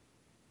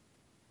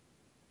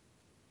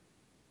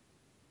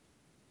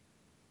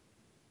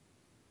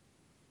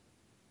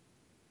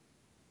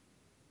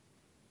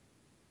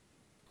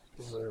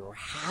you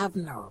have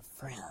no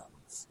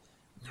friends,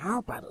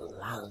 nobody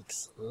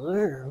likes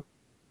you.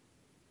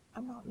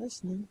 I'm not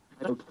listening.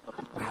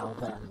 Well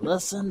then,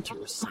 listen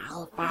to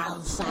Sci-Fi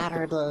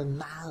Saturday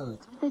Night.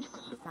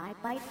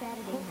 Sci-Fi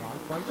Saturday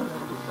Night.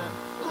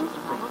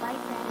 Sci-Fi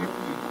Saturday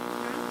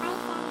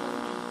Night.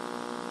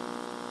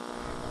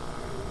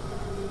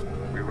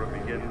 We will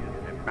begin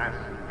a mass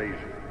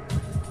invasion.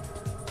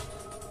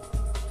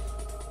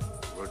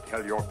 We'll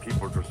tell your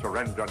people to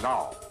surrender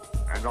now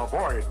and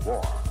avoid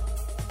war.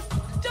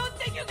 Don't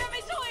think you get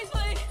me so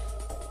easily!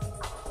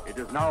 It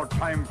is now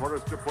time for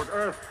us to put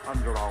Earth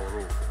under our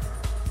rule.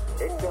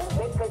 It's your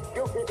sacred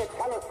duty to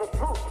tell us the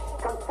truth.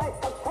 Confess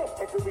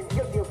that you've been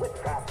guilty of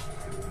witchcraft.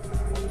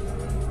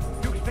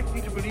 You expect me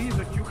to believe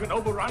that you can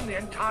overrun the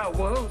entire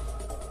world?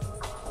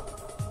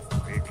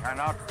 We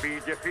cannot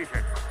be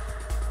defeated.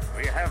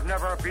 We have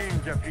never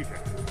been defeated.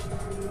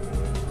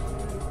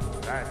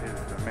 That is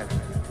the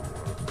message you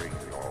will bring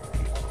your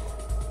people.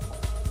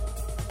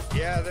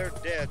 Yeah, they're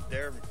dead.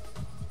 They're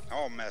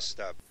all messed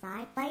up.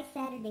 Sci-Fi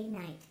Saturday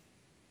Night.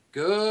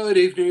 Good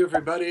evening,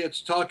 everybody.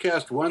 It's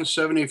Talkcast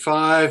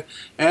 175,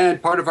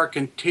 and part of our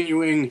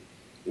continuing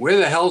Where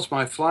the Hell's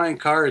My Flying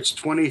Car? It's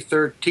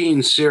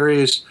 2013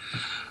 series.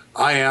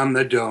 I am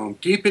the Dome.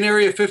 Deep in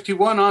Area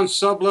 51 on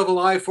sub-level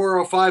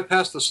I-405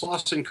 past the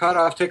Slauson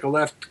cutoff. Take a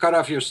left, cut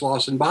off your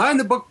Slauson. Behind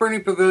the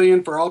book-burning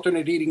pavilion for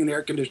alternate heating and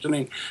air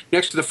conditioning,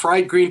 next to the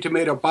fried green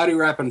tomato body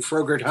wrap and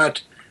Frogurt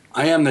hut.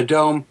 I am the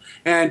Dome.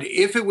 And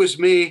if it was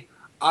me,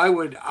 I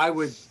would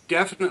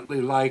definitely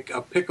like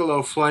a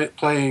Piccolo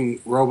playing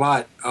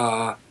robot.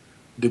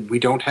 We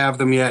don't have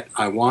them yet.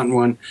 I want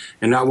one,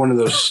 and not one of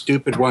those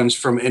stupid ones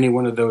from any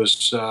one of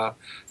those, the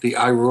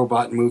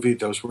iRobot movie.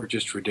 Those were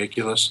just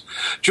ridiculous.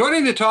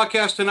 Joining the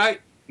Talkcast tonight,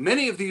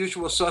 many of the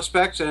usual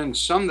suspects and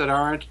some that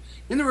aren't,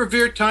 in the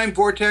revered time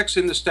vortex,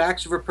 in the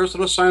stacks of a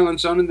personal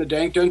silence zone in the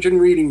Dank Dungeon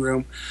reading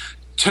room.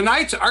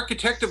 Tonight's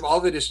architect of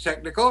all that is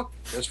technical,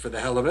 just for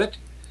the hell of it,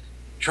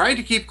 trying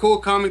to keep cool,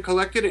 calm, and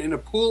collected in a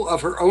pool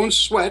of her own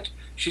sweat.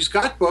 She's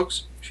got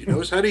books. She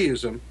knows how to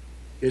use them.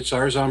 It's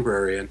our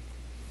Zombrarian.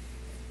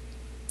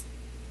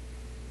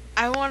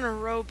 I want a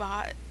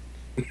robot.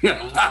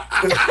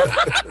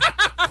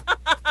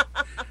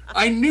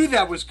 I knew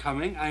that was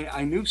coming.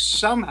 I knew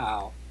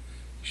somehow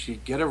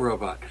she'd get a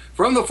robot.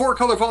 From the Four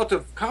Color Vault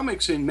of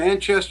Comics in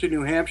Manchester,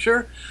 New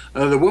Hampshire,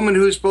 the woman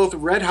who's both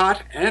red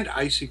hot and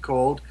icy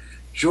cold,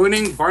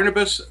 joining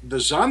Barnabas the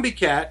Zombie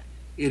Cat,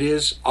 it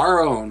is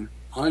our own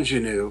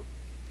Ingenue,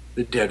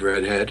 the Dead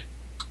Redhead.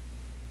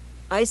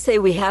 I say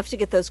we have to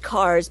get those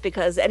cars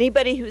because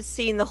anybody who's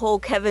seen the whole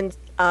Kevin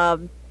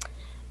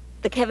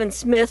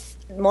Smith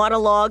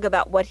monologue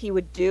about what he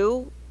would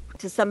do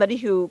to somebody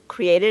who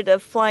created a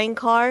flying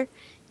car,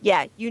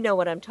 yeah, you know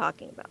what I'm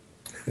talking about.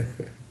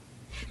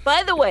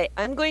 By the way,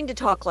 I'm going to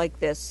talk like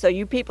this, so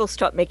you people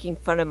stop making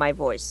fun of my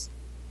voice.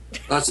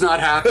 That's not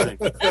happening.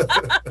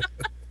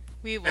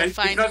 We will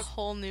find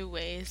whole new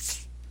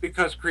ways.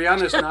 Because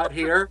Kriana's not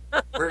here,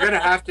 we're going to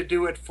have to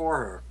do it for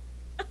her.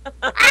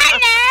 I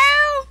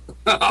know!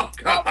 Oh,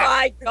 God. Oh,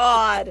 my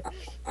God.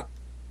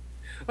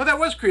 Well, that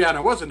was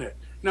Kriana, wasn't it?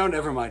 No,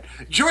 never mind.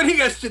 Joining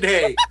us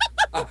today,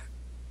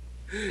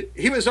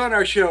 he was on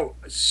our show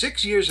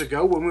 6 years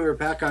ago when we were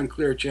back on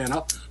Clear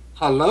Channel.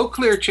 Hello,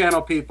 Clear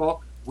Channel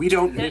people. We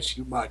don't miss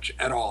you much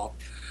at all.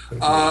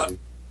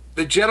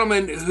 The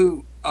gentleman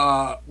who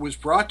was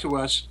brought to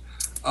us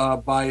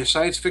by a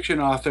science fiction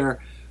author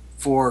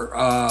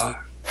for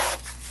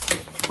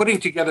putting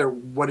together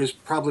what is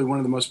probably one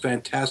of the most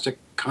fantastic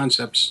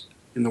concepts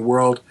in the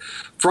world.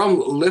 From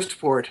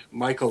Liftport,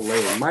 Michael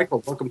Lane.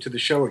 Michael, welcome to the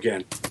show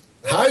again.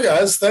 Hi,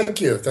 guys.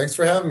 Thank you. Thanks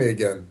for having me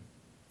again.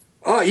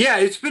 Oh, yeah.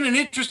 It's been an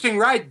interesting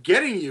ride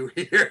getting you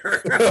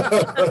here.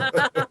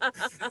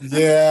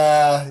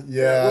 Yeah,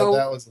 well,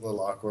 that was a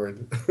little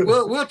awkward.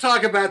 we'll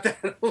talk about that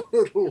a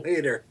little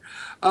later.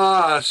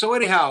 So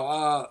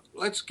anyhow,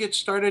 let's get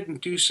started and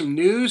do some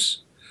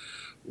news.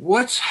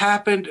 What's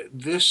happened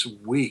this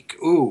week?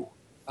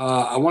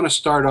 I want to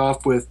start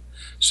off with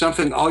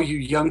something all you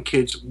young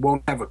kids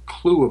won't have a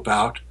clue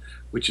about,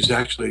 which is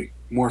actually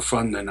more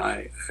fun than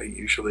I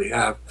usually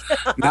have.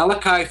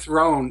 Malachi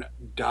Throne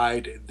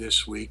died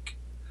this week.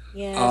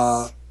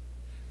 Yes.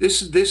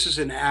 This is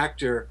an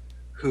actor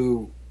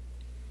who,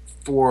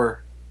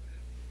 for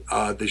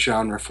the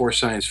genre, for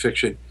science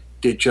fiction,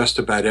 did just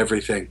about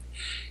everything.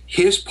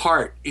 His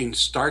part in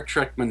Star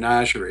Trek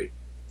Menagerie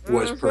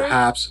was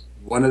perhaps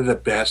one of the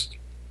best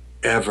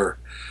ever.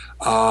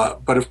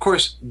 But of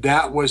course,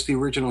 that was the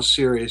original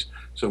series,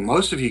 so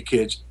most of you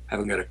kids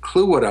haven't got a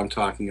clue what I'm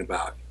talking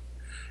about.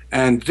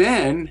 And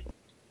then,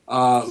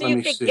 so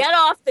you can get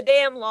off the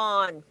damn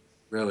lawn.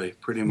 Really,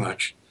 pretty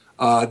much.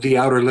 The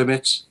Outer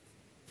Limits,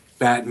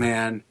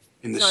 Batman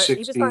in the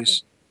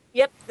 60s.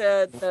 Yep,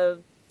 the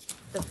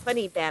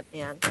funny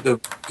Batman. The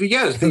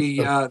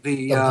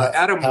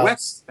Adam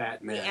West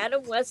Batman. The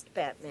Adam West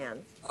Batman.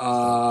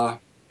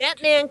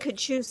 Batman could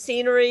choose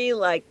scenery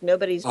like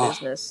nobody's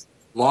business.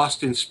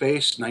 Lost in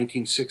Space,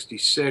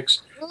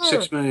 1966.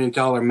 $6 Million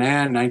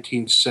Man,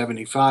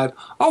 1975.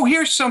 Oh,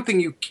 here's something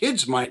you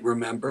kids might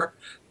remember.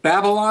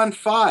 Babylon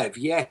 5.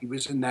 Yeah, he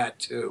was in that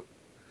too.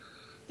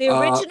 The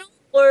original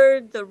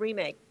or the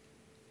remake?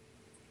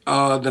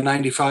 The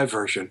 95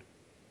 version.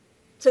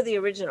 So the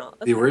original.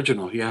 Okay. The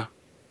original, yeah.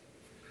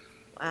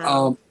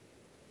 Wow.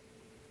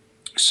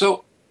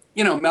 So,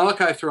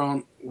 Malachi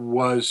Throne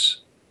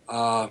was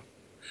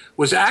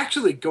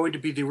actually going to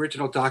be the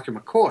original Dr.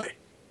 McCoy.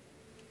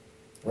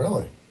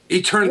 Really?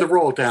 He turned the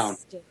role down.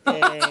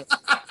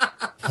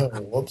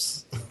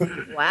 Whoops.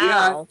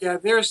 Wow. Yeah.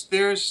 There's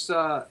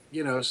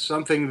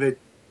something that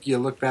you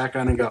look back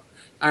on and go,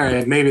 all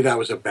right, maybe that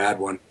was a bad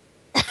one.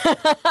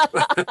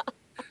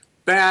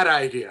 Bad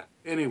idea.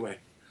 Anyway,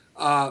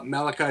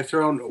 Malachi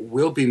Throne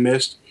will be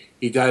missed.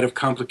 He died of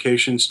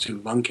complications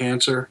to lung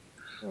cancer.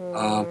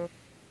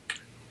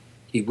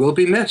 He will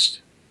be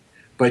missed,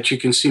 but you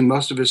can see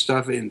most of his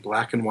stuff in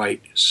black and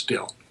white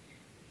still.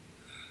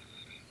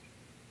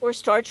 Or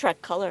Star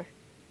Trek color.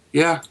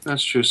 Yeah,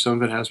 that's true.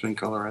 Some of it has been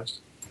colorized.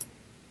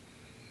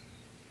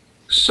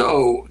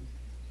 So,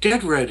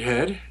 Dead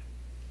Redhead.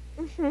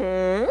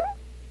 Mm-hmm.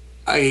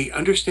 I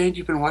understand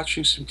you've been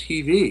watching some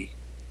TV.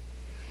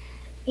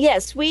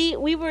 Yes, we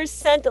were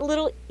sent a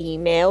little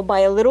email by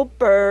a little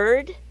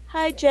bird.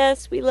 Hi,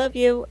 Jess. We love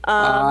you.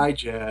 Hi,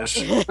 Jess.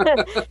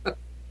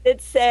 It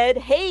said,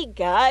 hey,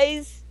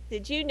 guys,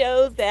 did you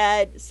know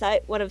that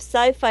one of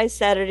Sci-Fi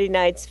Saturday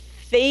Night's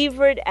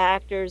favorite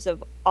actors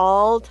of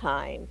all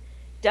time,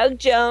 Doug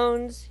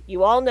Jones,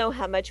 you all know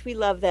how much we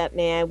love that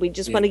man. We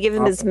just want to give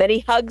him as many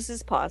hugs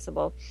as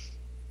possible.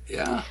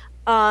 Yeah.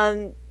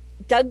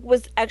 Doug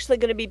was actually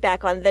going to be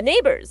back on The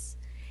Neighbors.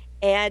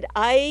 And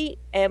I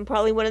am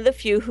probably one of the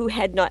few who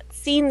had not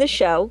seen the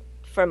show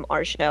from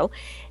our show.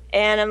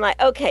 And I'm like,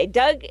 okay,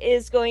 Doug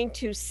is going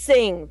to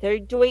sing. They're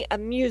doing a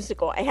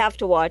musical. I have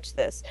to watch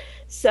this.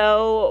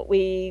 So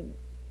we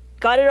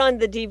got it on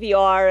the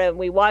DVR and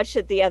we watched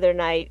it the other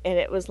night. And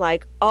it was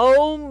like,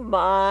 oh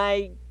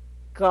my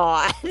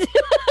God.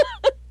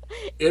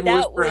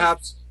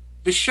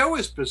 The show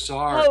is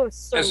bizarre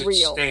as it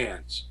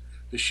stands.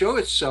 The show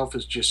itself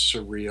is just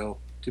surreal.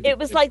 It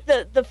was like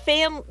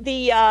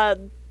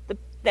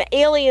the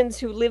aliens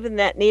who live in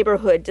that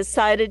neighborhood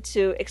decided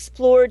to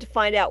explore to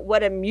find out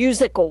what a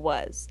musical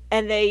was.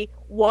 And they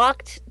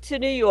walked to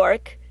New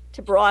York,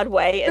 to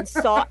Broadway, and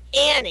saw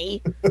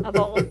Annie, of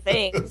all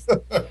things.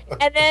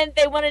 And then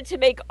they wanted to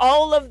make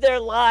all of their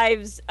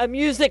lives a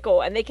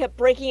musical. And they kept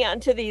breaking out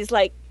into these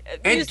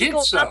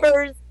musical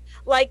numbers,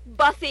 like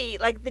Buffy,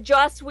 like the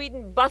Joss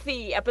Whedon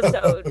Buffy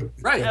episode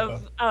right.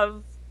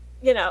 of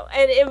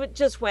and it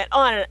just went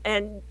on.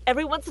 And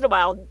every once in a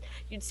while,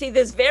 you'd see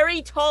this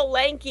very tall,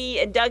 lanky,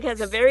 and Doug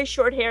has a very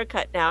short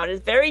haircut now, and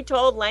this very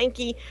tall,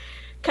 lanky,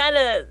 kind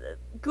of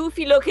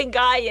goofy-looking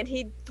guy, and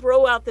he'd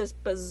throw out this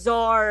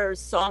bizarre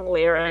song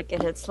lyric,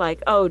 and it's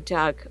like, oh,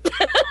 Doug.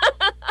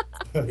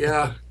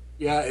 Yeah,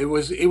 it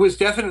was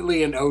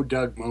definitely an oh,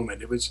 Doug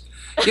moment. It was,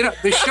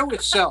 the show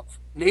itself,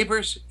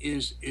 Neighbors,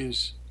 is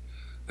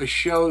a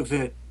show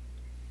that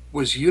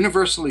was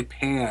universally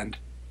panned.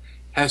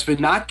 Has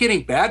been not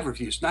getting bad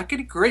reviews, not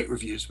getting great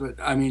reviews, but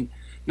I mean,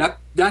 not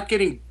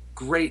getting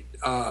great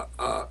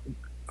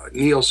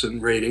Nielsen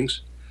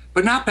ratings,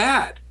 but not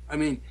bad. I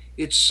mean,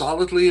 it's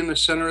solidly in the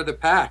center of the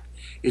pack.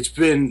 It's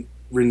been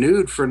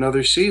renewed for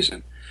another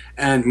season,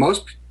 and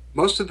most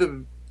of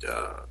the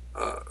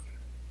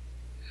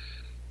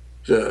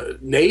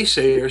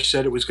naysayers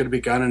said it was going to be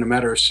gone in a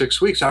matter of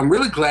 6 weeks. I'm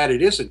really glad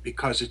it isn't,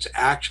 because it's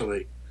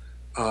actually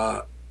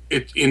a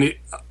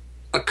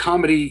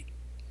comedy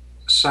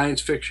science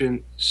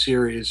fiction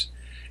series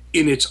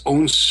in its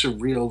own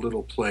surreal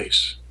little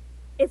place.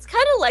 It's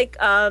kind of like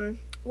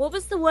what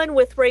was the one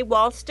with Ray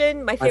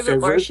Walston? My favorite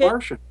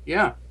Martian.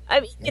 Yeah. I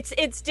mean,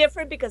 it's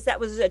different because that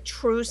was a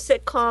true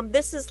sitcom.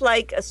 This is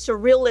like a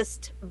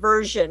surrealist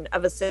version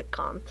of a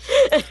sitcom.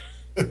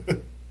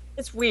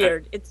 It's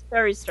weird. It's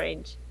very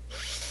strange.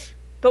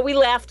 But we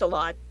laughed a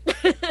lot.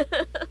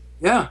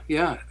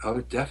 Yeah.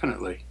 Oh,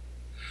 definitely.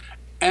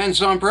 And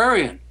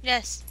Zombrarian.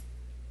 Yes.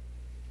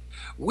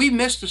 We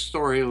missed a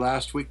story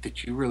last week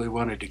that you really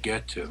wanted to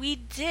get to. We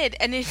did,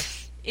 and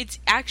it's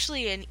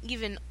actually an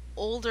even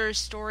older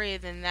story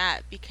than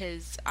that,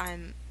 because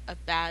I'm a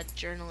bad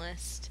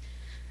journalist.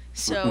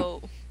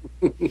 So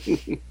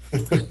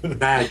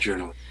bad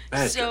journalist.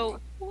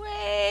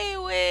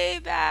 Way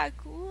back,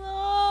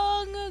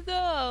 long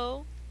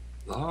ago.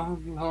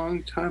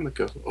 Long time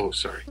ago. Oh,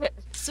 sorry.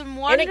 Some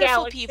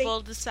wonderful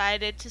people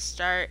decided to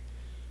start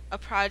a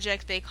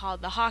project they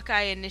called the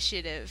Hawkeye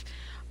Initiative.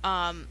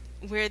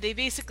 Where they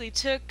basically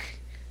took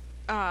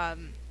male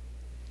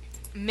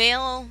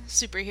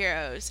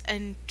superheroes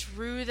and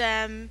drew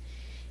them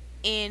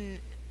in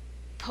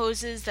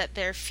poses that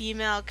their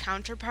female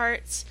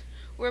counterparts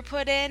were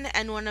put in,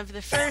 and one of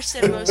the first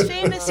and most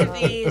famous of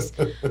these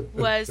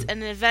was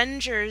an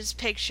Avengers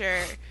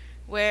picture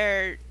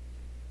where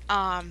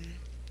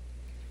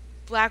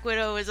Black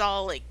Widow is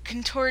all like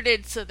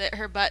contorted so that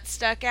her butt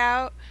stuck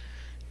out,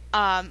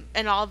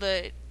 and all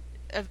the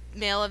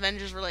male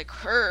Avengers were like,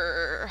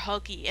 "Her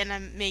Hulky," and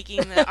I'm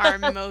making the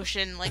arm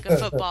motion like a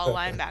football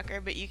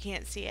linebacker, but you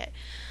can't see it.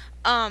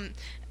 And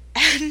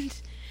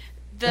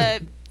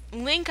the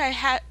link I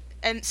had,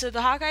 and so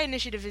the Hawkeye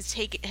Initiative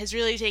has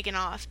really taken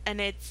off, and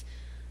it's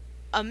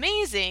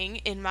amazing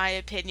in my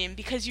opinion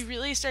because you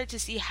really start to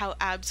see how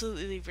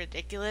absolutely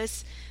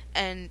ridiculous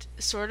and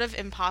sort of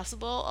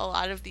impossible a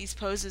lot of these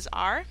poses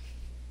are.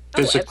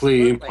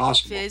 Physically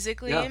impossible.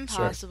 Physically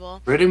impossible.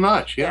 Sure. Pretty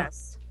much, yeah.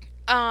 Yes.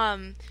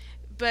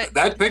 But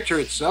that picture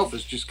itself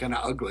is just kind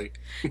of ugly.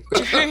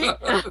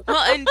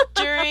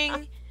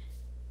 During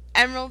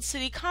Emerald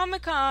City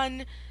Comic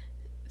Con,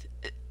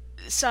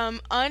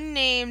 some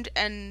unnamed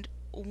and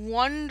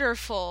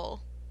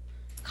wonderful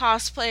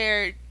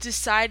cosplayer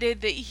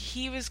decided that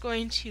he was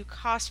going to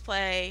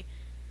cosplay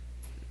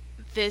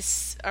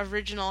this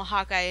original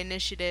Hawkeye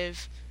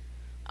Initiative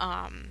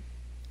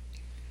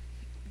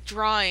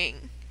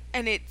drawing,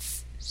 and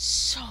it's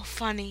so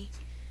funny.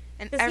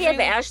 And does he have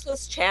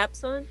ashless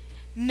chaps on?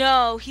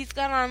 No, he's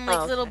got on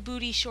little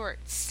booty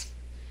shorts.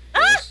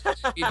 Yes,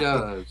 he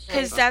does.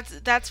 Because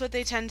that's what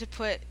they tend to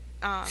put,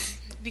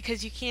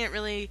 because you can't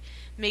really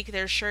make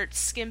their shirts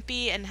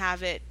skimpy and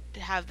have it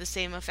have the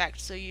same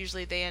effect. So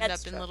usually they end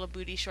up in little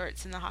booty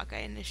shorts in the Hawkeye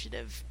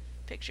Initiative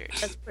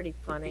pictures. That's pretty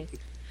funny.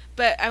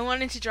 But I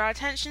wanted to draw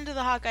attention to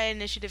the Hawkeye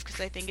Initiative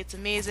because I think it's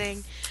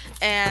amazing,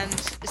 and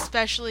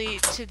especially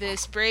to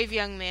this brave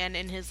young man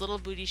in his little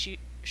booty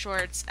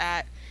shorts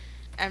at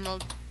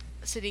Emerald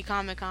City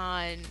Comic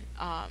Con,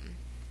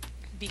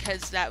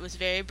 because that was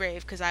very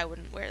brave, because I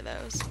wouldn't wear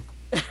those.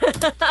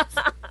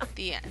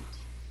 The end.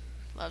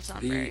 Love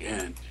Zomberry. The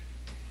end.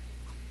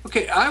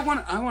 Okay, I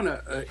want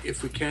to,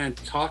 if we can,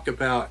 talk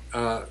about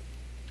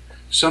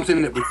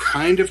something that we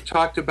kind of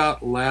talked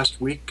about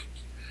last week,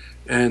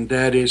 and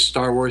that is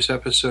Star Wars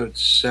Episode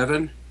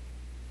 7,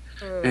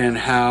 and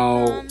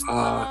how...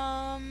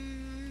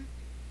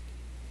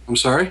 I'm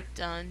sorry?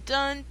 Dun,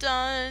 dun,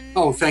 dun.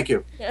 Oh, thank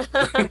you.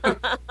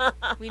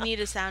 We need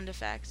a sound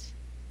effect.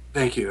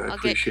 Thank you, I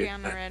appreciate I'll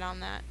get Kriana right on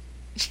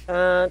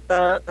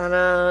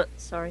that.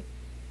 Sorry.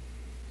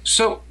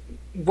 So,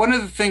 one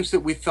of the things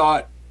that we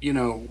thought,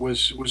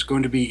 was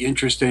going to be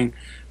interesting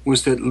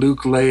was that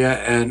Luke, Leia,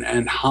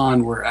 and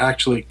Han were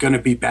actually going to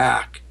be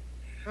back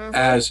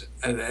as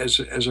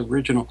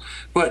original.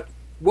 But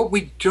what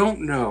we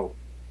don't know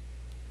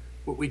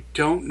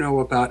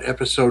about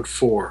Episode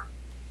 4,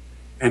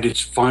 and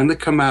it's finally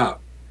come out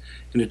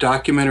in a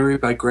documentary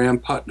by Graham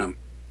Putnam,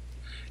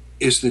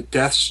 is that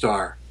Death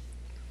Star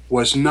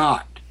was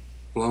not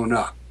blown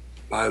up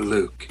by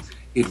Luke.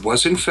 It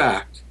was, in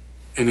fact,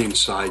 an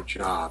inside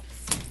job.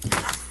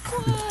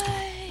 What?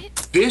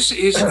 This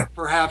is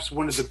perhaps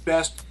one of the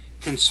best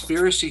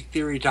conspiracy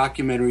theory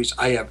documentaries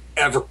I have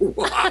ever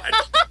watched.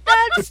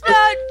 That's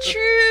not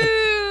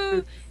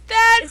true!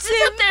 That's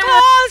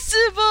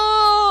impossible!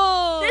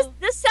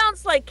 This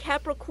sounds like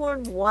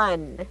Capricorn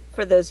 1,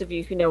 for those of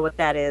you who know what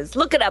that is.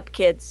 Look it up,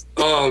 kids.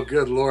 Oh,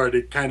 good Lord,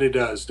 it kind of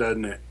does,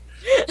 doesn't it?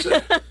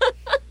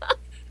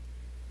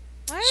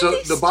 So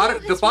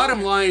the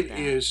bottom line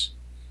is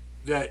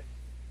that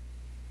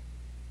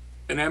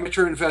an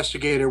amateur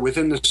investigator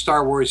within the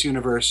Star Wars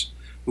universe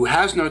who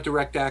has no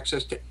direct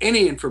access to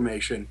any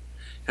information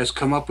has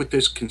come up with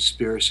this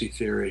conspiracy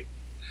theory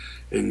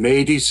and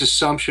made these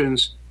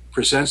assumptions,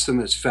 presents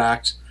them as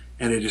facts,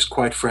 and it is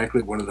quite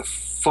frankly one of the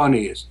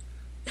funniest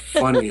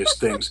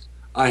things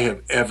I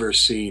have ever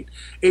seen.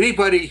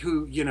 Anybody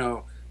who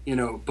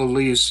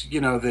believes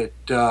that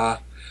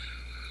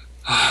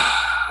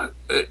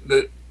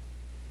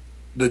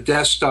the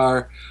Death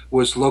Star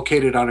was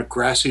located on a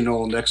grassy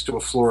knoll next to a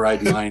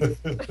fluoride mine.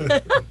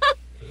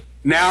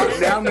 now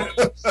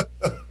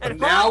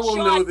we'll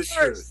know the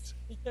truth.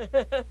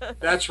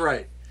 That's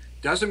right.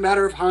 Doesn't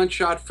matter if Han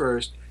shot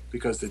first,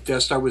 because the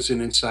Death Star was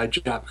an inside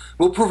job.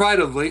 We'll provide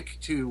a link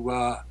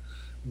to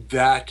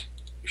that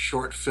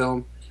short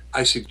film.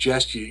 I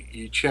suggest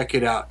you check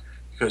it out,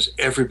 because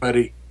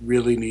everybody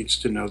really needs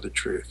to know the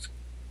truth.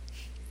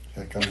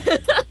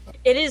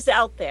 It is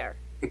out there.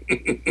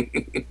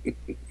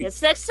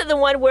 It's next to the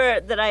one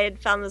that I had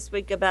found this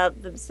week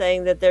about them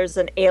saying that there's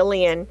an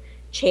alien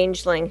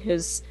changeling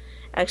who's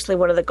actually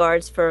one of the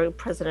guards for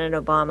President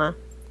Obama.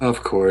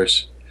 Of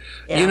course.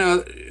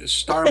 Yeah.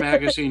 Star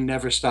Magazine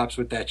never stops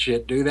with that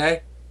shit, do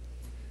they?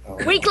 Oh.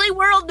 Weekly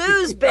World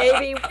News,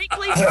 baby!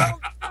 Weekly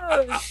World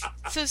News!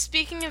 So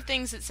speaking of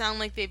things that sound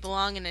like they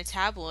belong in a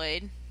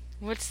tabloid,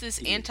 what's this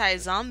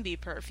anti-zombie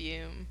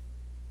perfume?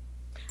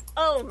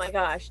 Oh my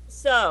gosh.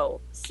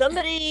 So,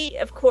 somebody,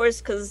 of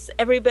course, because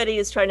everybody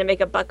is trying to make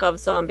a buck off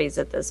zombies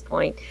at this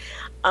point.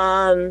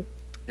 And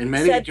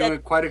many are doing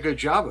quite a good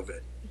job of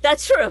it.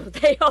 That's true.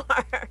 They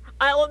are.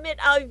 I'll admit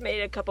I've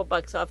made a couple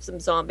bucks off some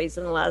zombies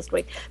in the last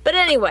week. But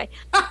anyway,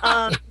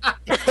 I'm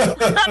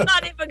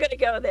not even going to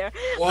go there.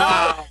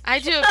 Wow. I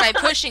do it by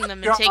pushing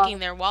them and taking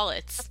their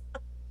wallets.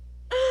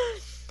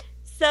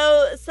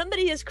 So,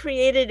 somebody has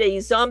created a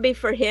zombie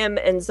for him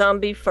and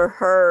zombie for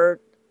her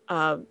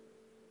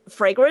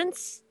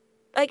fragrance,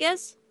 I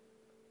guess.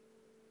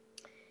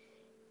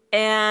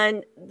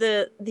 and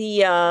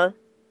the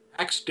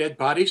Axe dead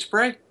body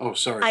spray? Oh,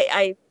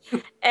 sorry.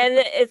 and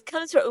it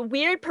comes from a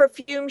weird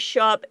perfume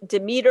shop,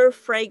 Demeter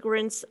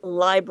Fragrance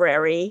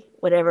Library,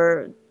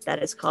 whatever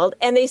that is called.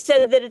 And they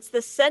said that it's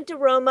the scent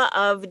aroma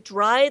of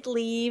dried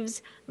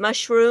leaves,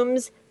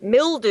 mushrooms,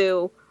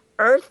 mildew,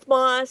 earth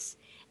moss,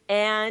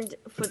 and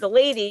for the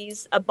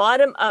ladies,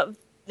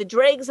 the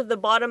dregs of the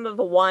bottom of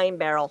a wine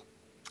barrel.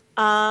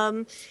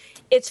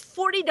 It's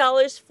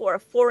 $40 for a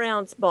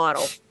 4-ounce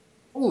bottle.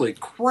 Holy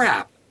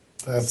crap.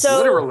 That's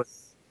literally.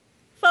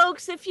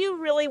 Folks, if you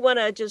really want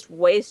to just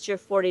waste your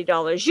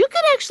 $40, you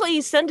could actually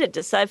send it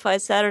to Sci-Fi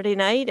Saturday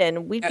Night,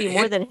 and we'd be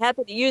more than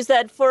happy to use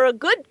that for a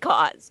good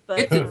cause. But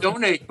hit the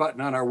donate button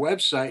on our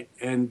website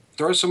and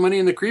throw some money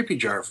in the creepy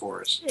jar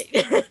for us.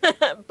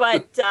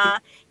 But,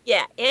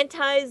 yeah,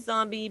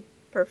 anti-zombie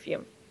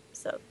perfume.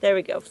 So there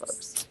we go,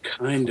 folks.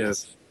 Kind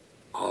of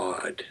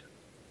odd.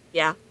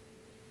 Yeah.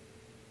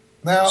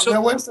 Now,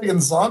 wait a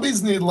second.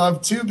 Zombies need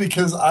love, too,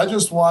 because I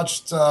just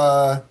watched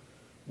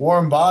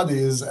Warm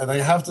Bodies, and I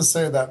have to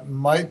say that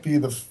might be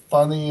the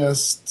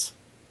funniest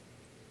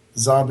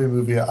zombie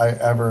movie I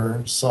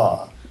ever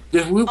saw.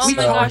 Oh my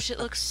gosh, it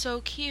looks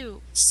so cute.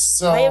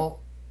 So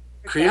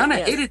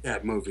Kriana hated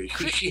that movie.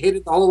 She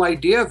hated the whole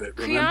idea of it,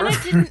 remember?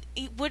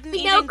 Kriana wouldn't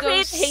even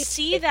go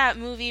see that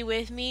movie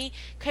with me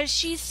because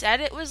she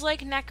said it was like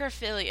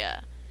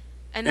necrophilia.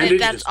 And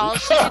that's all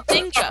she could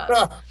think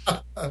of.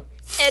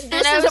 And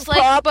I was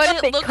like,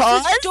 but it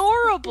looks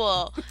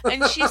adorable.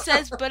 And she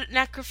says, but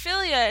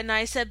necrophilia. And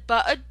I said,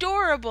 but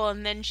adorable.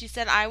 And then she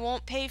said, I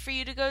won't pay for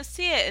you to go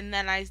see it. And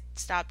then I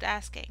stopped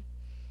asking.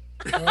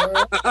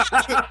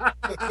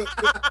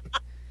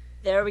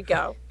 There we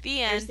go.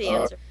 The end. Here's the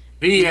answer.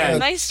 The end.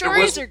 My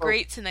stories are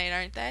great tonight,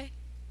 aren't they?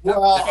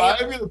 Well,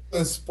 I'm going to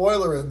put a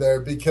spoiler in there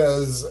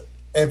because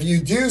if you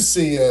do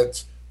see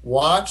it,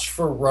 watch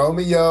for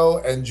Romeo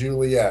and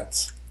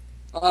Juliet.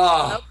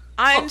 Oh.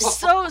 I'm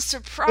so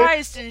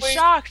surprised and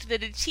shocked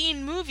that a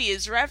teen movie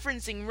is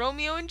referencing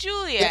Romeo and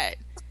Juliet.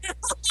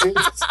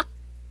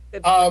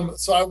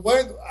 So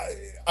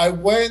I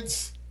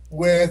went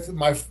with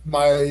my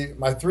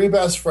 3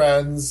 best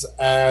friends,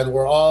 and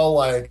we're all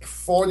like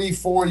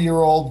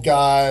 44-year-old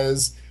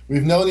guys.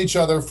 We've known each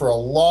other for a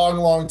long,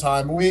 long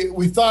time.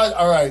 We thought,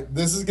 all right,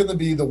 this is going to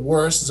be the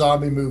worst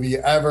zombie movie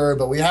ever,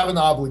 but we have an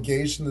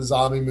obligation to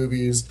zombie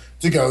movies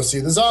to go see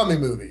the zombie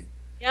movie.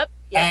 Yep.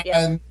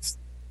 And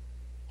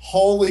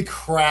holy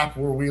crap,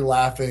 were we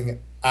laughing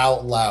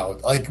out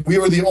loud. Like, we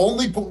went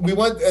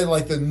at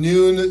like the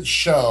noon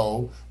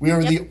show. We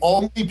were the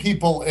only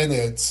people in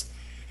it.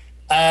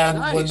 And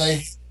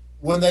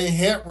when they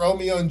hit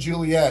Romeo and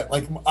Juliet,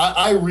 like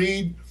I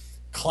read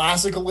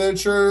classical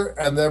literature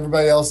and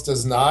everybody else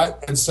does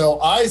not. And so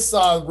I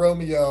saw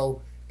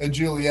Romeo and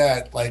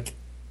Juliet like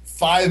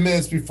 5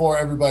 minutes before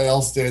everybody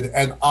else did.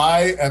 And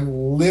I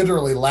am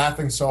literally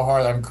laughing so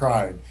hard I'm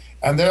crying.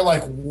 And they're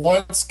like,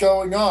 what's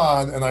going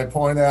on? And I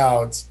point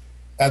out,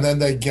 and then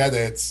they get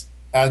it,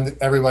 and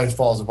everybody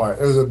falls apart.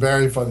 It was a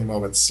very funny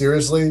moment.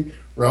 Seriously,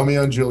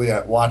 Romeo and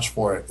Juliet, watch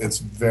for it. It's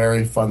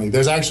very funny.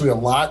 There's actually a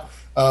lot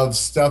of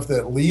stuff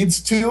that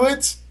leads to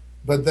it,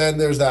 but then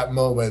there's that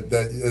moment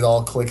that it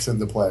all clicks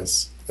into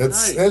place.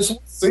 It's worth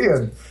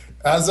seeing.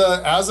 As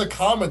a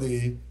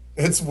comedy,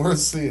 it's worth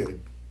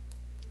seeing.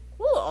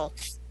 Cool.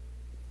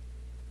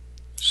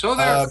 So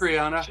there,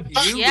 Kriana.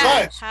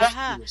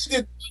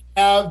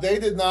 They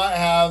did not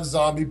have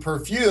zombie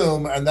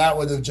perfume, and that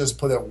would have just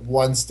put it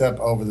one step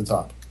over the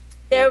top.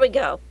 There we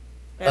go.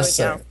 Yeah.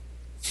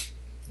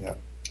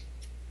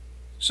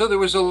 So there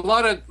was a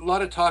lot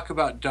of talk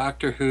about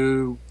Doctor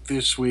Who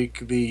this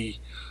week. The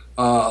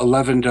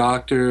 11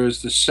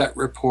 Doctors, the set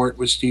report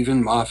with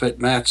Stephen Moffat,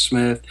 Matt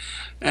Smith,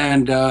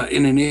 and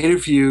in an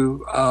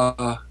interview,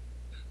 a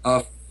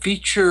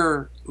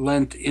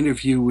feature-length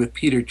interview with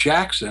Peter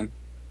Jackson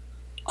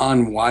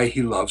on why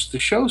he loves the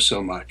show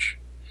so much.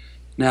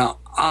 Now,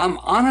 I'm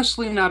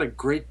honestly not a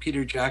great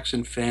Peter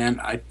Jackson fan.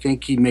 I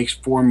think he makes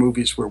 4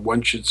 movies where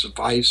 1 should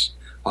suffice,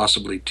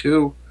 possibly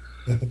 2.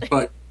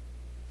 But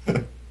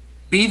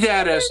be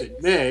that as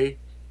it may,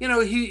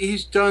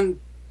 he's done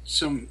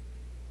some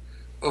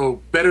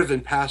better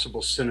than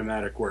passable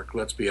cinematic work,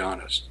 let's be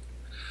honest.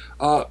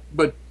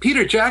 But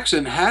Peter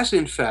Jackson has,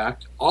 in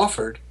fact,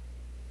 offered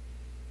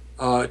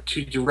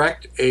to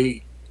direct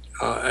an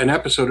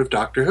episode of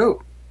Doctor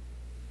Who.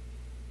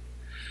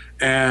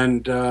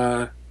 And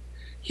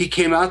he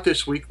came out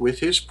this week with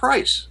his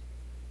price.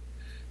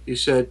 He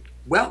said,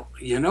 well,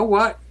 you know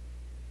what?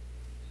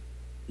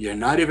 You're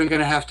not even going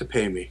to have to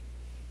pay me.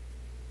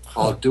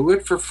 I'll do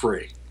it for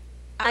free.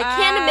 I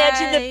can't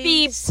imagine the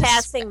Phoebe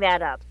passing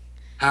that up.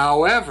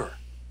 However,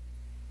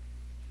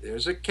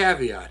 there's a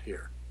caveat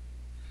here.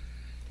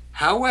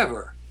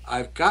 However,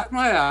 I've got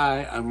my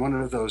eye on one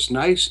of those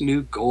nice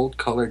new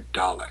gold-colored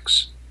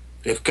Daleks.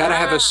 They've got to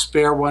have a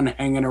spare one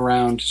hanging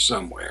around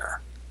somewhere.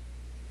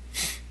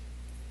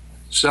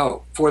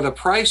 So, for the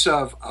price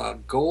of a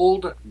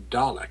gold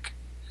Dalek,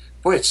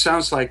 boy, it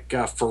sounds like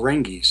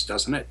Ferengis,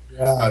 doesn't it?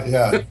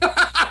 Yeah.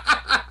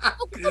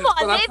 Oh, come on,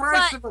 for the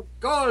price of a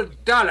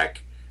gold Dalek,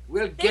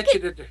 We'll get you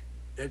to.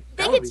 They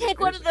could take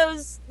one of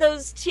those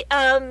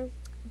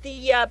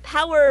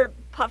Power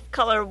Puff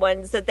color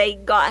ones that they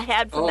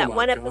had from that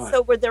one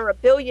episode where there were a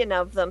billion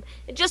of them,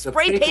 and just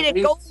spray paint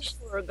it gold,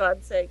 for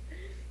God's sake.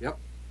 Yep.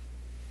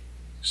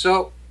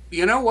 So,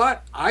 you know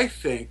what? I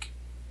think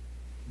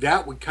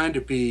that would kind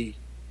of be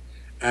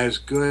as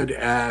good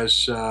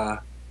as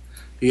the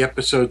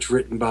episodes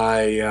written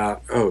by,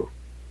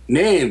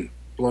 name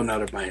blown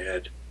out of my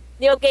head.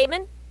 Neil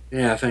Gaiman?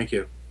 Yeah, thank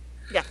you.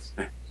 Yes.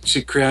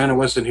 See, Kriana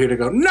wasn't here to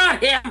go,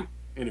 not him!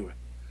 Anyway.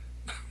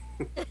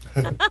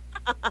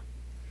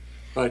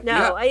 But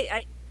no,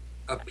 yeah,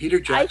 a Peter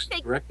Jackson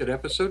directed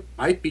episode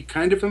might be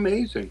kind of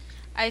amazing.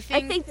 I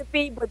think the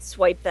Beeb would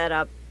swipe that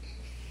up.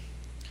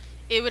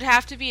 It would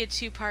have to be a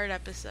 2-part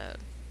episode.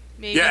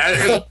 Maybe.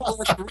 Yeah,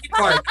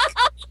 3-part.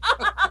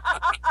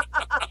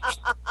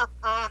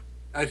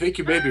 I think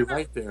you may be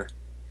right there.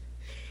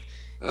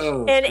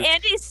 Oh, and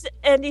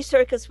Andy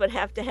Serkis would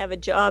have to have a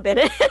job in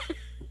it.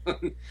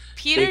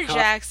 Peter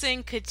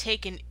Jackson could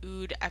take an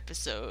Ood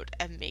episode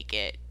and make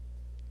it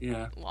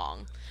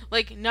long.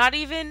 Like, not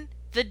even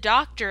the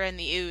Doctor and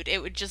the Ood.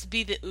 It would just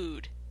be the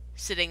Ood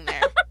sitting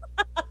there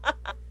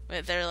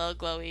with their little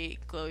glowy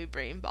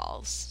brain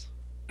balls.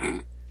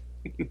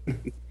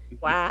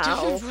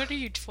 Wow. What are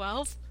you,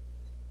 12?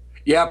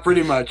 Yeah,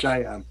 pretty much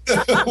I am.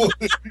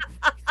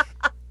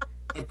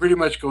 I'm pretty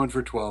much going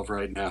for 12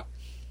 right now.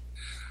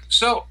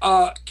 So,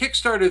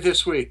 Kickstarter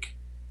this week.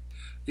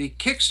 The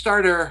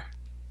Kickstarter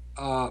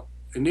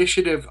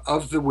initiative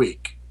of the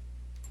week.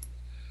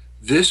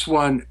 This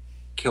one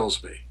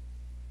kills me.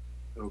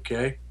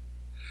 Okay?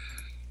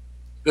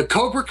 The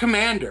Cobra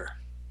Commander.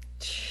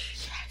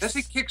 That's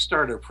a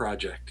Kickstarter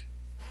project.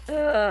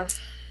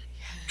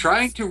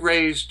 Trying to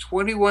raise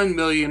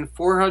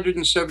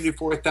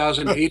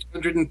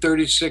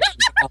 $21,474,836.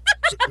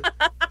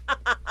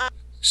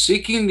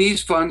 Seeking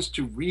these funds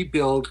to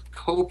rebuild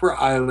Cobra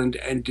Island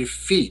and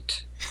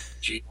defeat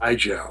G.I.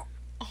 Joe.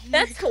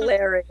 That's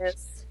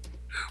hilarious.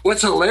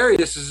 What's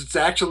hilarious is it's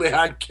actually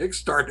on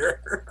Kickstarter.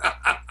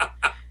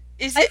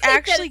 Is it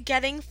actually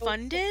getting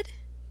funded?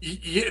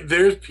 Yeah,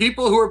 there's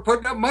people who are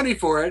putting up money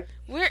for it.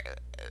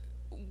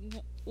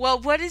 Well,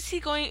 what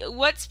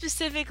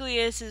specifically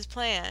is his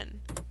plan?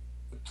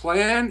 The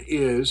plan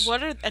is...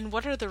 What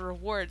are the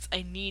rewards?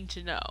 I need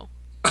to know.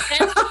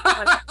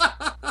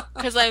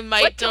 Because I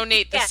might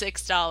donate the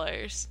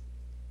 $6.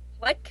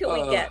 What can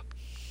we get?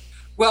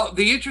 Well,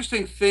 the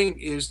interesting thing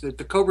is that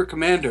the Cobra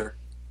Commander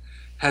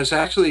has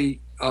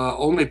actually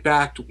only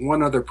backed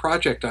one other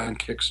project on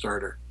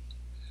Kickstarter.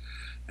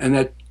 And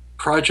that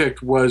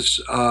project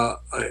was a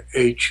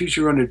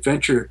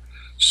choose-your-own-adventure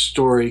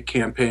story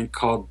campaign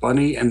called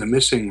Bunny and the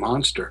Missing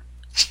Monster.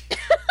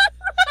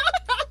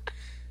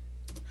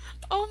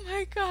 Oh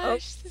my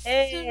gosh, this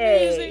is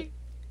amazing.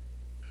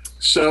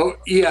 So,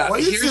 yeah.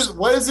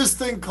 What is this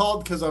thing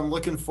called? Because I'm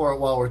looking for it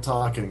while we're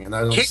talking, and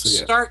I don't see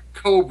it. Kickstart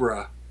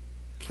Cobra.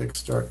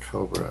 Kickstart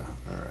Cobra.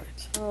 All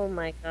right. Oh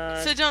my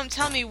god. So don't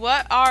tell me,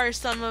 what are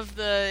some of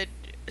the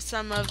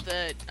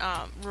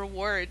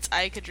rewards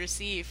I could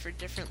receive for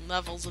different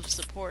levels of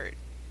support?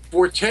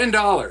 For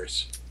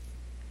 $10,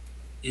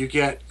 you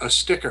get a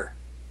sticker.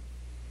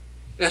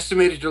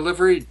 Estimated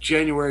delivery,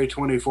 January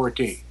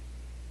 2014.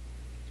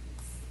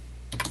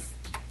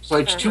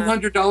 Pledge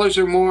 $200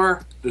 or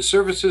more, the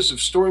services of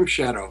Storm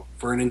Shadow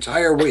for an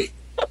entire week.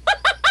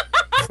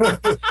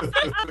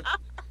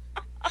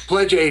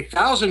 Pledge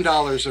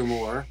 $1,000 or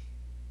more,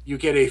 you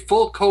get a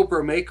full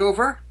Cobra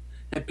makeover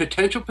and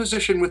potential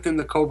position within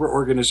the Cobra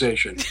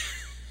organization.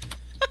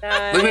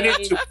 Nice.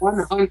 Limited to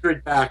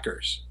 100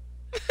 backers.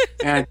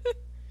 And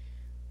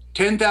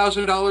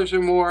 $10,000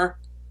 or more,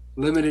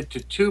 limited to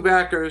 2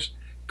 backers.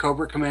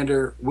 Cobra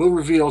Commander will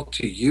reveal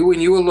to you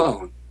and you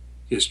alone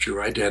his true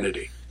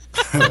identity.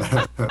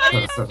 What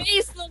his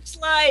face looks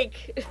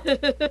like.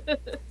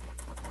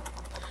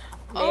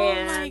 Oh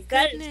my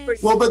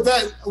goodness. Well, but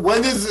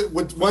when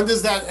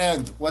does that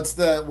end? What's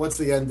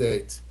the end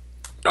date?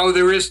 Oh,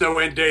 there is no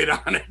end date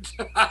on it.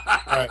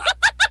 Right.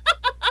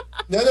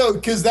 No,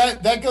 because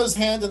that goes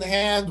hand in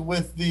hand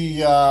with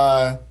the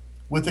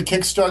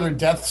Kickstarter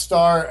Death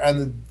Star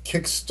and the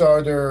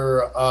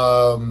Kickstarter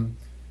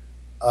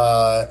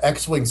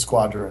X-Wing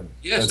Squadron.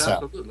 Yes,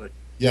 absolutely.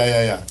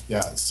 Yeah.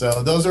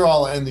 So those are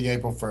all ending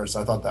April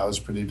 1st. I thought that was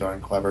pretty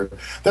darn clever.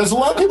 There's a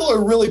lot of people who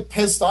are really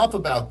pissed off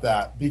about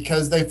that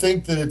because they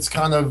think that it's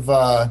kind of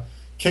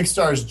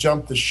Kickstarter's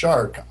jumped the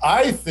shark.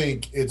 I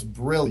think it's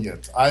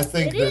brilliant. I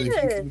think that if you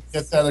can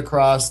get that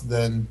across,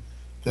 then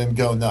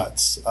go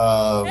nuts.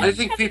 I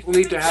think people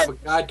need to have a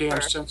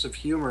goddamn sense of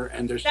humor,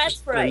 and there's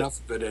just not enough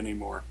of it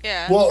anymore.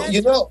 Yeah. Well,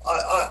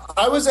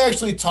 I was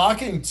actually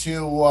talking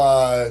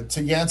to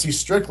Yancey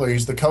Strickler.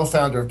 He's the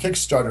co-founder of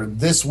Kickstarter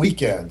this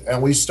weekend,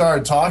 and we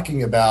started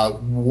talking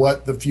about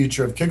what the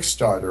future of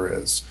Kickstarter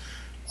is.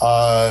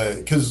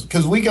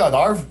 Because we got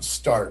our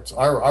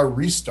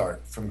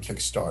restart from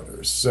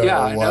Kickstarter. So yeah,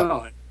 I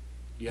know.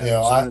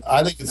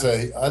 I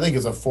think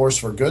it's a force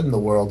for good in the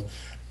world.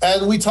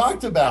 And we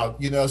talked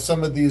about,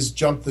 some of these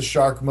jump the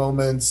shark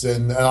moments,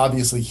 and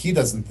obviously he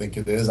doesn't think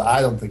it is. I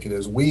don't think it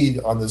is.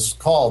 We on this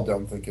call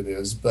don't think it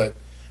is. But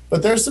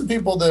there's some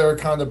people that are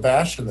kind of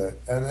bashing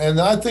it. And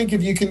I think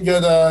if you can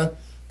get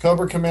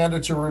Cobra Commander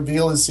to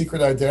reveal his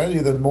secret identity,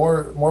 then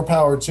more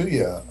power to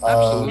you.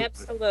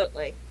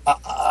 Absolutely.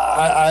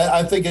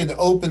 I think an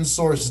open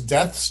source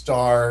Death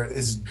Star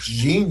is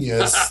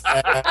genius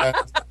and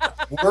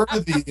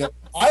worthy.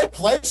 I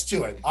pledged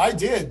to it. I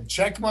did.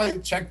 Check my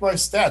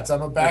stats.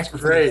 I'm a backer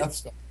for the Death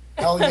Star.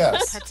 Hell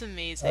yes. That's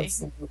amazing.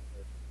 Absolutely.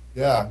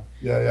 Yeah.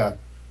 There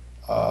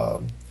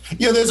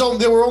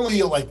were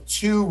only like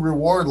 2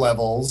 reward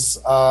levels.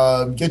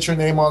 Get your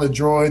name on a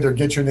droid or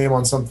get your name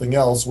on something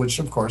else, which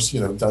of course,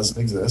 doesn't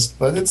exist.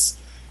 But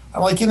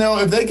I'm like,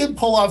 if they can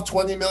pull off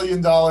 $20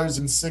 million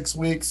in 6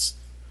 weeks,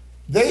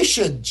 they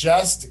should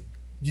just,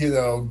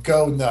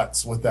 go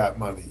nuts with that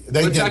money.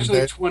 It's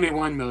actually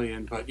 21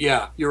 million, but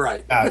yeah, you're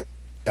right.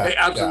 They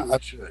absolutely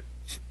should.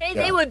 Hey,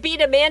 they would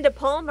beat Amanda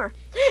Palmer.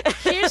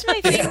 Here's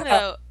my thing,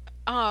 though.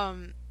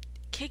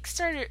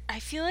 Kickstarter, I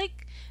feel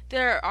like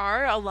there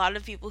are a lot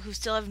of people who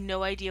still have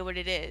no idea what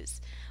it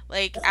is.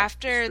 Like,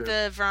 after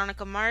the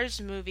Veronica Mars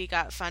movie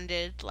got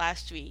funded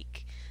last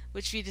week,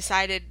 which we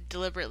decided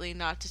deliberately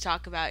not to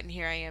talk about, and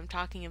here I am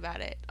talking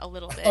about it a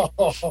little bit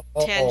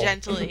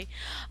tangentially.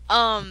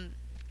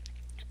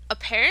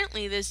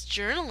 Apparently, this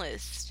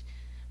journalist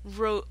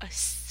wrote a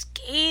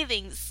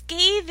scathing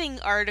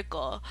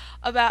article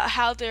about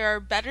how there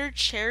are better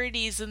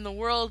charities in the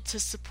world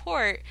to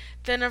support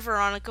than a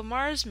Veronica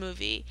Mars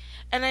movie.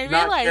 And I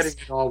realized... Not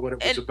getting at all what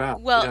it was about.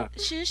 Well,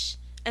 shush.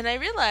 And I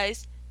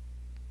realized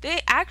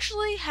they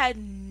actually had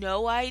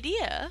no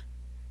idea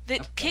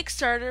that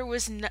Kickstarter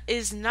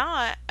is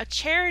not a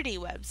charity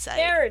website.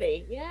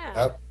 Charity,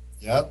 yeah.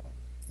 Yep.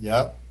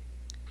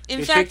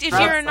 In fact, if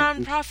you're a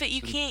nonprofit,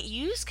 you can't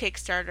use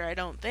Kickstarter, I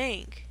don't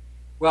think.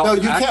 Well, no,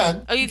 you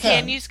can. Oh, you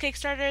can use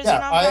Kickstarter as a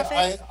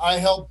nonprofit? I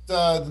helped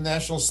the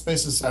National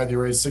Space Society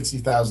raise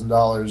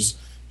 $60,000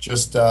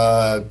 just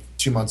a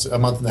month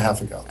and a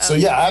half ago. So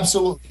yeah,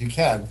 absolutely, you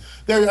can.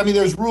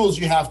 There's rules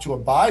you have to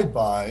abide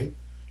by.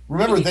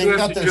 Remember, they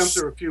got their jump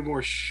through a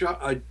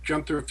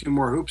few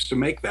more hoops to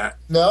make that.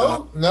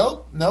 No.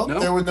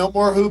 There were no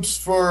more hoops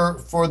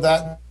for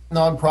that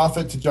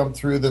nonprofit to jump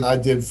through than I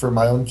did for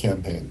my own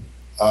campaign.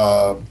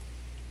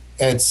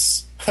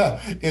 It's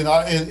in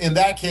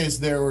that case,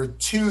 there were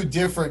 2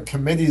 different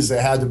committees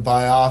that had to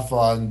buy off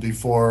on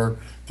before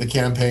the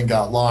campaign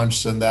got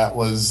launched, and that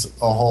was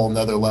a whole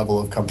nother level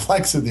of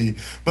complexity.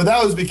 But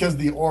that was because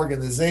the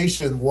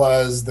organization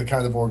was the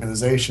kind of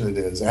organization it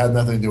is. It had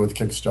nothing to do with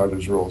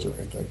Kickstarter's rules or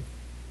anything.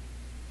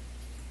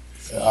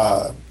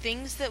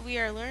 Things that we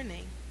are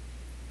learning.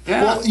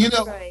 Yeah.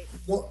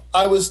 Well,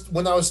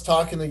 when I was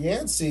talking to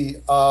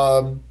Yancey,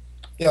 how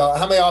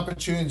many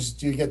opportunities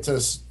do you get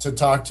to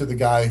talk to the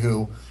guy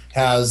who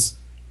has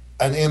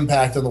an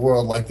impact on the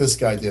world like this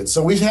guy did?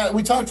 So we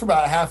talked for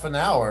about half an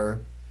hour,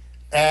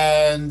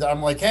 and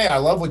I'm like, hey, I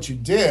love what you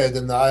did,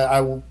 and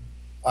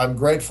I'm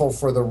grateful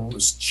for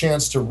the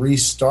chance to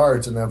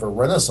restart and have a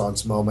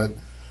renaissance moment,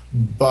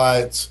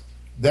 but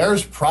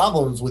there's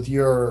problems with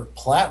your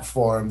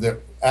platform that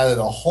added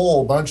a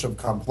whole bunch of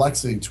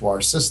complexity to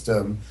our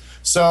system.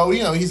 So,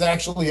 he's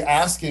actually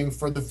asking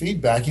for the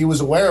feedback. He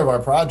was aware of our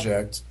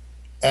project,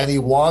 and he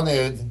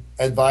wanted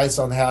advice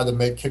on how to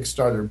make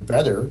Kickstarter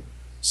better.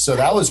 So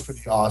that was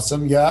pretty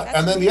awesome. Yeah.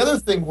 And then the other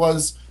thing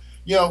was,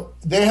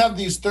 they have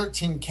these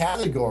 13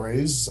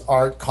 categories: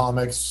 art,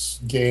 comics,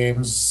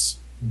 games,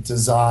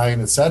 design,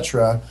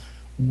 etc.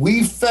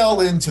 We fell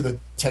into the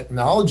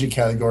technology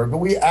category, but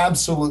we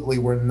absolutely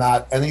were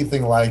not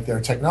anything like their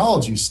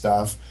technology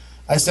stuff.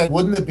 I said,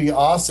 wouldn't it be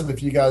awesome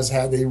if you guys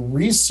had a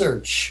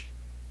research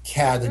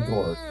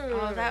category?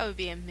 Oh, that would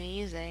be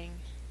amazing.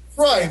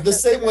 Right, the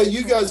same way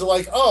you guys are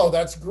like, oh,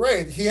 that's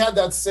great. He had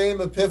that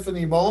same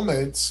epiphany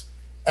moment,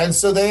 and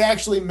so they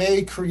actually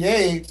may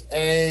create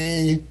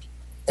a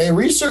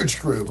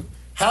research group.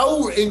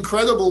 How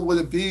incredible would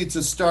it be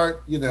to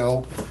start,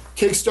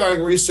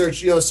 kickstarting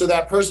research, so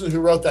that person who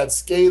wrote that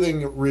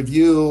scathing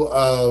review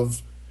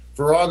of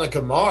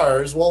Veronica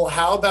Mars, well,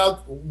 how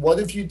about what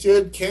if you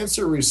did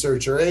cancer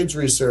research or AIDS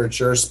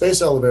research or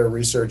space elevator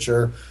research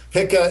or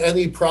pick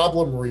any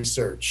problem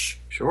research?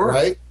 Sure.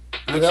 Right?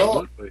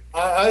 Absolutely.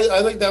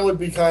 I think that would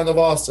be kind of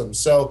awesome.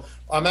 So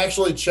I'm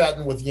actually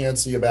chatting with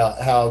Yancey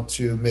about how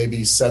to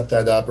maybe set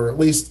that up, or at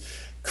least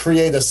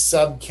create a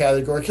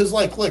subcategory. Because,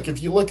 look,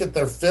 if you look at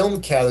their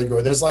film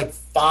category, there's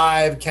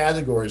 5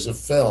 categories of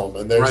film,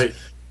 and there's,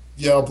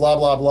 blah,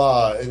 blah,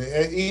 blah.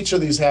 And each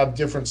of these have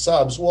different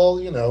subs.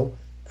 Well,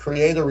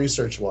 create a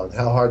research one.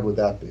 How hard would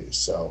that be?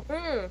 So,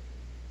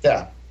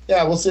 yeah,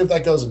 we'll see if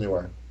that goes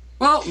anywhere.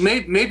 Well,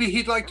 maybe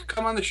he'd like to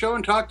come on the show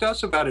and talk to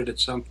us about it at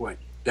some point.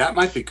 That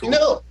might be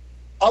cool.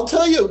 I'll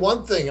tell you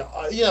one thing.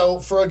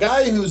 For a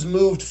guy who's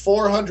moved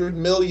 $400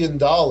 million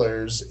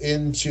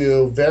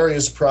into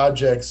various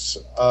projects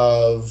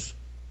of,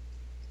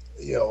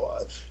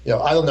 I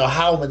don't know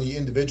how many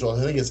individuals.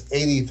 I think it's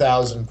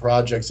 80,000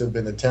 projects have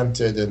been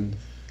attempted, and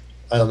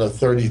I don't know,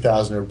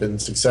 30,000 or been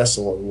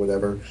successful or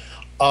whatever.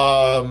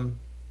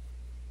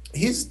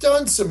 He's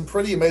done some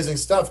pretty amazing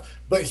stuff,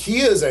 but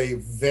he is a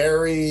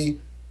very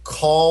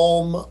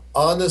calm,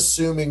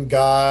 unassuming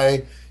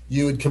guy.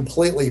 You would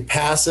completely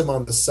pass him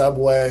on the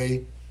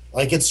subway.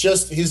 Like, he's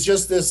just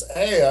this,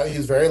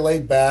 he's very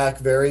laid back,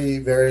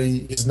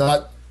 he's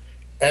not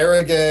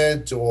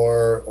arrogant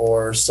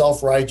or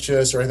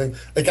self-righteous or anything.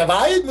 Like, if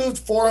I had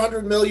moved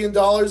 $400 million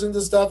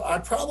into stuff, I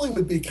probably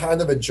would be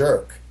kind of a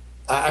jerk.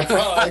 I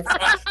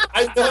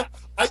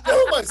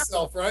know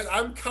myself, right?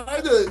 I'm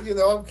kind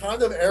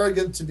of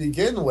arrogant to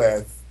begin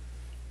with.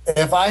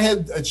 If I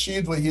had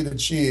achieved what he'd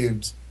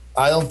achieved,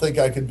 I don't think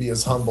I could be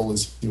as humble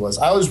as he was.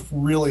 I was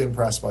really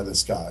impressed by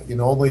this guy.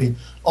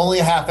 Only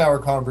a half-hour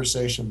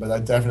conversation, but I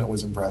definitely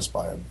was impressed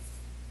by him.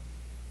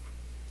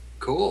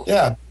 Cool.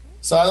 Yeah.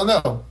 So I don't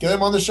know. Get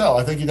him on the show.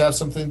 I think he'd have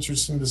something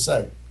interesting to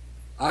say.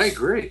 I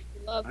agree.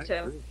 Love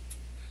to.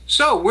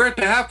 So we're at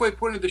the halfway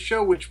point of the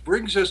show, which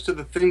brings us to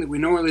the thing that we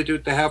normally do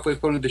at the halfway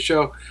point of the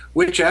show,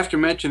 which, after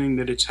mentioning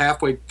that it's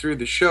halfway through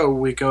the show,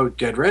 we go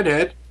Dead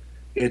Redhead.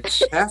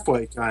 It's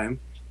halfway time.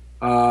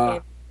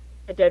 The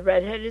Dead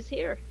Redhead is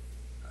here.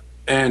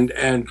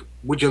 And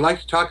would you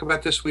like to talk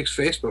about this week's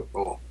Facebook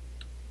poll?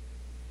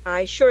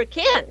 I sure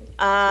can.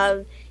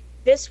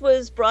 This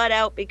was brought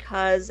out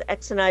because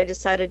X and I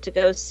decided to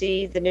go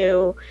see the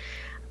new,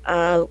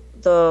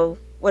 the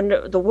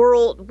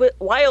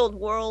Wild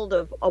World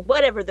of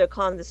whatever they're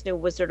calling this new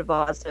Wizard of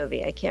Oz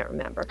movie. I can't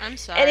remember. I'm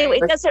sorry. Anyway,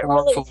 it doesn't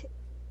really.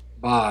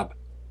 Bob.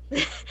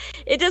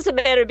 It doesn't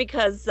matter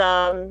because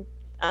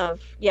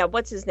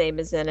what's his name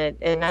is in it,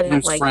 and I don't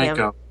James like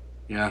Franco. him.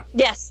 Yeah.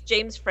 Yes,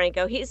 James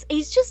Franco.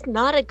 He's just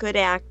not a good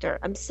actor.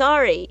 I'm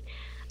sorry.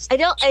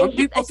 Some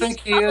people think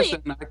he is,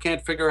 and I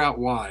can't figure out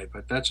why,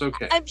 but that's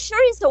okay. I'm sure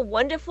he's a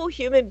wonderful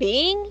human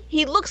being.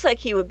 He looks like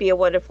he would be a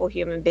wonderful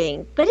human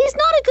being, but he's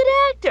not a good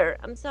actor.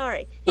 I'm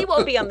sorry. He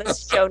won't be on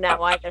this show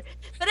now either.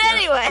 But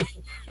anyway.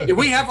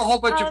 We have a whole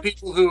bunch of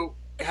people who,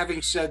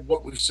 having said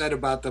what we've said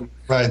about them,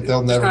 right,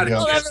 they'll never be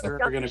on the show. They're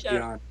never going to be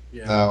on.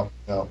 Yeah.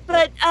 No.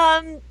 But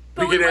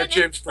we can add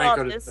James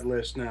Franco to the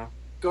list now.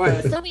 Go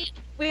ahead. So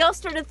we all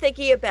started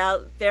thinking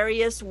about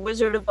various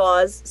Wizard of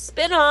Oz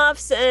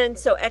spin-offs, and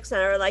so X and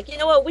I are like, you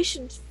know what, we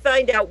should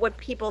find out what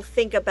people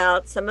think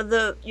about some of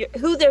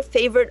who their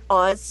favorite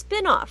Oz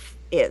spin-off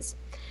is.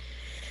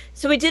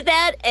 So we did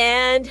that,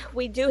 and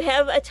we do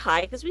have a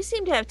tie, because we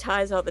seem to have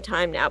ties all the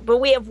time now, but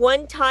we have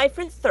one tie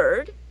for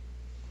third,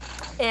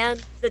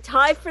 and the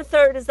tie for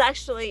third is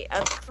actually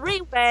a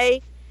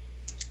three-way.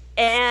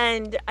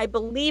 And I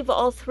believe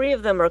all three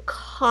of them are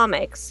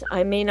comics.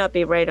 I may not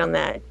be right on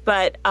that.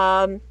 But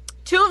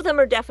two of them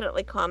are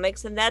definitely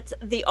comics, and that's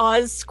the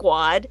Oz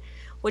Squad,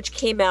 which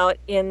came out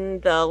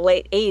in the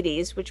late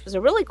 80s, which was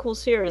a really cool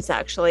series,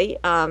 actually.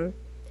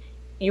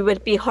 You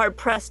would be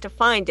hard-pressed to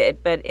find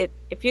it, but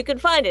if you can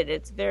find it,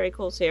 it's a very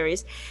cool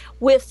series.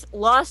 With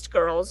Lost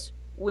Girls,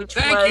 which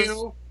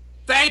was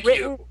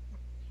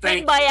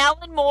written by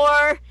Alan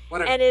Moore.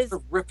 What a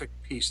terrific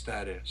piece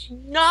that is.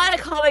 Not a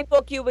comic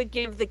book you would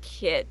give the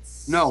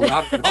kids. No,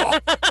 not at all.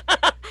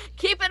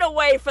 Keep it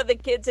away from the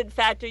kids, in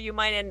fact, or you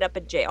might end up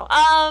in jail.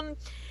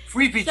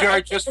 Freebie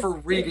jar just for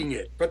reading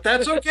it, but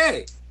that's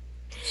okay.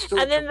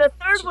 And then the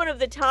third one of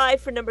the tie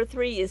for number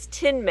 3 is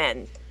Tin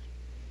Men,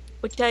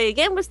 which I,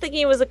 again, was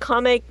thinking it was a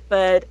comic,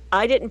 but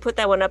I didn't put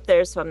that one up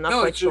there, so I'm not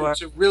quite sure.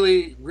 It's a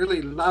really,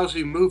 really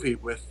lousy movie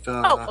with...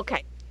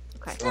 okay.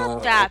 It's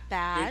not that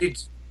bad.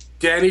 It's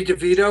Danny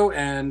DeVito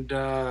and...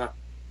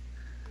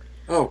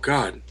 oh,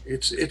 God.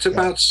 It's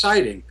about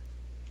sighting.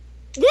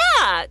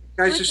 Yeah.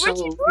 Guys with are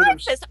Richie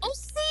Dreyfuss. Oh,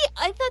 see,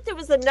 I thought there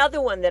was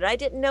another one that I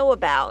didn't know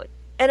about.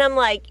 And I'm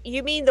like,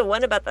 you mean the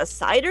one about the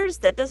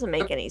ciders? That doesn't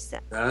make any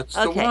sense. That's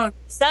the one.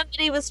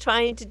 Somebody was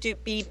trying to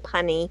be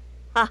punny.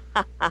 Ha,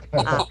 ha, ha,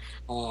 ha.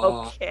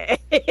 Okay.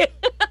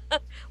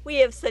 We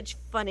have such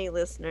funny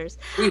listeners.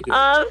 We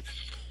do.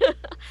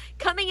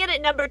 Coming in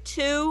at number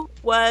 2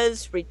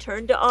 was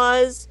Return to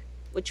Oz,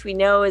 which we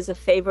know is a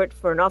favorite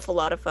for an awful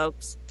lot of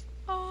folks.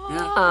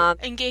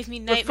 And gave me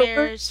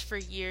nightmares for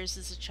years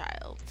as a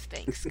child.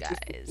 Thanks,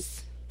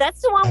 guys.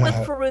 That's the one with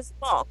Peruse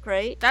Falk,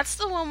 right? That's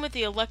the one with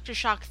the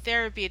electroshock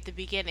therapy at the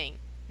beginning.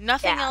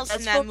 Nothing else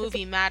in that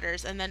movie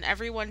matters, and then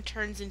everyone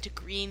turns into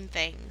green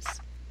things.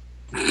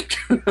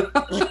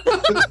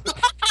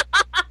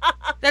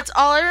 That's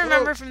all I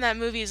remember from that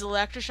movie is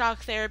electroshock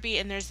therapy,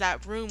 and there's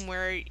that room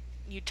where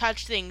you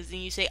touch things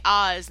and you say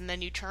Oz, and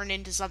then you turn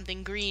into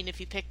something green if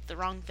you picked the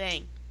wrong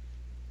thing.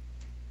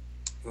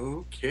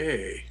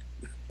 Okay.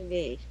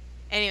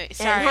 Anyway,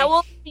 sorry. And how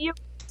old were you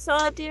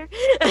saw it, dear?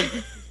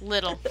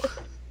 Little.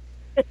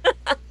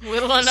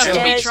 Little enough to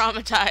be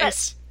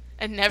traumatized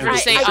and never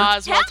say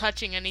Oz while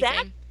touching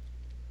anything.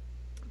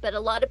 But a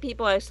lot of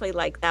people actually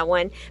like that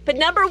one. But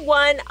number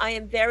 1, I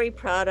am very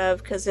proud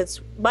of because it's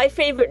my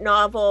favorite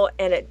novel,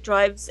 and it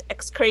drives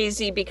X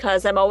crazy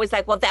because I'm always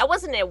like, well, that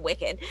wasn't in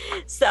Wicked.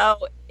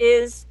 So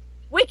is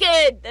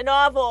Wicked, the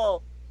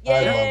novel. Yay!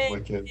 I love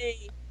Wicked.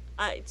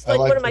 It's like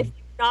one of my favorite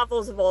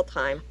novels of all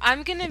time.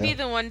 I'm going to be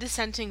the one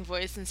dissenting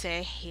voice and say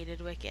I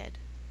hated Wicked.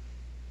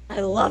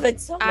 I love it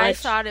so much. I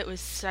thought it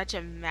was such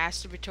a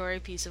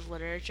masturbatory piece of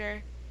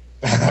literature.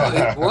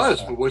 It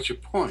was, but what's your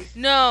point?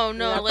 No,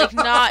 like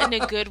not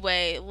in a good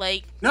way.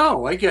 Like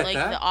no, I get like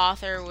that. The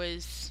author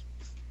was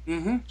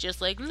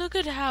just like, look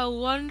at how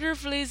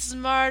wonderfully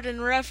smart and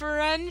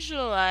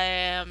referential I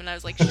am, and I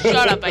was like,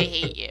 shut up, I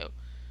hate you.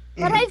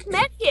 But I've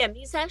met him.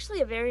 He's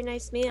actually a very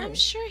nice man. I'm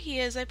sure he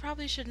is. I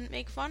probably shouldn't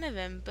make fun of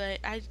him, but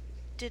I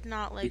did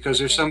not like. Because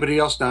there's somebody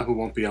else now who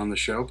won't be on the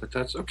show, but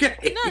that's okay.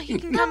 No, he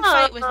can come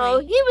fight with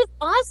me. He was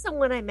awesome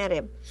when I met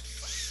him.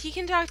 He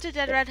can talk to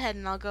Dead Redhead,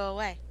 and I'll go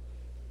away.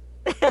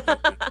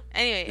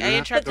 Anyway, I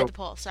interrupted the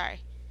poll. Sorry.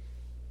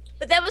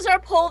 But that was our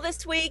poll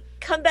this week.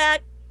 Come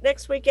back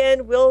next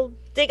weekend. We'll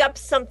dig up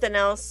something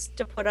else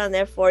to put on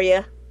there for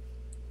you.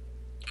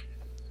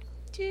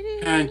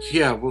 And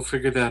yeah, we'll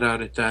figure that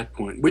out at that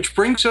point. Which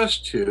brings us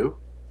to...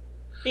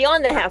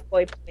 Beyond the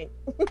halfway point.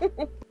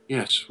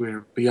 Yes,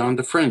 we're beyond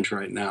the fringe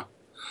right now.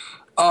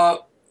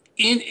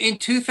 In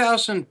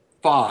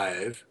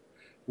 2005,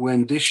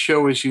 when this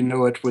show, as you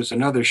know it, was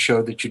another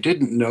show that you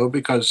didn't know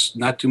because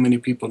not too many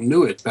people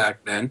knew it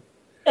back then,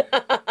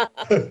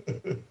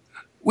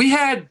 we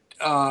had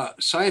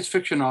science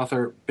fiction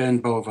author Ben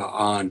Bova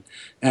on.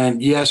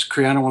 And yes,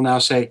 Kriana will now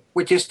say,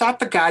 would you stop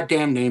the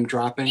goddamn name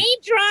dropping?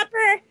 Name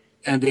dropper!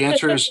 And the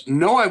answer is,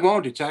 no, I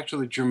won't. It's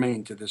actually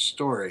germane to this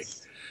story.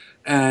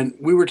 And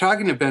we were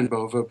talking to Ben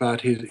Bova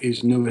about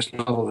his newest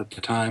novel at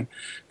the time.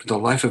 For the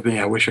life of me,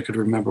 I wish I could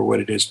remember what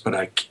it is, but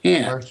I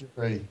can't.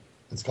 Mercury.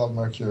 It's called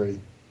Mercury.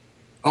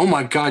 Oh,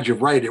 my God, you're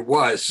right. It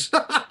was.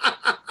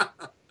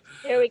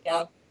 There we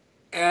go.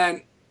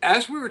 And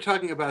as we were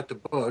talking about the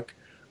book,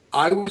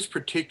 I was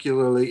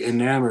particularly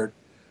enamored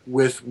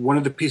with one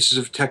of the pieces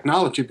of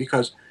technology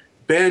because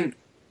Ben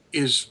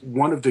is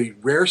one of the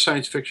rare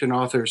science fiction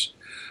authors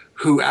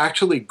who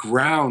actually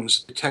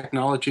grounds the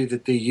technology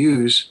that they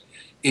use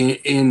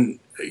in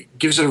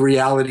gives it a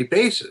reality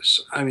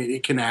basis. I mean,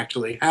 it can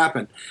actually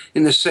happen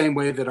in the same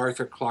way that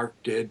Arthur Clarke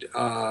did,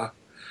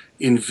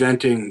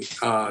 inventing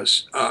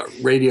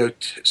radio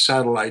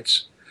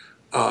satellites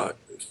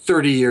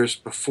 30 years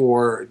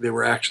before they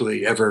were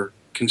actually ever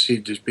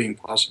conceived as being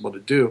possible to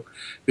do,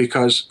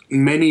 because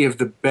many of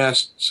the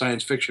best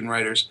science fiction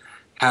writers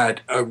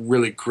had a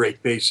really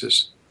great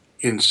basis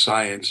in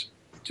science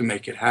to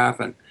make it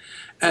happen.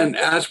 And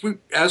as we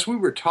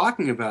were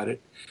talking about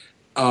it,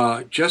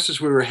 just as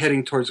we were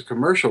heading towards a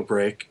commercial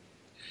break,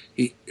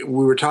 we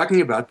were talking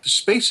about the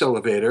space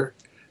elevator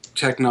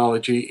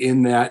technology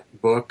in that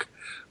book,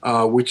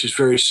 which is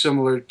very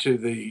similar to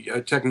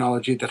the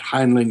technology that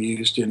Heinlein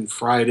used in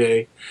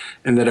Friday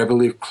and that I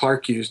believe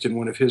Clarke used in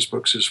one of his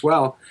books as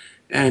well.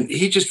 And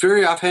he just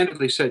very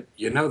offhandedly said,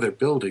 they're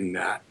building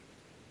that.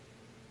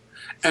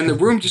 And the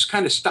room just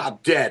kind of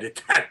stopped dead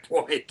at that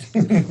point.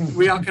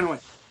 We all kind of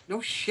went,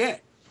 no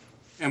shit.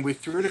 And we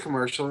threw in a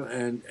commercial,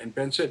 and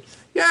Ben said,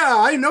 yeah,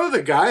 I know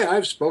the guy.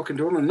 I've spoken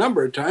to him a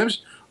number of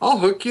times. I'll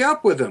hook you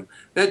up with him.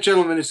 That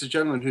gentleman is the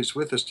gentleman who's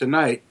with us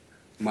tonight,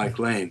 Mike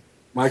Lane.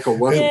 Michael,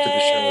 welcome to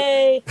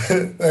the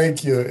show.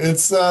 Thank you.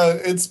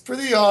 It's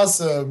pretty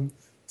awesome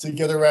to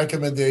get a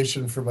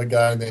recommendation from a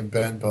guy named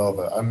Ben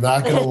Bova. I'm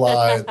not going to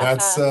lie.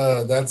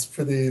 That's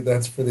pretty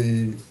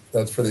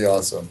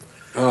awesome.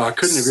 Oh, I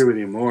couldn't agree with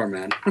you more,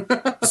 man.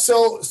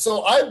 So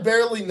I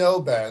barely know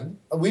Ben.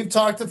 We've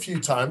talked a few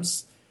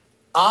times.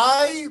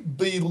 I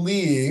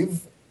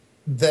believe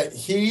that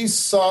he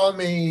saw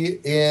me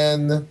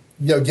in,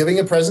 giving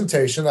a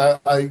presentation. I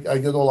go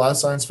to a lot of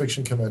science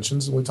fiction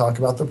conventions, and we talk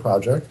about the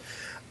project.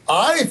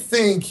 I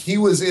think he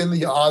was in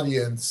the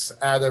audience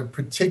at a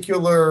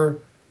particular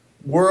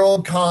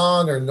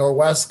WorldCon or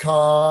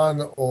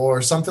NorwestCon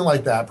or something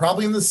like that,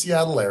 probably in the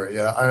Seattle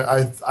area.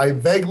 I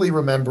vaguely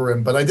remember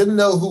him, but I didn't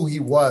know who he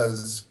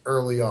was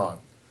early on.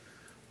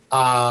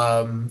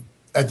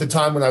 At the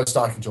time when I was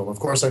talking to him. Of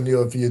course, I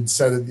knew if he had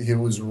said it, he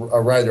was a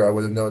writer, I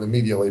would have known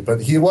immediately. But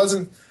he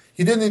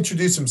didn't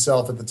introduce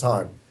himself at the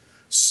time.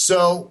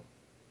 So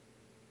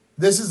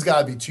this has got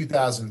to be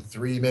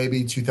 2003,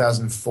 maybe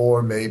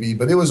 2004, maybe,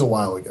 but it was a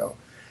while ago.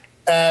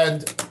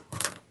 And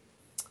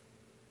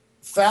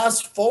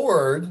fast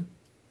forward,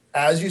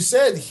 as you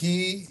said,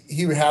 he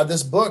had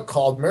this book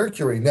called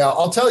Mercury. Now,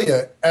 I'll tell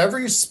you,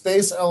 every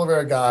space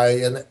elevator guy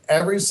in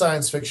every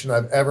science fiction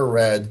I've ever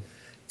read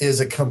is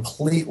a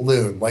complete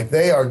loon. Like,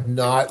 they are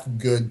not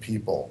good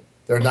people.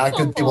 They're not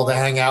good people to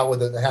hang out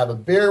with and have a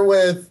beer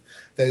with.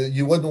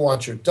 You wouldn't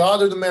want your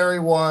daughter to marry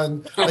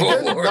one. Like,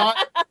 they're not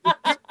good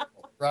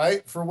people,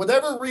 right? For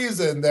whatever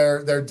reason,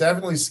 they're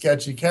definitely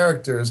sketchy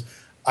characters.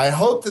 I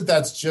hope that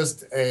that's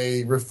just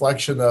a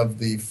reflection of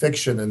the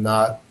fiction and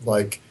not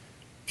like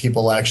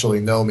people actually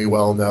know me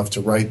well enough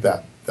to write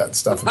that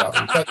stuff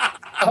about me.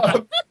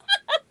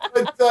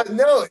 But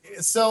no,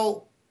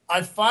 so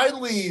I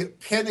finally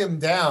pinned him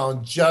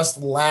down just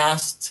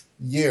last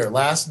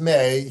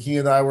May. He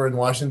and I were in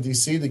Washington,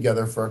 D.C.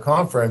 together for a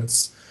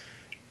conference,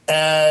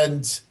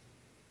 and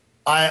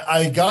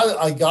I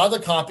got a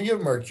copy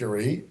of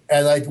Mercury,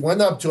 and I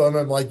went up to him.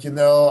 I'm like, I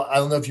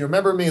don't know if you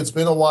remember me. It's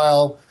been a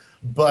while.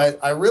 but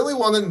I really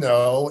want to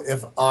know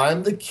if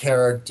I'm the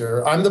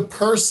character, I'm the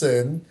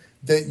person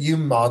that you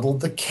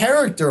modeled the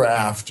character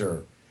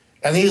after.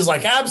 And he's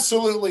like,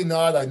 absolutely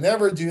not. I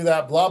never do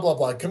that, blah, blah,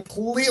 blah.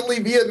 Completely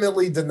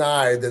vehemently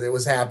denied that it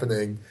was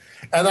happening.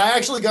 And I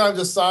actually got him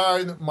to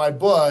sign my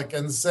book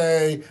and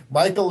say,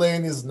 Michael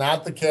Lane is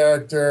not the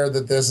character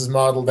that this is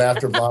modeled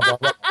after, blah, blah,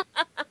 blah.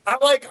 I'm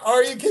like,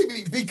 are you kidding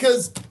me?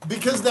 Because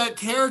that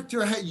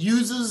character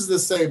uses the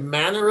same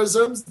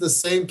mannerisms, the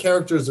same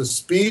characters of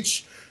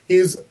speech.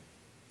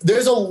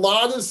 There's a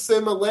lot of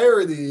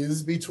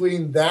similarities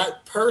between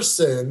that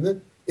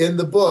person in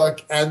the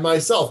book and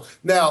myself.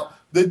 Now,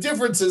 the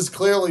differences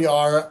clearly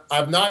are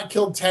I've not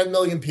killed 10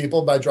 million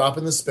people by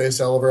dropping the space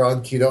elevator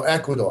on Quito,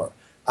 Ecuador.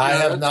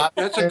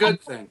 That's a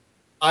good thing.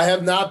 I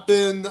have not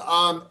been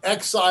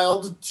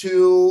exiled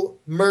to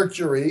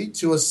Mercury,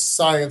 to a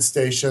science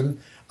station.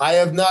 I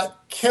have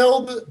not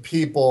killed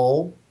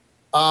people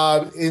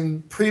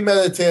in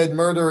premeditated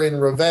murder and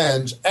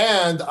revenge,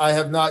 and I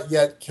have not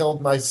yet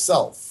killed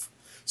myself.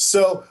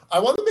 So I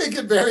want to make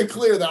it very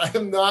clear that I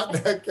am not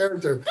that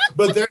character.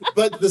 But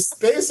the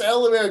space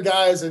elevator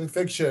guys in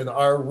fiction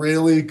are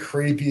really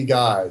creepy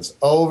guys,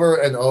 over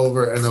and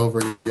over and over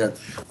again.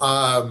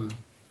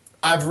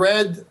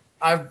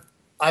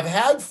 I've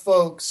had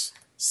folks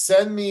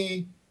send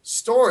me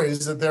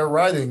stories that they're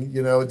writing,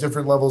 at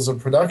different levels of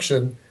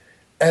production,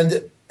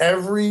 and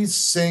every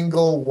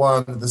single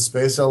one of the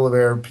space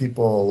elevator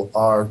people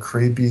are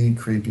creepy,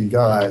 creepy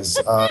guys.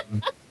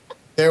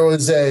 There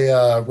was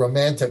a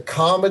romantic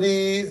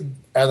comedy,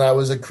 and I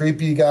was a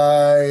creepy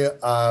guy.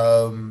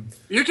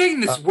 You're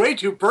taking this way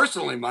too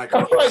personally,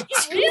 Michael.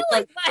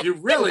 You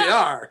really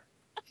are.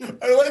 Wait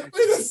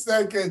a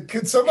second.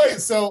 Could somebody?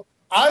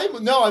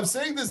 I'm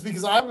saying this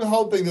because I'm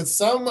hoping that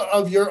some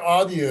of your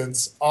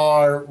audience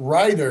are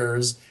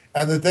writers,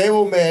 and that they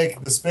will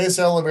make the space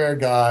elevator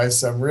guy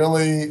some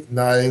really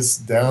nice,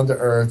 down to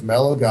earth,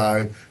 mellow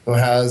guy who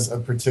has a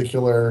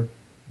particular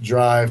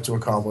drive to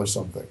accomplish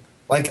something.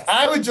 Like,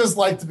 I would just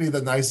like to be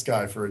the nice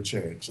guy for a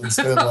change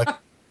instead of like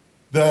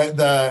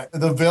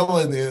the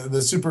villain,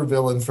 the super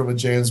villain from a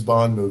James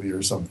Bond movie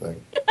or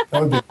something.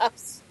 That would be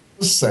nice.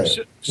 Just say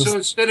it. So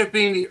instead of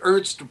being the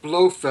Ernst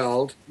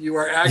Blofeld, you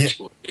are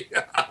actually.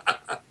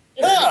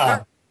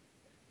 Yeah.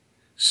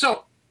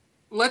 So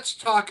let's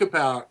talk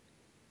about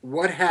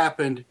what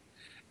happened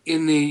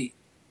in the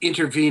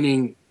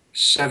intervening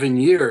 7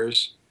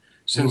 years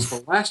since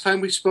the last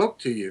time we spoke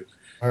to you.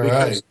 All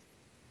right.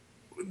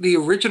 The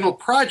original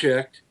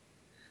project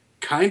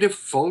kind of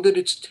folded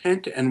its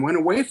tent and went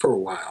away for a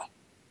while.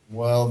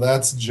 Well,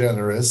 that's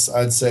generous.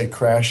 I'd say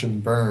crash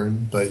and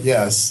burn, but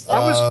yes. I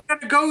was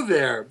going to go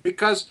there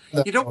because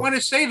you don't want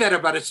to say that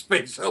about a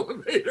space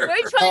elevator.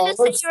 We're trying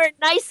to say you're a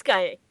nice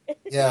guy.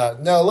 Yeah,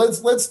 no,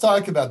 let's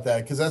talk about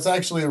that because that's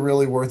actually a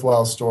really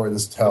worthwhile story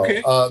to tell.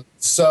 Okay. I'm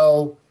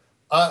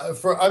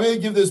going to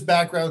give this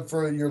background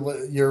for your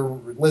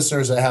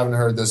listeners that haven't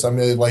heard this. I'm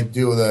going to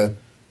do the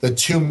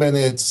 2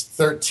 minutes,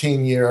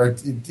 13-year or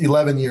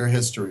 11-year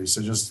history.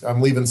 So I'm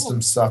leaving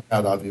some stuff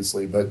out,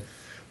 obviously. But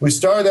we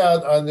started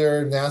out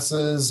under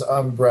NASA's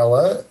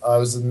umbrella. I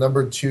was the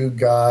number 2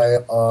 guy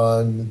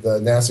on the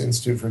NASA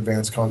Institute for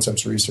Advanced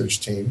Concepts Research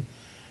team.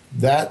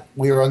 That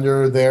we were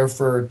under there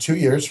for 2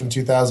 years, from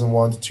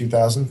 2001 to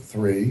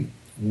 2003.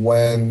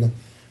 When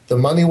the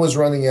money was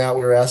running out,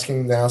 we were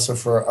asking NASA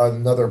for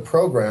another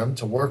program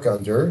to work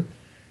under.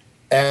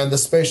 And the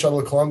Space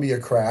Shuttle Columbia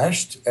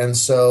crashed, and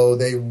so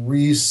they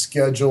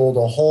rescheduled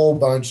a whole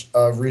bunch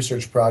of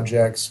research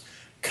projects,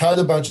 cut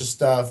a bunch of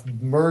stuff,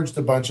 merged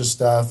a bunch of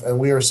stuff, and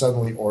we are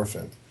suddenly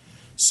orphaned.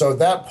 So at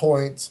that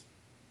point,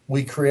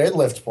 we created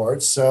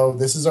Liftport. So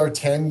this is our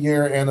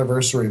 10-year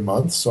anniversary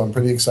month, so I'm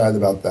pretty excited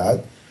about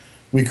that.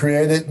 We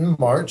created it in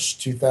March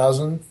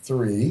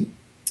 2003,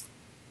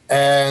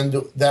 and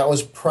that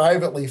was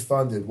privately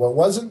funded. What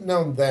wasn't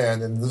known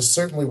then, and this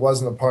certainly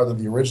wasn't a part of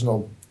the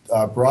original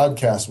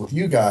broadcast with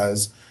you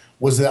guys,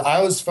 was that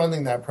I was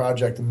funding that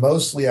project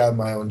mostly out of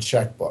my own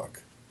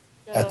checkbook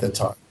at the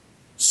time.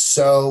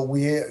 So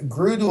we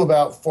grew to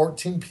about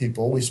 14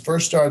 people. We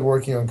first started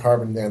working on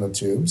carbon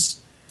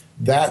nanotubes.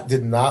 That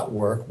did not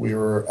work. We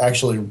were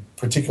actually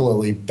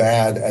particularly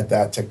bad at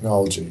that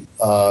technology.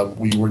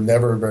 We were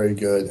never very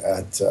good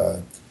at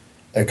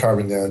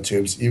carbon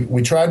nanotubes.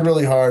 We tried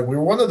really hard. We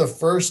were one of the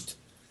first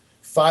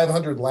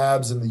 500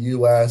 labs in the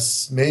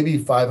U.S., maybe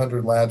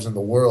 500 labs in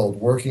the world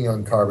working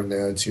on carbon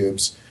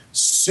nanotubes.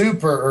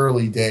 Super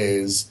early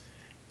days.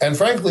 And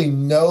frankly,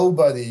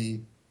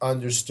 nobody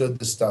understood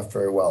the stuff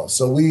very well.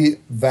 So we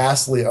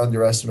vastly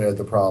underestimated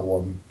the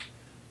problem.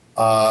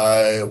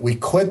 We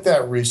quit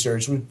that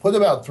research. We put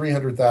about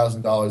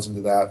 $300,000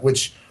 into that,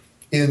 which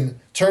in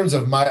terms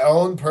of my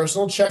own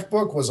personal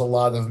checkbook was a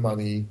lot of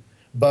money.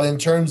 But in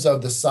terms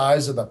of the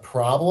size of the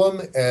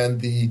problem and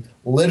the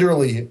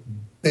literally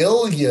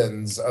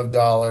billions of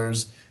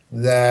dollars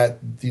that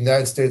the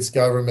United States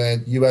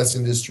government, U.S.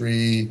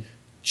 industry,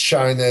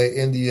 China,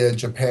 India,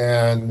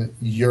 Japan,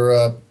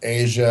 Europe,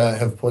 Asia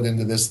have put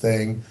into this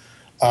thing,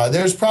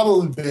 there's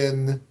probably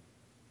been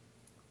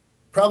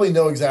probably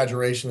no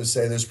exaggeration to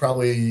say there's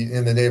probably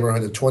in the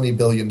neighborhood of $20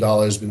 billion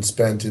been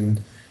spent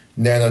in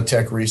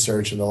nanotech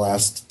research in the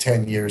last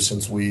 10 years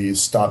since we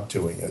stopped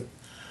doing it.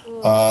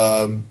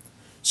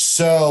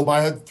 So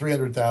my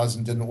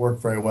 300,000 didn't work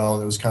very well,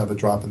 and it was kind of a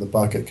drop in the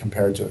bucket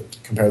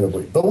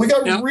comparatively. But we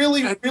got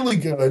really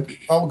good.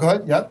 Oh, go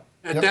ahead. Yep.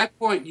 At that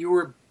point, you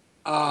were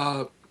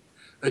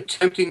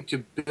attempting to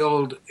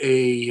build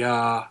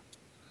a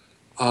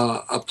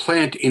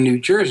plant in New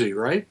Jersey,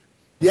 right?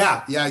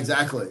 Yeah,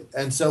 exactly.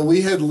 And so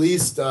we had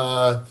leased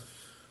a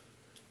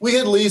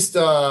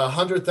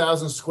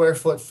 100,000 square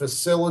foot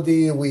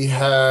facility. We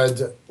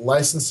had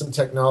licensed some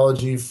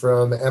technology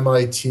from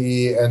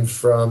MIT and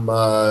from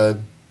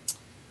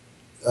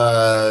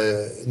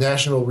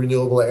National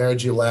Renewable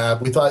Energy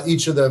Lab. We thought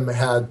each of them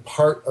had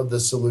part of the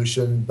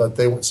solution, but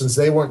since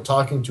they weren't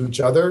talking to each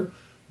other,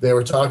 they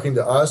were talking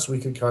to us. We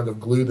could kind of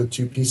glue the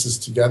two pieces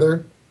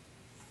together.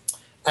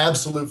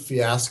 Absolute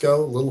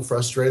fiasco, a little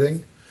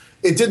frustrating.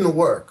 It didn't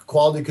work.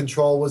 Quality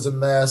control was a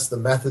mess. The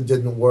method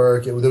didn't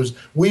work.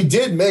 We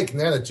did make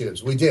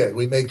nanotubes. We did.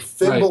 We make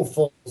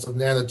thimblefuls of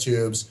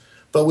nanotubes,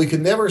 but we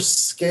could never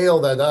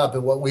scale that up.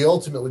 And what we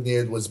ultimately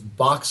needed was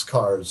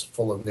boxcars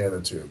full of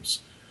nanotubes.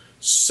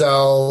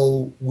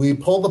 So we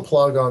pulled the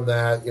plug on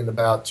that in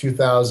about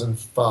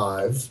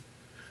 2005.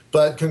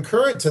 But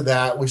concurrent to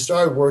that, we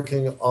started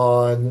working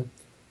on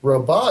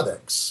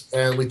robotics.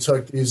 And we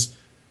took these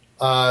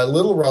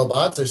little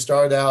robots. They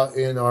started out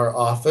in our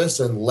office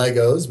and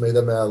Legos, made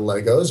them out of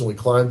Legos, and we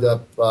climbed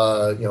up,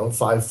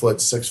 5 foot,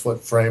 6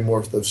 foot frame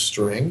worth of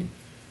string.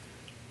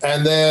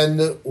 And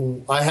then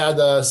I had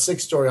a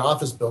 6-story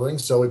office building,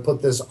 so we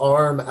put this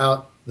arm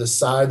out the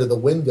side of the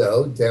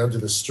window down to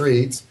the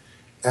street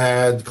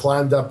and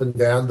climbed up and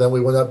down. Then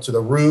we went up to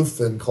the roof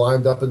and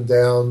climbed up and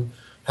down,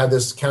 had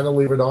this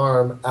cantilevered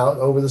arm out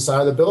over the side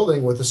of the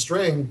building with a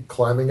string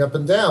climbing up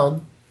and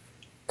down.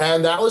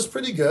 And that was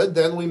pretty good.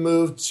 Then we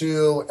moved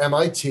to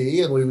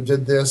MIT, and we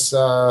did this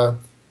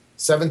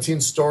 17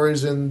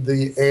 stories in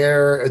the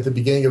air at the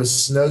beginning of a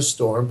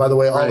snowstorm. By the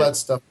way, all that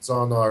stuff is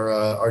on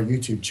our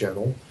YouTube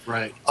channel.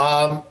 Right.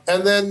 And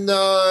then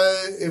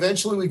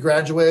eventually we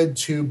graduated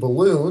to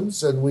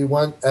balloons, and we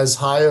went as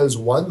high as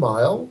 1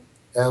 mile.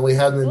 And we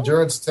had an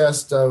endurance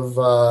test of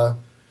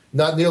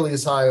not nearly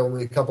as high,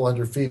 only a couple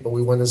hundred feet, but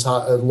we went as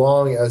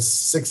long as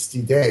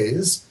 60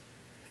 days.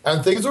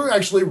 And things were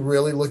actually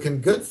really looking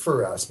good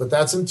for us. But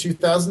that's in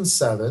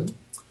 2007.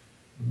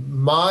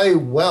 My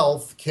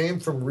wealth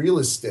came from real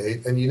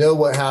estate. And you know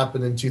what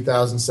happened in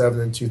 2007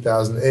 and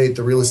 2008?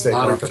 The real estate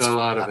market fell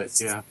out of it,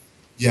 yeah.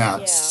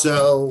 Yeah.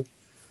 So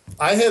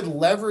I had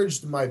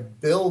leveraged my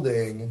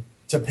building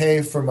to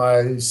pay for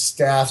my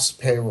staff's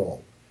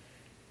payroll.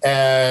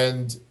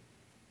 And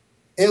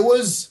it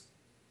was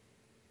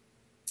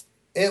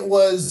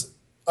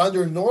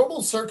under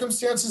normal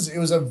circumstances, it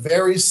was a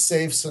very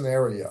safe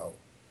scenario.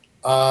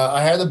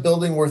 I had a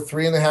building worth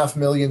 $3.5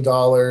 million.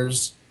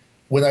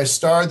 When I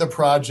started the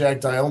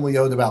project, I only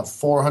owed about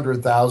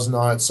 $400,000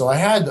 on it. So I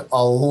had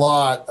a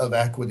lot of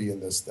equity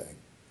in this thing.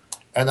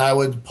 And I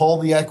would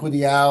pull the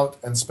equity out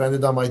and spend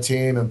it on my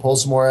team, and pull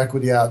some more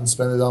equity out and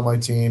spend it on my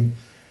team.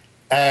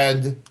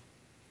 And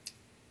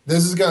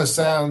this is going to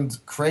sound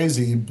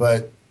crazy,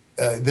 but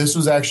this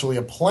was actually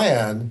a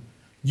plan.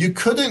 You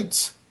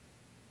couldn't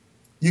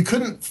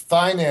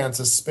finance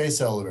a space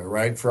elevator,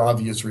 right, for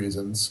obvious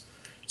reasons.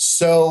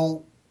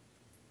 So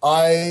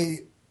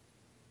I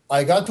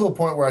got to a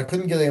point where I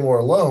couldn't get any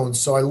more loans,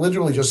 so I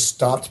literally just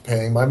stopped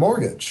paying my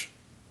mortgage.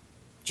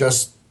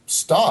 Just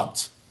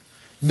stopped.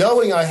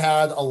 Knowing I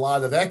had a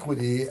lot of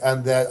equity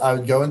and that I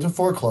would go into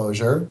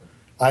foreclosure,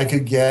 I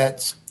could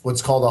get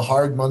what's called a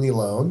hard money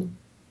loan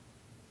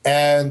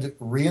and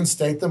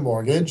reinstate the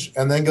mortgage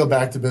and then go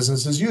back to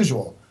business as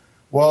usual.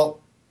 Well,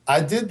 I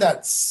did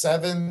that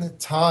 7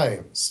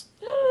 times.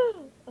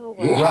 Oh,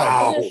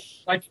 wow. Right.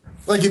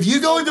 Like if you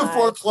go into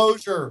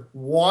foreclosure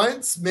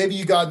once, maybe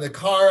you got in a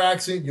car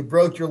accident, you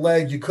broke your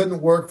leg, you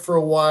couldn't work for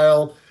a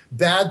while,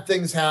 bad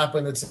things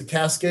happen, it's a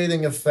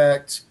cascading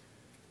effect.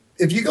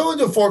 If you go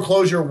into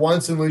foreclosure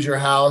once and lose your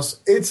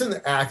house, it's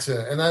an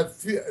accident, and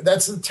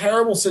that's a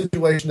terrible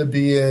situation to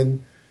be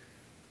in.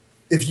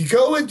 If you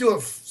go into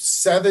it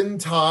 7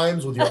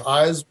 times with your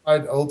eyes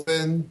wide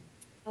open,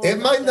 it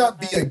might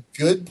not be a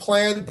good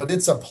plan, but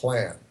it's a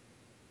plan,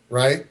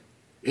 right?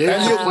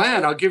 It's a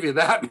plan, I'll give you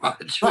that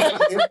much. Right.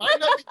 It might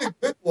not be a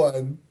good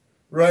one,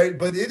 right?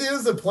 But it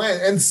is a plan.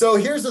 And so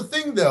here's the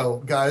thing,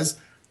 though, guys,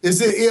 is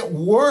that it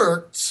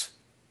worked.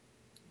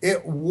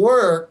 It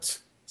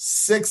worked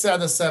 6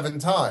 out of 7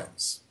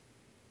 times.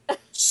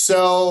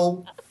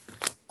 So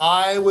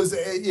I was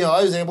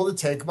able to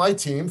take my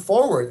team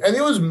forward. And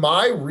it was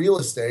my real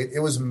estate. It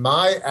was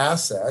my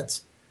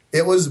asset.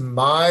 It was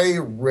my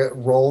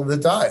roll of the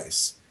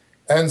dice.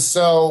 And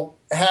so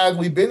had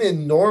we been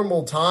in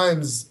normal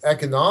times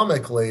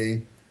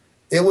economically,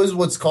 it was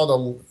what's called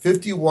a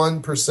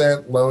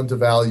 51% loan to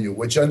value,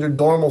 which under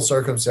normal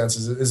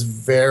circumstances is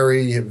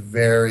very,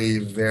 very,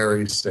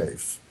 very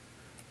safe.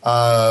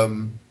 But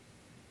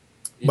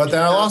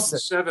then I lost it.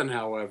 7,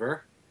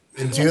 however,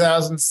 In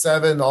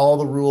 2007, all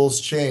the rules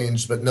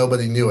changed, but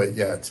nobody knew it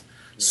yet.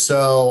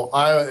 So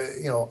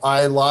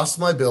I lost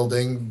my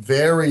building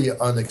very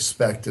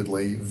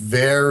unexpectedly.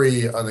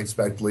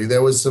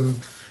 There was some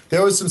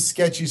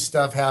sketchy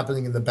stuff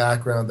happening in the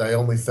background. I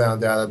only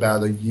found out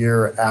about a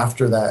year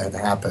after that had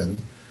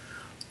happened.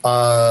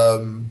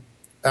 And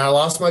I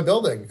lost my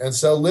building. And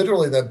so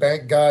literally that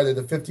bank guy did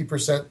a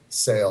 50%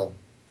 sale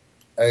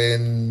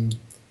in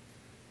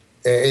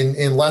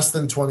less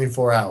than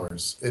 24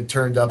 hours. It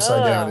turned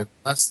upside down in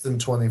less than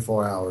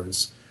 24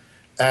 hours.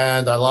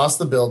 And I lost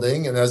the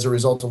building, and as a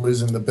result of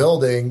losing the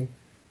building,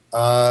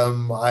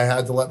 I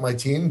had to let my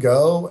team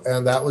go,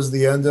 and that was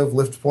the end of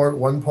Liftport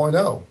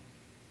 1.0.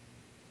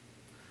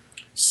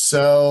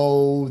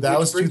 So that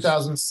was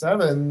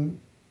 2007.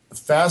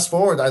 Fast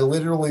forward, I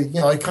literally,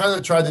 I kind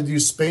of tried to do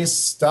space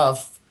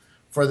stuff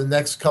for the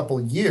next couple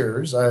of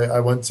years.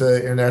 I went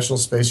to International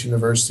Space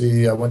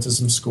University. I went to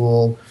some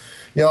school.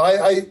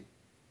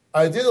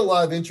 I did a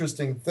lot of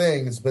interesting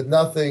things, but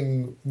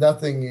nothing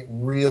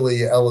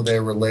really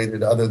elevator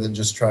related other than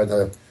just try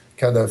to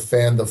kind of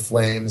fan the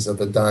flames of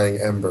a dying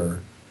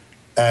ember.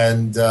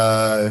 And,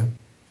 that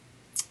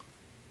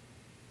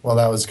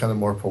was kind of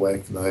more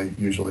poetic than I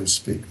usually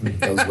speak.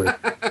 That was weird.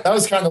 That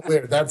was kind of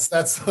weird. That's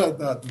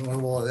not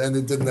normal, and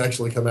it didn't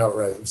actually come out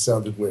right. It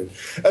sounded weird.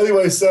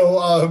 Anyway,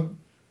 so,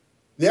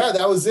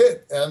 that was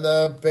it.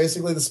 And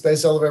basically the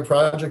Space Elevator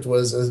Project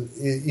was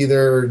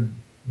either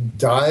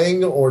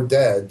dying or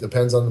dead,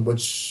 depends on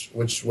which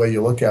way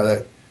you look at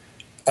it.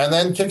 And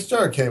then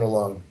Kickstarter came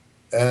along,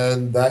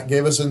 and that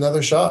gave us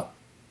another shot.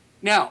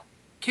 Now,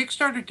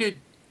 Kickstarter did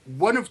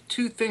one of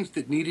two things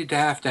that needed to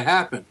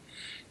happen.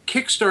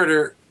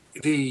 Kickstarter,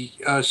 the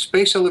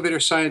Space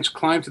Elevator Science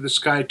Climb to the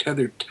Sky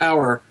Tethered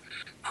Tower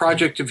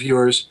project of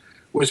yours,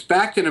 was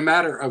backed in a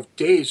matter of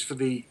days for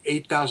the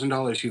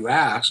 $8,000 you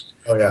asked.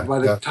 Oh, yeah. By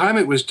the time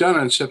it was done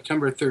on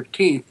September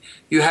 13th,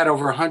 you had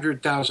over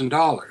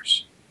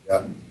 $100,000.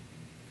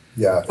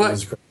 Yeah, it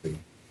was crazy.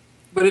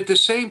 But at the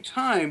same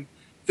time,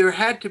 there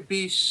had to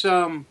be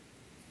some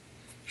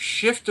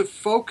shift of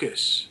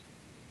focus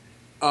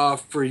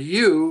for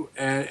you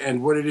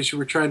and what it is you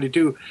were trying to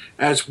do,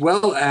 as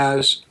well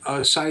as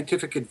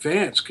scientific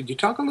advance. Could you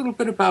talk a little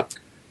bit about,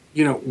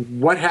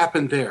 what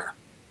happened there?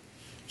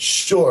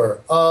 Sure.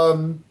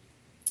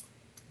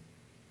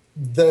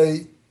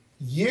 The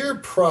year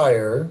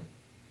prior,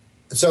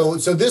 so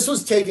this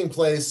was taking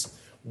place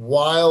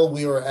while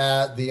we were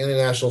at the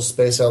International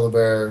Space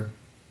Elevator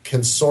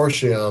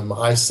Consortium,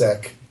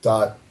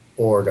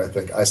 ISEC.org, I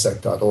think,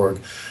 ISEC.org.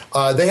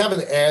 They have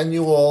an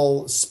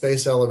annual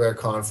Space Elevator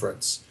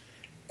conference.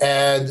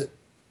 And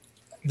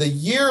the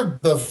year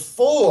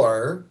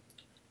before,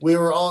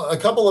 a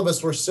couple of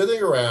us were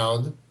sitting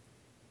around,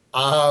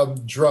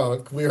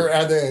 drunk. We were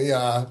at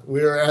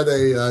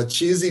a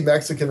cheesy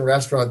Mexican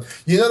restaurant.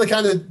 You know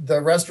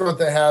the restaurant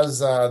that has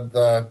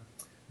the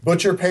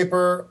butcher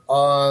paper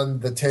on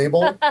the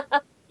table?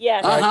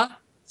 Yes. Uh-huh.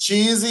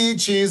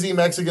 Cheesy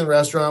Mexican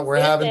restaurant. We're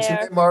having too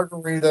many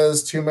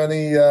margaritas, too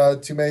many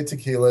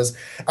tequilas.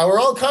 And we're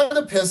all kind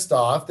of pissed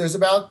off. There's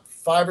about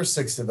 5 or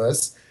 6 of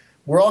us.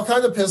 We're all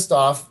kind of pissed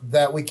off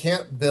that we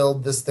can't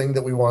build this thing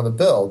that we want to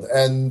build.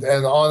 And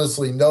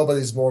honestly,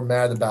 nobody's more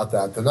mad about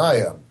that than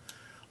I am.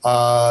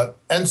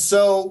 And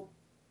so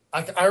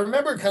I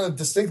remember kind of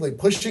distinctly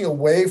pushing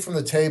away from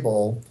the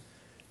table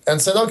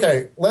and said,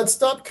 okay, let's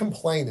stop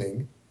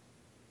complaining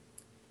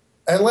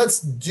and let's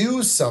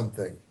do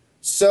something.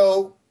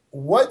 So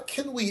what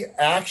can we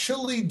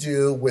actually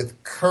do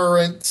with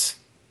current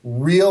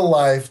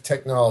real-life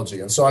technology?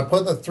 And so I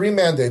put the 3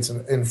 mandates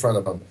in front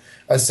of them.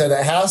 I said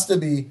it has to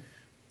be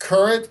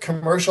current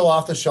commercial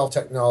off-the-shelf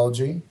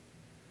technology.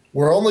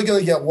 We're only going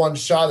to get one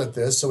shot at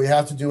this, so we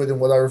have to do it in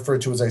what I refer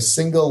to as a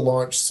single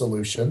launch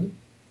solution.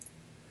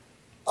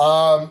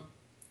 And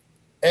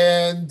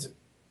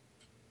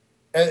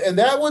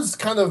that was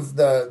kind of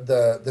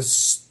the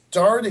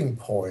starting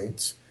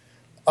point.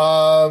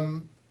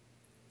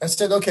 I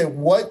said, okay,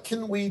 what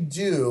can we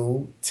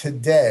do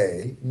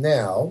today,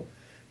 now?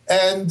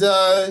 And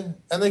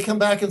they come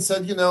back and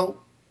said,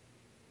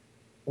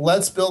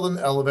 let's build an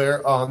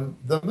elevator on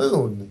the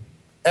moon.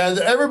 And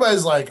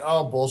everybody's like,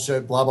 oh,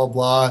 bullshit, blah, blah,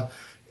 blah.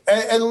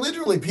 And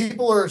literally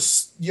people are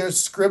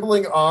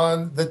scribbling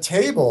on the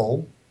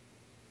table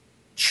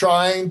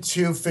trying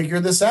to figure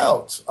this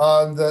out.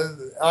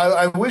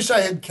 I wish I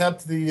had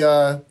kept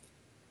the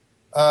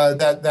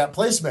that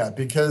placemat,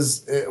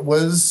 because it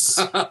was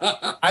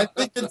I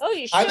think it's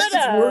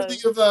worthy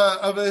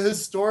of a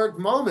historic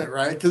moment,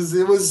 right? Because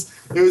it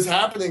was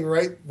happening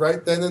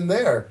right then and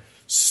there.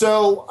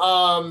 So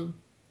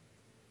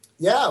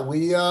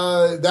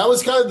that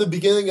was kind of the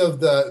beginning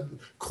of the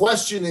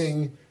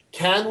questioning,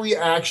 can we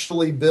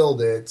actually build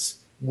it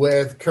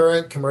with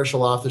current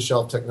commercial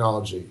off-the-shelf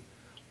technology?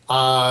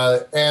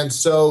 And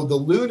so the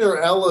lunar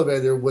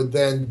elevator would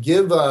then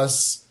give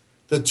us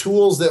the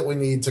tools that we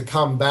need to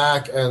come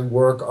back and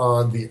work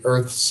on the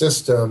Earth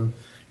system.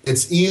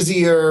 It's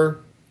easier,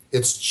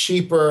 it's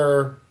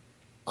cheaper,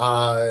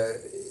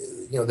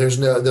 there's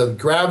the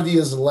gravity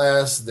is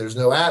less. There's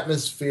no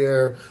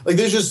atmosphere. Like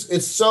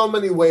it's so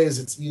many ways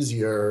it's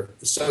easier.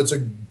 So it's a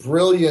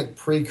brilliant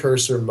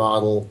precursor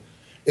model.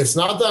 It's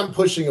not that I'm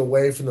pushing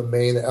away from the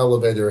main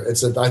elevator.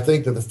 It's that I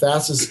think that the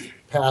fastest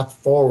path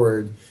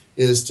forward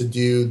is to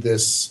do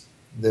this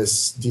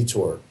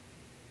detour.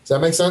 Does that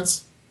make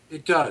sense?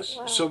 It does.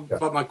 Wow. So,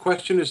 but my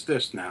question is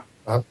this now.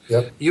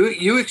 Yep.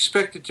 You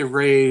expected to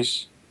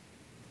raise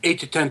 $8,000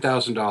 to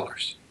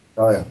 $10,000.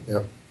 Oh yeah.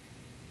 Yep.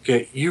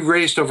 Okay, you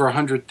raised over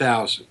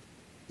 100,000.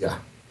 Yeah.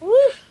 Woo.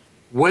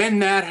 When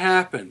that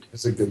happened,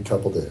 it's a good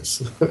couple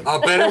days.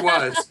 I'll bet it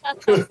was.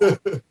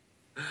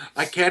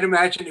 I can't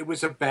imagine it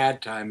was a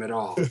bad time at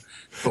all.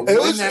 But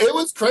it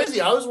was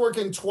crazy. I was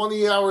working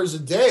 20 hours a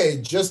day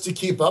just to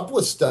keep up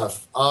with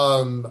stuff.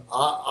 I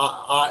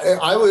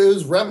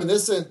was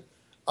reminiscent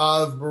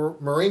of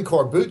Marine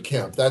Corps boot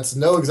camp. That's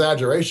no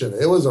exaggeration.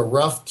 It was a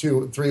rough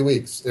 2-3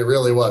 weeks. It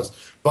really was.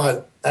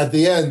 But at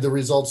the end, the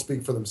results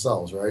speak for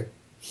themselves, right?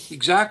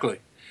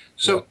 Exactly.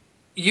 So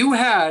you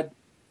had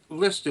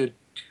listed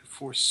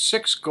for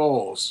 6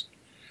 goals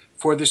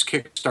for this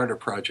Kickstarter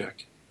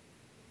project.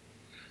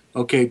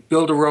 Okay,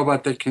 build a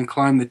robot that can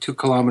climb the 2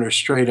 kilometers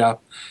straight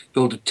up,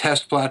 build a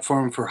test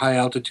platform for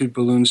high-altitude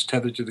balloons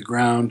tethered to the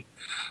ground,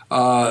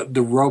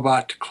 the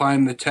robot to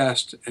climb the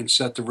test and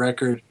set the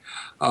record,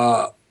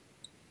 talk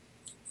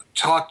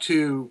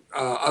to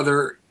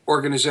other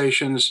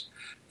organizations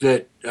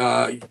that,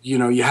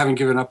 you haven't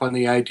given up on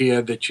the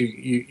idea that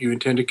you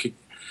intend to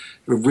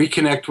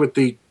reconnect with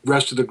the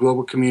rest of the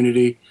global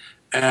community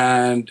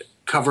and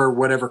cover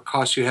whatever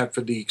costs you have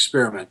for the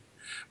experiment.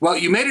 Well,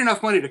 you made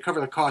enough money to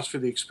cover the cost for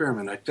the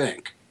experiment, I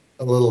think.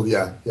 A little,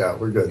 yeah,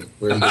 we're good.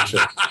 We're in good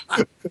shape.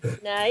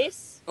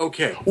 Nice.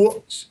 Okay.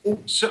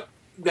 So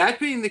that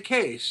being the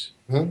case,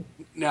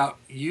 now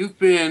you've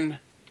been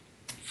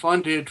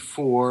funded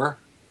for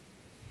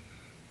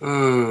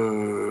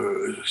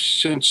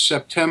since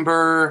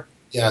September.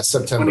 Yeah,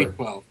 September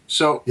 2012.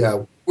 So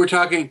we're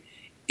talking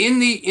in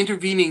the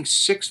intervening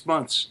 6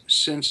 months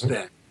since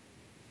then.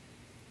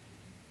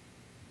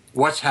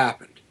 What's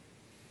happened?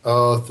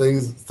 Oh,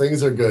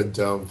 things are good,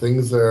 Dome.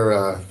 Things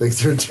are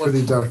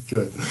pretty darn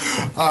good.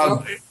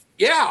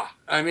 Yeah,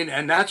 I mean,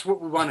 and that's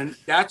what we want to.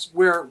 That's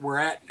where we're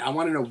at. I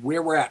want to know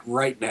where we're at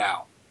right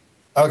now.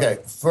 Okay,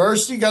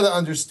 first you got to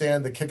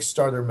understand the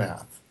Kickstarter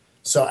math.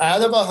 So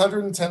out of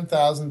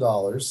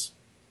 $110,000,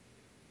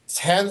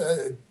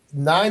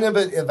 9 of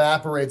it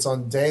evaporates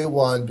on day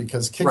one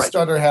because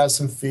Kickstarter has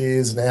some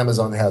fees and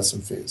Amazon has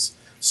some fees.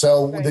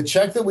 So the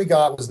check that we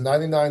got was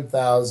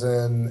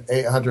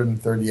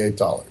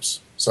 $99,838.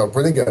 So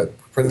pretty good.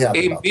 Pretty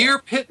happy about mere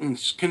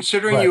pittance,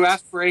 considering you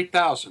asked for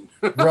 8,000.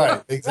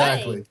 Right,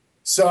 exactly. Right.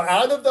 So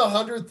out of the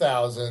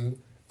 100,000,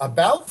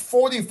 about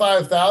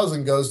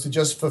 45,000 goes to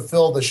just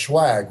fulfill the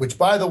swag. Which,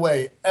 by the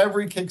way,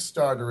 every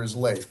Kickstarter is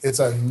late. It's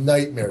a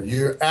nightmare.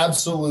 You're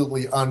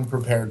absolutely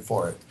unprepared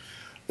for it.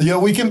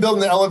 We can build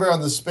an elevator on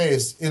the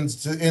space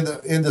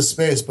into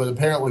space, but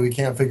apparently we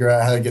can't figure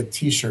out how to get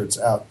T-shirts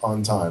out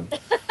on time.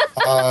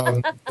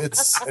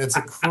 It's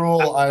a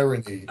cruel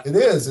irony. It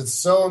is. It's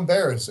so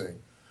embarrassing.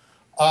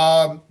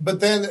 But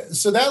then,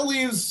 so that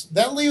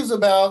leaves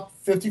about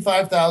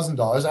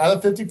 $55,000. Out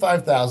of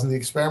 $55,000, the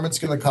experiment's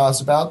going to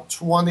cost about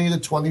 $20,000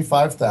 to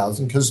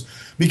 $25,000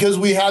 because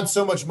we had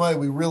so much money,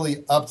 we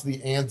really upped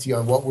the ante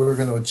on what we were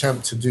going to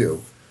attempt to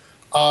do.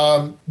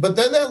 But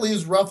then that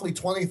leaves roughly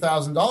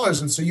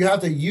 $20,000, and so you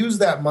have to use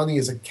that money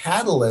as a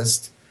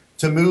catalyst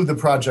to move the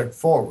project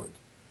forward.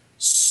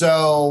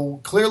 So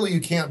clearly, you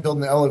can't build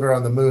an elevator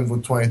on the moon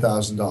with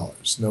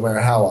 $20,000, no matter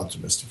how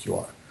optimistic you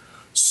are.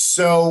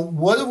 So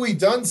what have we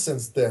done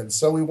since then?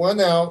 So we went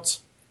out.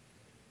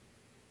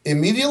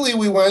 Immediately,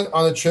 we went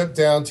on a trip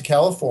down to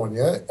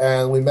California,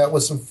 and we met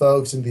with some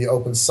folks in the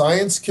open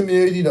science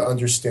community to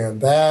understand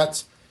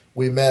that.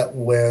 We met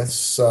with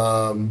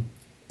some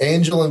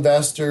angel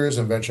investors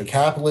and venture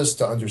capitalists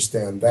to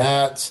understand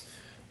that.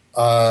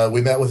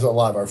 We met with a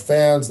lot of our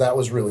fans. That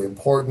was really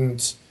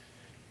important.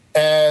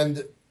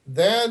 And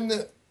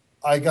then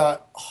I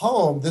got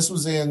home. This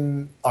was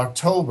in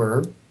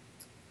October.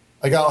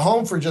 I got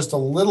home for just a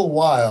little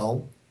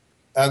while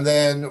and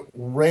then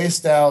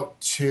raced out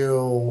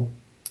to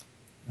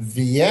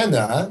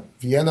Vienna,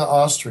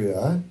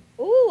 Austria.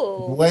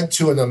 Ooh. Went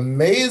to an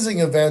amazing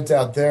event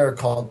out there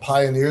called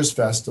Pioneers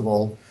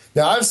Festival.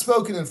 Now, I've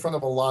spoken in front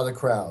of a lot of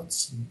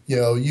crowds.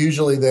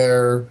 Usually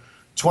they're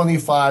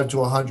 25 to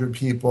 100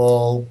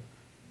 people,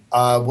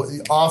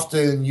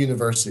 often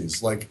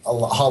universities, like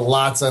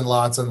lots and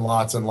lots and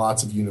lots and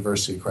lots of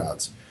university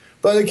crowds,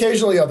 but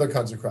occasionally other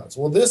kinds of crowds.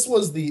 Well, this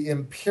was the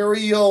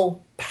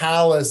Imperial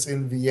Palace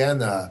in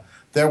Vienna.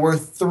 There were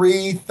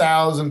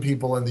 3,000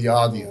 people in the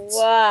audience.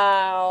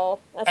 Wow.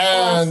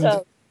 That's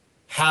awesome.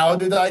 How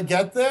did I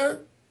get there?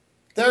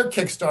 They're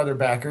Kickstarter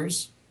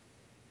backers.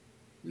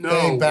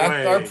 They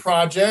backed our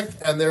project,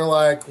 and they're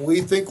like,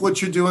 we think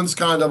what you're doing is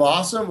kind of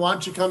awesome. Why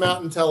don't you come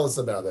out and tell us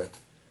about it?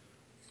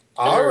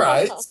 All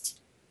right.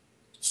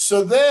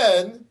 So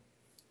then,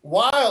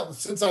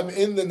 since I'm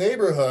in the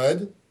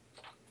neighborhood,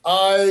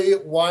 I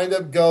wind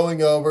up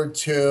going over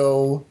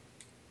to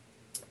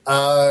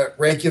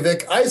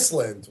Reykjavik,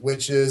 Iceland,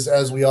 which is,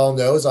 as we all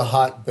know, is a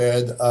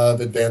hotbed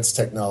of advanced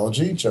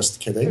technology. Just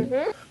kidding.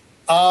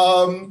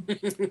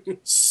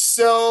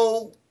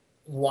 So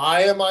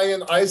why am I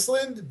in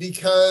Iceland?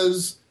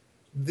 Because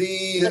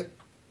does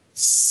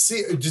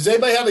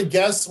anybody have a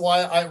guess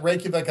why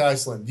Reykjavik,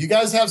 Iceland? You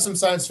guys have some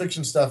science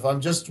fiction stuff.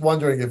 I'm just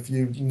wondering if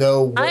you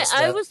know.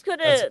 I was going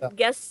to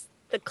guess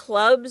the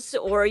clubs,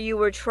 or you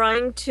were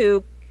trying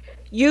to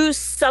use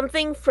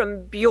something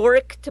from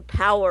Bjork to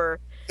Power.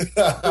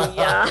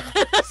 Yeah.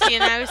 See,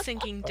 and I was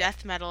thinking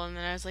death metal, and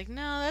then I was like,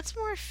 no, that's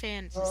more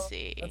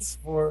fantasy. That's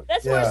more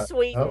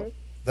Sweden. Nope.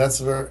 That's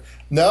where.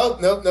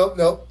 Nope.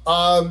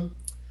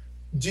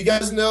 Do you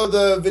guys know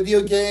the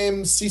video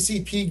game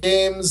CCP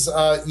games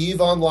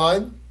EVE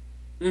Online?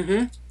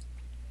 Mm-hmm.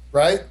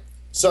 Right?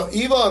 So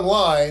EVE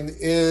Online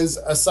is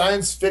a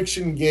science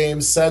fiction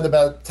game set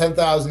about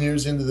 10,000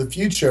 years into the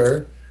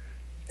future.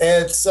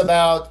 It's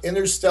about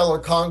interstellar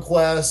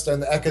conquest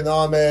and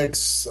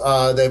economics.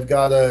 They've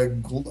got a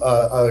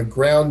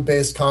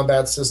ground-based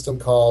combat system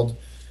called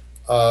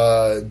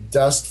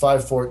Dust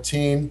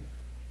 514.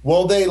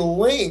 Well, they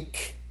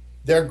link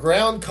their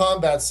ground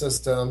combat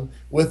system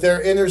with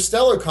their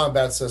interstellar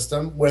combat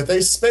system with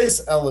a space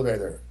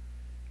elevator.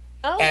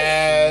 Oh.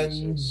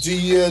 And do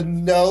you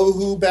know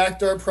who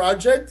backed our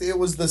project? It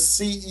was the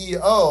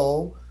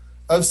CEO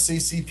of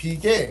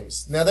CCP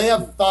Games. Now they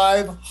have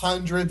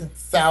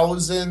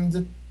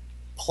 500,000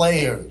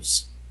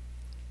 players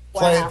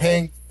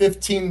paying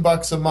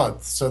 $15 a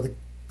month. So the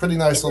pretty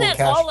nice Isn't little that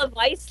cash. all of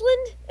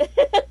Iceland?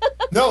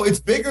 No,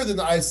 it's bigger than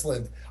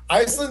Iceland.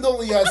 Iceland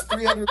only has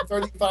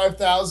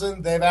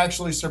 335,000. They've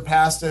actually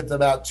surpassed it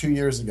about 2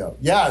 years ago.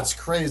 Yeah, it's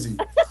crazy.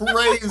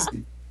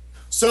 Crazy.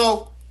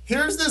 So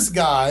here's this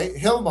guy,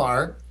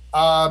 Hilmar.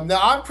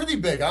 Now, I'm pretty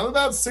big. I'm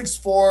about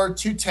 6'4",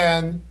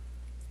 210.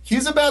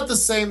 He's about the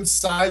same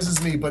size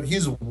as me, but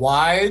he's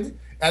wide,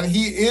 and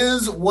he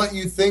is what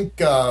you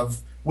think of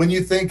when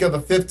you think of a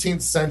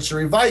 15th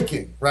century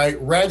Viking, right?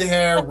 Red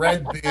hair,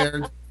 red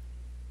beard.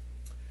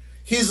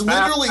 He's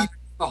literally...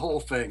 the whole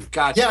thing.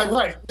 Gotcha. Yeah,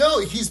 right. No,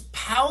 he's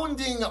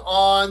pounding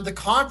on the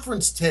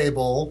conference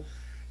table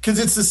because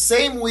it's the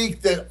same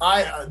week that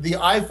the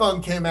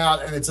iPhone came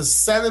out, and it's a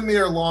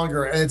centimeter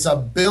longer, and it's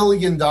 $1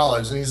 billion.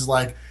 And he's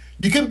like,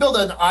 you can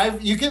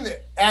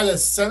add a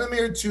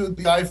centimeter to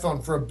the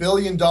iPhone for $1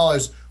 billion.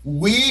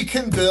 We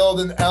can build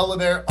an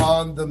elevator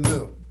on the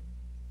moon,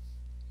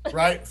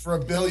 right? For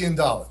 $1 billion,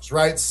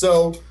 right?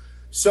 So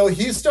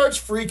he starts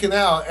freaking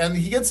out, and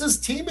he gets his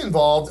team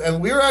involved,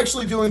 and we're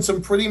actually doing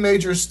some pretty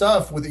major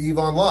stuff with EVE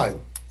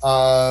Online.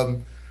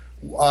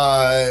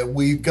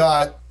 We've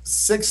got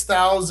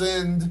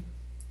 6,000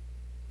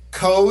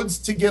 codes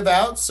to give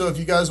out, so if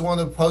you guys want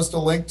to post a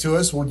link to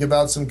us, we'll give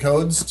out some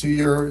codes to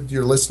your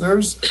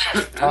listeners.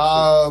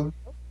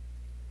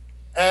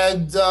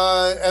 And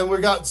we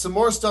got some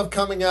more stuff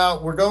coming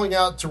out. We're going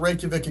out to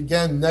Reykjavik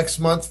again next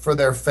month for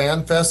their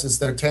Fan Fest. It's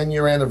their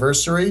 10-year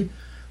anniversary.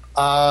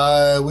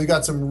 We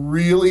got some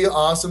really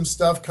awesome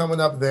stuff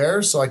coming up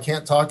there, so I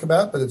can't talk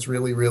about, but it's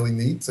really, really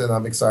neat, and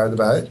I'm excited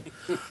about it.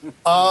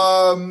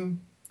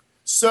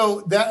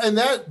 So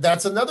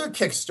that's another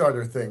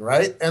Kickstarter thing,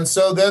 right? And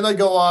so then I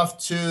go off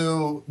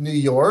to New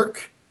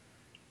York,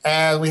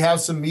 and we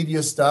have some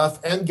media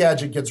stuff.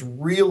 Engadget gets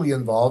really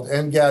involved.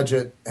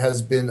 Engadget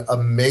has been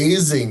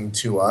amazing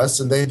to us,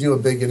 and they do a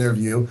big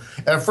interview.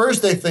 At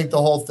first, they think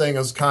the whole thing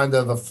is kind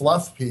of a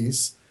fluff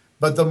piece,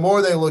 but the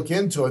more they look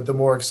into it, the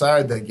more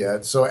excited they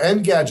get. So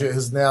Engadget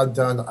has now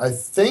done, I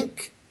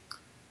think,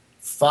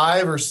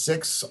 5 or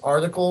 6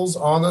 articles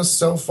on us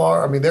so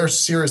far. I mean, they're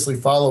seriously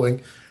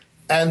following.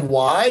 And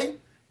why?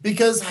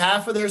 Because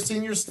half of their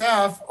senior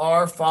staff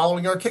are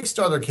following our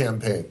Kickstarter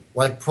campaign,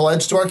 like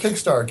pledged to our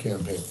Kickstarter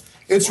campaign.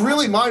 It's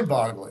really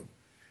mind-boggling.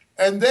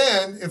 And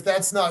then, if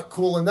that's not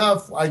cool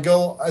enough, I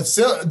go,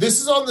 this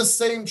is on the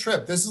same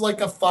trip. This is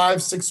like a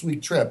 5-6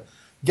 week trip.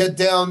 Get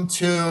down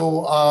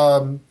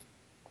to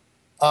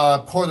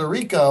Puerto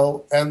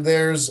Rico, and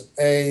there's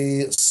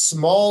a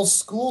small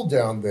school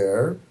down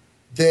there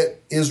that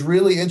is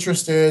really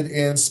interested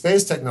in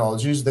space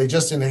technologies. They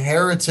just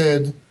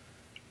inherited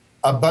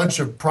a bunch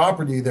of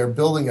property. They're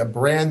building a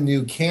brand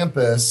new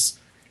campus,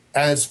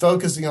 and it's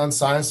focusing on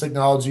science,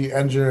 technology,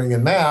 engineering,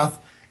 and math.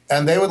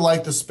 And they would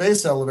like the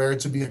space elevator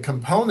to be a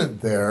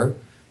component there.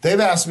 They've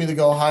asked me to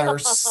go hire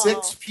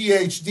 6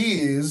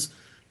 PhDs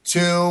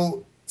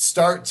to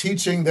start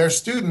teaching their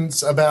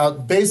students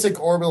about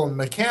basic orbital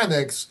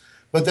mechanics,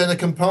 but then a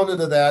component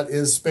of that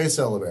is space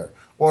elevator,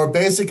 or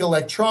basic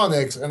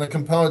electronics, and a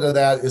component of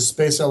that is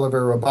space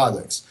elevator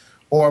robotics,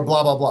 or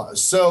blah, blah, blah.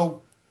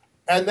 So,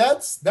 and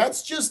that's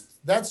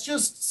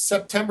just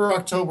September,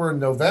 October, and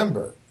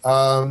November.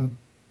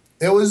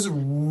 It was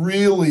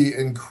really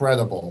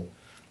incredible.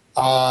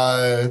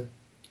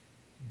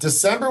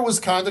 December was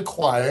kind of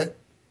quiet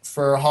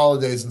for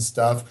holidays and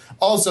stuff.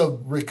 Also,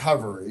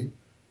 recovery.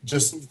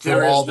 Just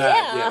there all is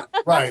that,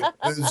 yeah. Right.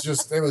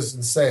 It was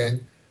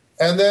insane.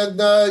 And then,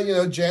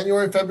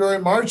 January, February,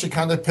 March, it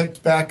kind of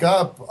picked back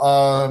up.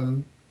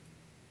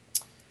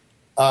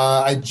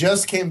 I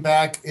just came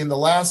back in the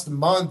last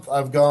month.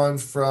 I've gone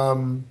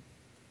from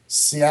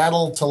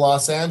Seattle to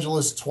Los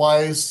Angeles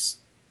twice,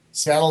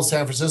 Seattle,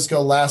 San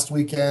Francisco last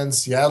weekend,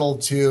 Seattle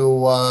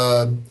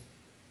to,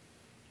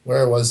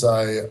 where was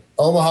I?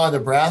 Omaha,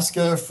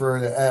 Nebraska for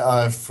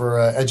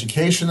an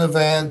education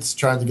event,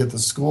 trying to get the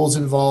schools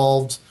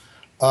involved.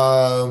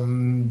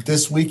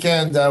 This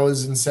weekend, I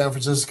was in San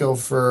Francisco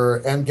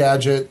for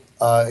Engadget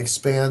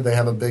Expand. They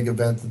have a big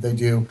event that they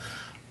do.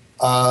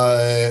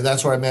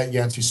 That's where I met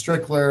Yancey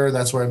Strickler.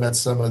 That's where I met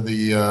some of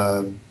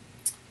the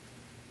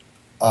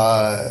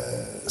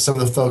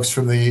folks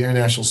from the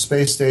International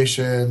Space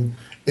Station.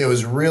 It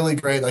was really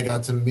great. I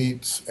got to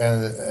meet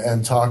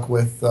and talk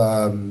with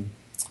Tom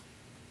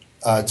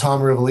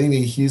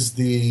Rivellini. He's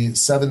the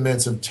 7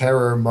 Minutes of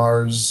Terror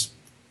Mars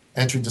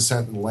entry,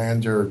 descent, and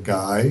lander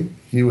guy.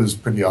 He was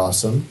pretty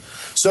awesome.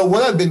 So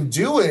what I've been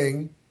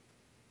doing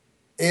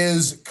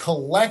is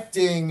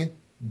collecting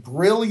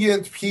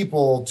brilliant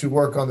people to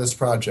work on this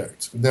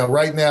project. Now,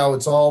 right now,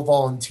 it's all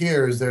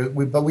volunteers,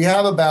 but we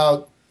have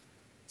about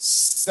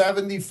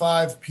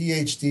 75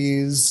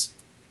 PhDs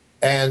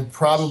and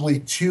probably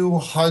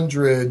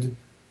 200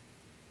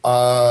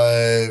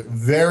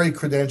 very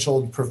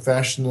credentialed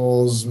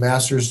professionals,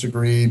 master's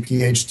degree,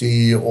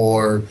 PhD,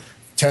 or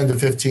 10 to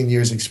 15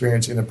 years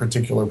experience in a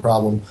particular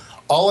problem.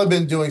 All I've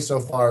been doing so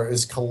far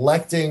is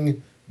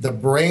collecting the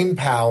brain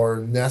power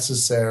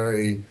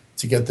necessary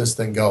to get this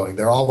thing going.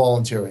 They're all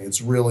volunteering.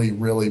 It's really,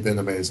 really been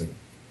amazing.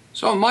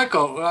 So,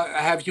 Michael,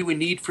 have you a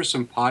need for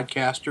some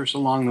podcasters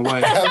along the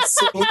way?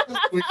 Absolutely,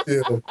 we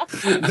do.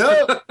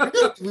 No,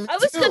 I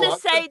was going to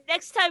say,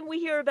 next time we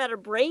hear about a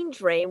brain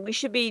drain, we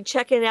should be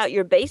checking out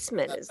your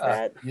basement. Is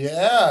that?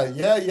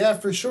 Yeah,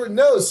 for sure.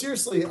 No,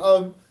 seriously.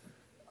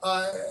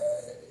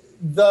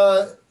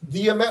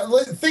 The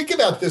amount. Think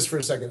about this for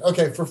a second.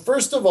 Okay,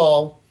 first of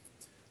all,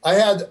 I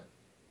had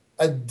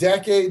a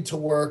decade to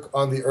work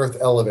on the Earth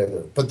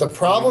elevator, but the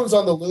problems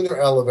on the lunar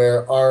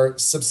elevator are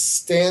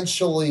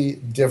substantially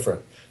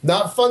different.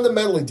 Not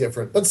fundamentally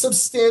different, but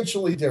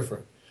substantially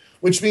different,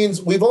 which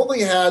means we've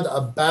only had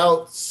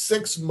about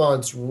 6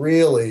 months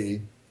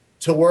really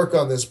to work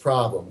on this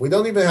problem. We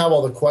don't even have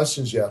all the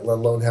questions yet, let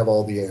alone have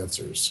all the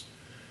answers.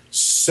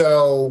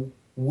 So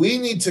we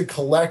need to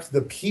collect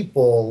the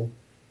people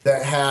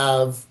that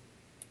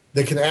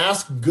can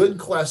ask good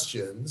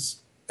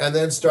questions and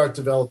then start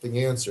developing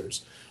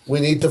answers. We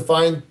need to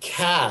find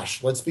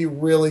cash. Let's be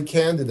really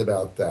candid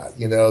about that.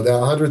 That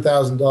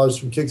 $100,000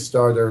 from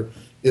Kickstarter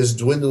is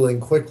dwindling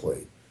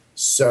quickly.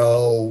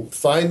 So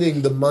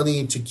finding the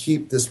money to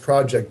keep this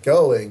project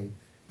going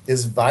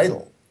is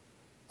vital.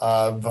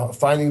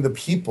 Finding the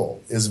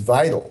people is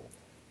vital.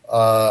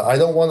 I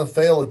don't want to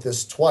fail at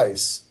this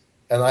twice,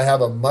 and I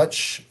have a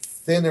much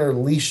thinner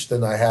leash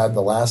than I had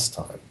the last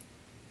time.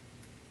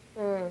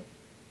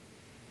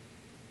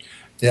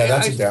 Yeah,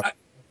 that's a downer.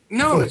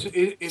 No,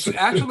 it's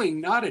actually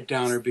not a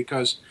downer,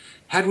 because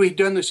had we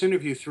done this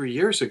interview 3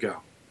 years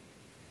ago,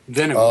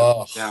 then it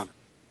would be a downer.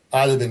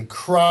 I'd have been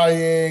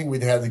crying.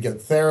 We'd have to get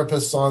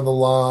therapists on the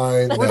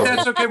line. Well,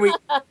 that's okay. We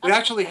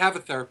actually have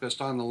a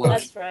therapist on the line.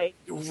 That's right.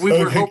 We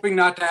were hoping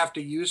not to have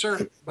to use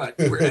her,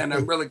 and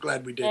I'm really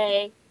glad we did.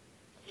 Hey.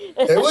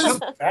 It was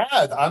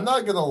bad. I'm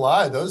not going to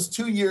lie. Those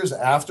 2 years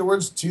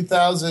afterwards,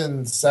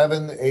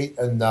 2007, 8,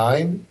 and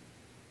 9,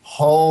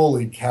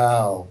 holy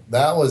cow.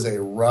 That was a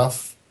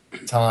rough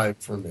time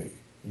for me.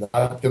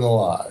 Not going to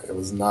lie. It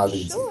was not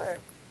easy. Sure.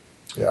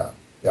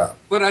 Yeah.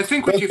 But I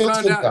think what you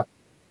found out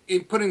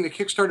in putting the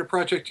Kickstarter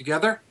project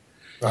together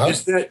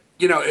is that,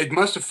 it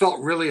must have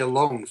felt really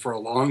alone for a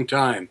long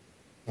time.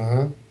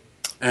 Mm-hmm.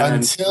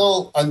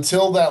 Until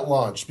that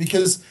launch,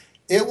 because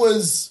it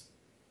was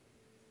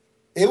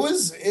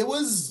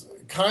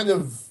kind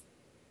of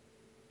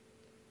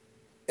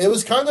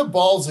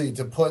ballsy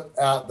to put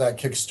out that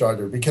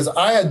Kickstarter, because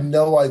I had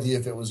no idea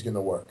if it was going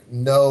to work.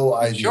 No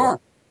idea. Sure.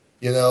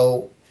 And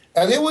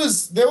I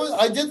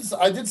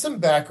did some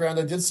background,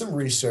 I did some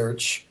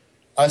research.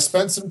 I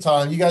spent some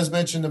time. You guys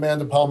mentioned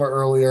Amanda Palmer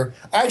earlier.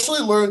 I actually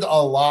learned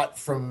a lot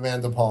from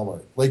Amanda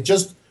Palmer. Like,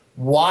 just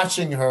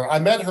watching her. I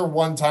met her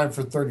one time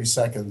for 30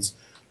 seconds,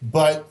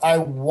 but I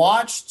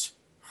watched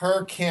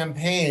her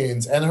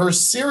campaigns and her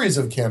series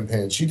of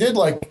campaigns. She did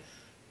like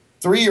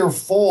 3 or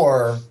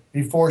 4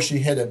 before she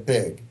hit it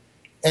big.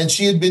 And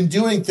she had been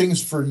doing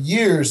things for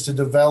years to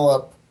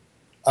develop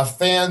a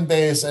fan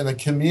base and a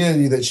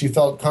community that she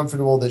felt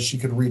comfortable that she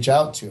could reach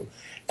out to.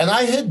 And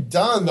I had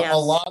done a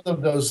lot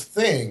of those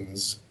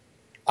things.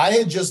 I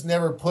had just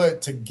never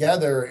put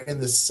together in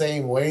the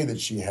same way that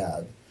she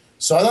had.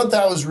 So I thought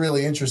that was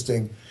really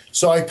interesting.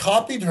 So I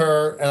copied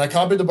her, and I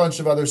copied a bunch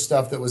of other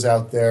stuff that was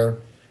out there.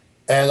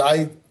 And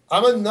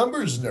I'm a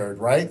numbers nerd,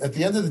 right? At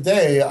the end of the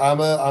day, I'm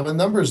a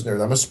numbers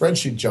nerd. I'm a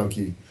spreadsheet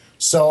junkie.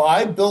 So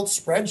I built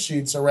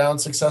spreadsheets around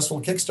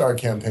successful Kickstarter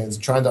campaigns,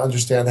 trying to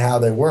understand how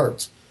they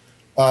worked.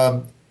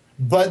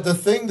 But the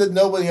thing that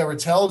nobody ever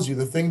tells you,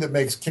 the thing that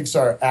makes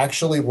Kickstarter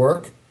actually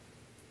work,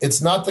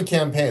 It's not the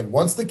campaign.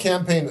 Once the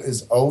campaign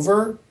is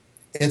over,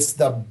 it's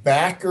the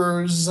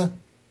backers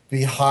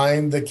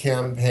behind the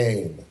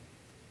campaign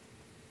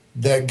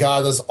that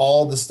got us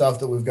all the stuff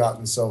that we've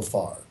gotten so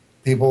far.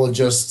 People have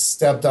just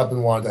stepped up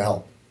and wanted to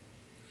help.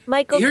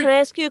 Michael, can I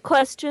ask you a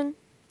question?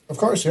 Of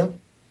course, yeah.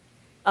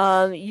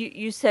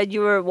 You said you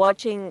were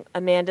watching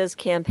Amanda's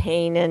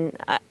campaign, and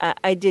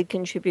I did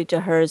contribute to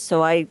hers,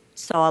 so I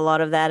saw a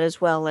lot of that as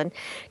well. And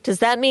does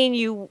that mean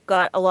you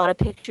got a lot of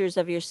pictures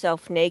of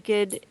yourself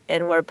naked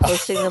and were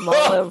posting them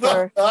all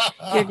over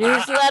your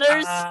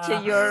newsletters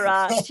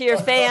to your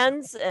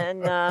fans?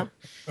 And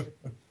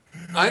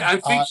I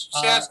think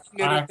she's asking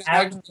it if that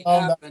actually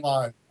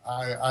happened.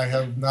 I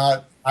have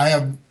not.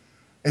 I'm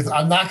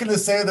not going to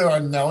say there are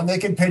no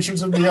naked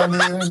pictures of me on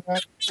the internet.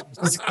 I'm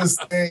just going to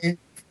say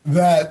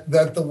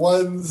that the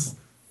ones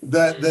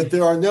that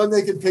there are no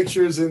naked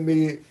pictures in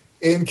me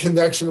in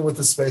connection with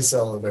the space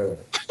elevator.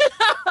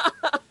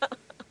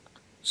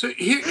 So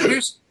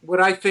here's what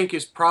I think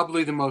is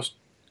probably the most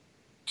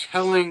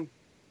telling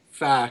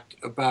fact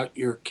about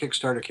your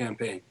Kickstarter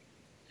campaign.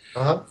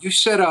 Uh-huh. You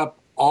set up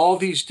all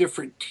these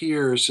different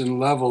tiers and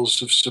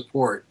levels of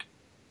support.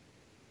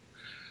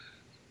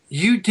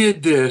 You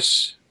did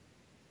this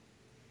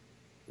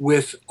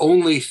with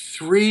only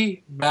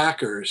 3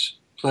 backers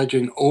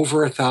pledging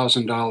over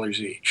 $1,000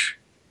 each.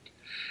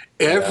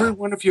 Every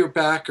one of your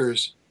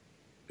backers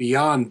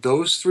beyond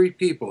those 3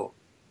 people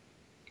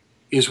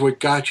is what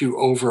got you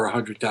over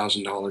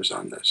 $100,000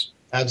 on this.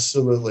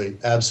 Absolutely.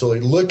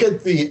 Look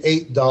at the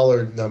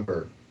 $8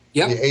 number.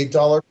 Yep. The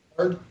 $8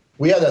 card.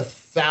 We had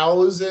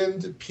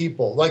 1,000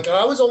 people. Like,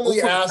 I was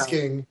only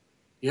asking.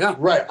 Yeah.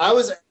 Right. I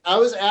was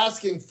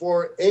asking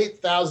for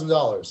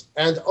 $8,000,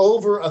 and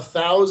over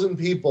 1,000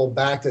 people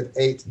backed at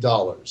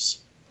 $8.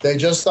 They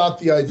just thought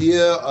the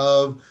idea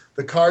of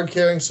the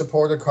card-carrying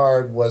supporter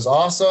card was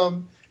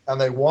awesome,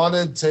 and they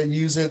wanted to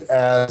use it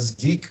as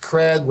geek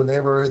cred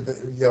whenever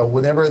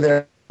they're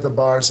at the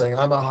bar saying,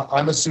 "I'm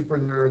a super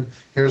nerd.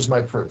 Here's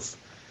my proof."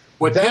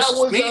 That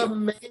was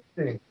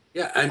amazing.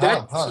 Yeah, and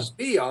that pisses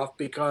me off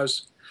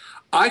because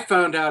I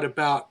found out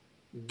about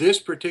this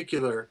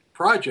particular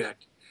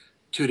project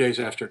 2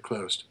 days after it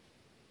closed.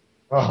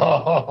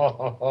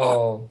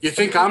 Oh. You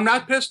think I'm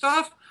not pissed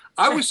off?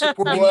 I was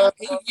supporting you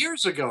 8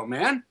 years ago,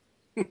 man.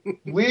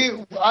 we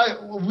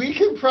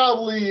can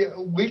probably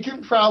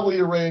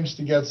arrange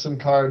to get some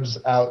cards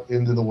out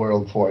into the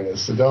world for you.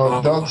 So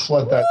don't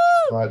sweat that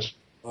too much.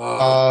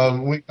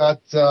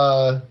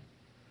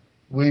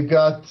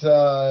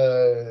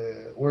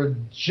 We're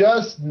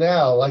just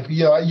now, like,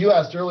 you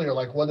asked earlier,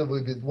 like, what have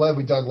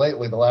we done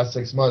lately the last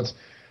 6 months?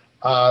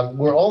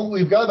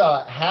 We've got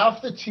about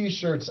half the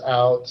T-shirts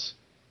out.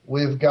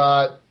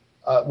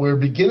 We're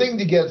beginning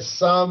to get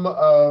some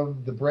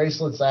of the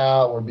bracelets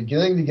out. We're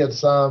beginning to get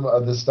some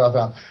of this stuff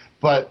out.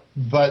 But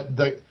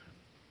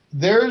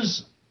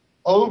there's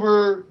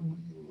over,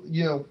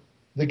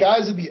 the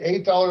guys at the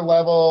 $8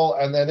 level,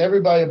 and then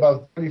everybody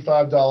above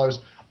 $35.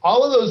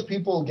 All of those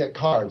people get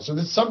cards. So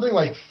there's something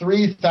like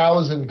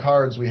 3,000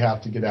 cards we have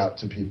to get out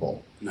to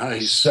people.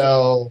 Nice.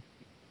 So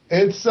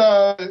it's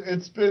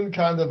been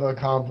kind of a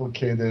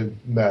complicated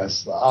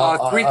mess.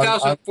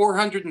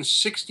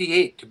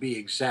 3,468 to be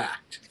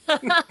exact.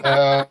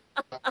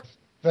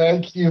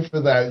 Thank you for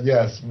that.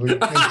 Yes,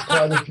 it's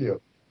quite a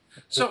few.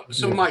 So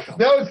Michael.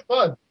 No, it's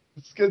fun.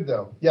 It's good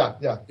though. Yeah.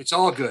 It's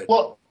all good.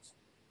 Well,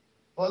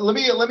 let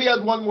me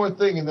add one more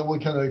thing, and then we'll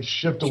kind of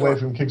shift away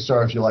from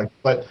Kickstarter if you like.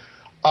 But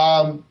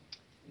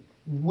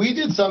we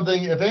did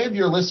something. If any of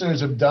your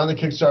listeners have done a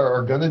Kickstarter or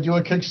are going to do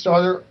a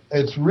Kickstarter,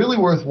 it's really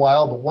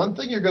worthwhile. But one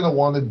thing you're going to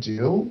want to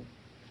do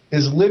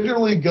is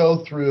literally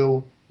go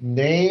through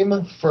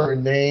name for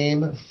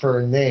name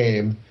for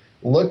name.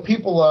 Look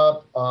people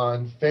up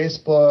on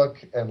Facebook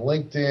and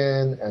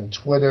LinkedIn and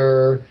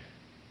Twitter,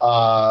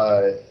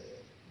 and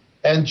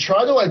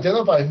try to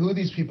identify who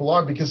these people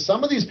are, because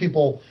some of these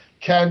people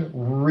can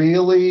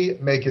really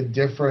make a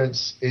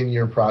difference in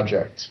your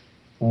project.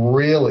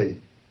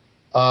 Really.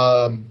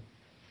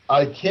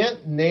 I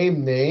can't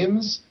name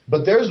names,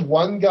 but there's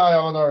one guy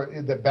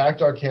that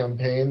backed our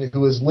campaign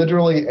who is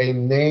literally a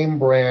name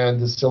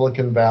brand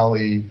Silicon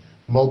Valley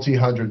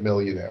multi-hundred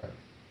millionaire.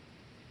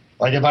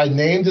 Like, if I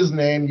named his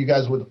name, you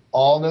guys would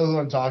all know who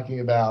I'm talking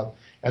about.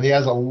 And he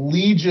has a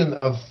legion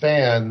of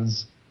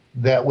fans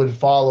that would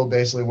follow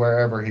basically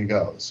wherever he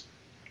goes.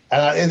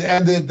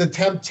 And the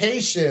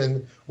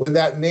temptation when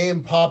that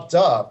name popped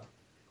up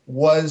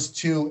was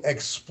to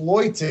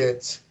exploit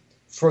it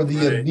for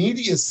the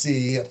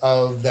immediacy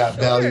of that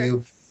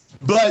value.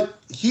 But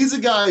he's a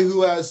guy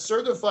who has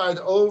certified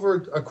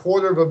over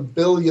 $250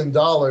 million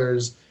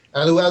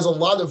and who has a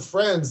lot of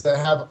friends that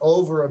have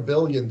over $1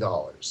 billion.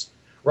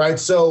 Right?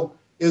 So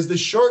is the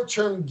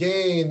short-term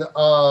gain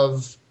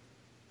of,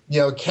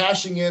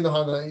 cashing in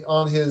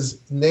on his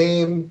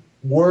name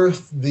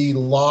worth the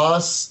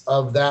loss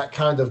of that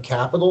kind of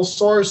capital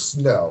source?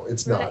 No,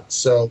 it's not.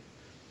 So,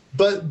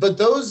 but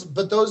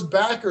those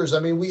backers, I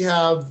mean, we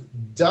have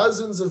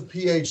dozens of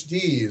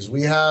PhDs.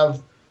 We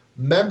have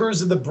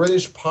members of the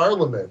British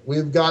Parliament.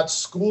 We've got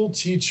school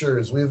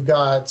teachers. We've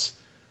got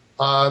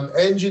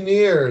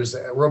engineers,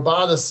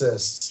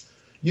 roboticists.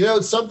 You know,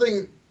 it's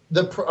something,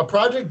 a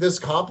project this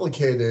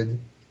complicated,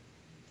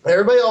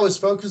 everybody always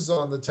focuses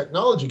on the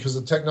technology because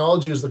the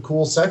technology is the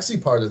cool, sexy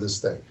part of this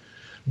thing.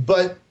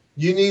 But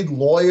you need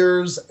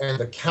lawyers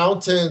and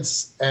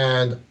accountants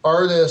and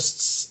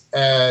artists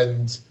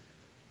and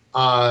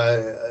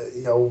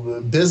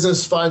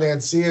business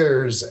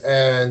financiers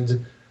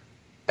and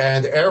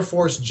Air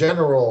Force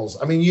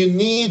generals. I mean, you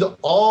need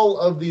all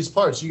of these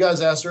parts. You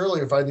guys asked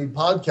earlier if I need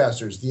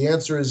podcasters. The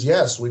answer is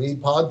yes, we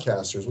need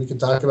podcasters. We can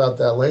talk about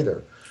that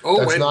later. Oh,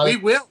 that's and we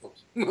will.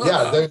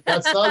 Yeah,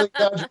 that's not an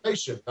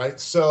exaggeration, right?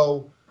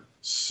 So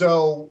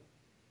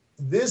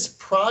this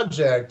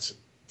project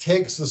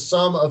takes the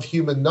sum of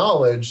human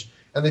knowledge,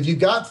 and if you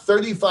got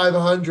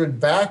 3,500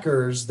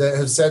 backers that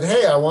have said,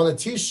 hey, I want a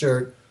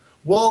T-shirt,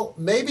 well,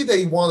 maybe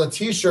they want a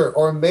T-shirt,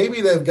 or maybe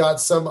they've got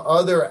some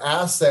other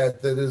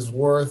asset that is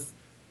worth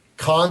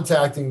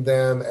contacting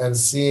them and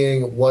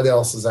seeing what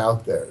else is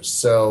out there.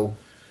 So,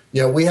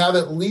 you know, we have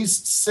at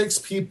least 6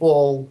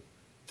 people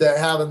that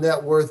have a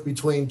net worth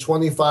between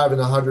 $25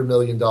 and $100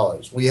 million.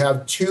 We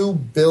have 2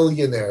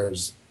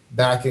 billionaires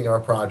backing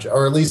our project,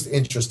 or at least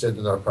interested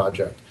in our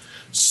project.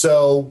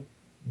 So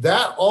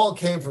that all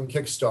came from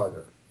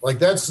Kickstarter. Like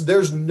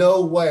there's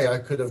no way I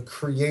could have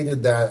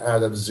created that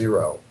out of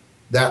zero.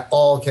 That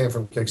all came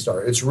from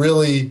Kickstarter. It's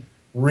really,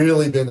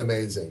 really been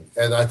amazing.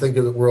 And I think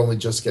that we're only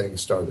just getting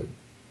started.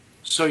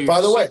 So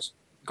by the way,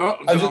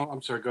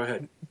 I'm sorry, go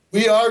ahead.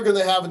 We are going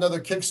to have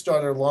another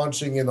Kickstarter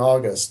launching in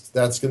August.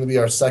 That's going to be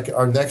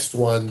our next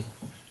one.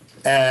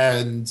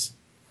 And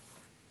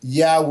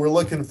yeah, we're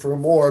looking for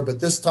more,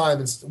 but this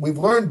time we've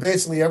learned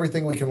basically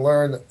everything we can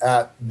learn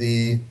at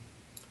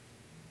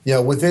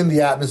within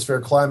the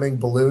atmosphere, climbing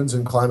balloons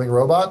and climbing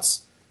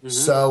robots. Mm-hmm.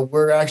 So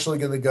we're actually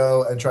going to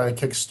go and try and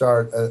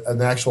kickstart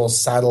an actual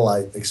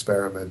satellite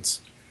experiment.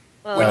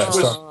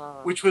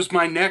 Which was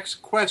my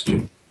next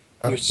question.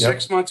 You're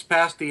 6 months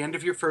past the end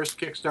of your first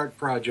Kickstart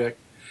project.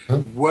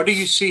 Mm-hmm. What do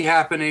you see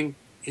happening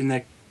in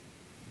the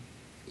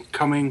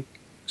coming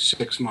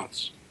 6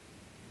 months?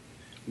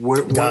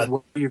 What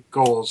are your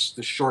goals,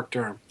 the short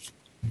term?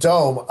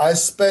 Dome, I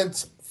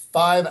spent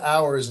 5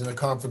 hours in a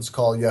conference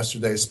call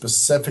yesterday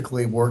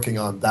specifically working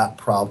on that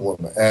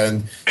problem.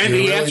 And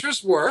the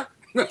answers were?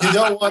 You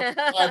don't want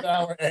the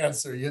 5-hour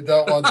answer. You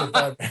don't want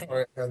the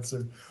 5-hour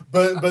answer.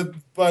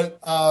 But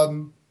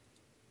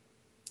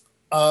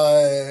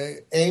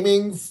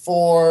aiming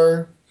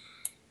for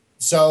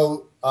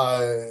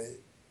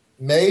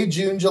May,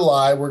 June,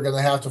 July, we're going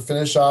to have to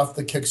finish off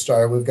the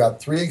Kickstarter. We've got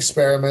 3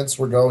 experiments.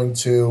 We're going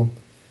to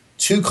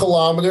 2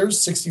 kilometers,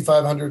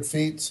 6,500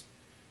 feet,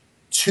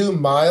 2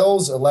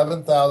 miles,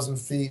 11,000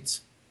 feet,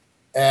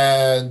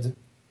 and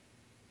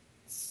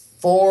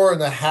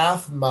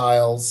 4.5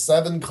 miles,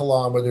 7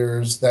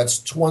 kilometers, that's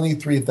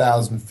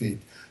 23,000 feet.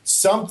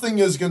 Something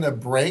is going to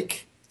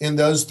break in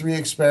those 3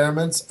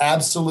 experiments.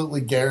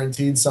 Absolutely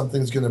guaranteed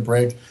something's going to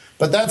break.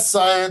 But that's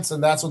science,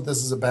 and that's what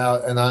this is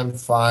about, and I'm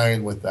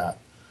fine with that.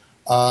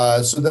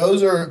 So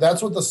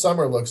that's what the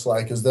summer looks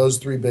like, is those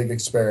 3 big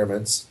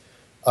experiments.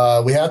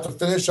 We have to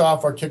finish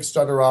off our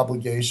Kickstarter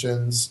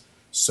obligations,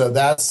 so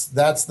that's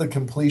the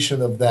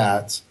completion of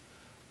that.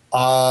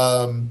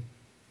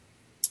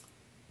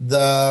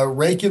 The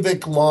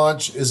Reykjavik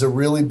launch is a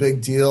really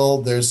big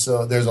deal. There's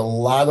a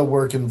lot of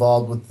work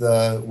involved with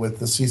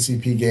the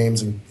CCP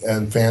Games and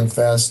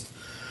FanFest.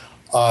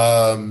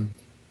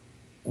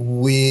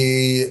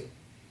 We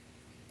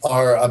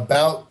are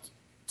about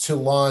to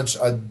launch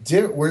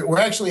we're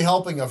actually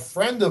helping a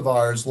friend of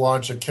ours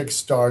launch a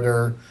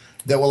Kickstarter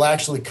that will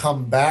actually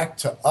come back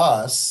to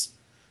us.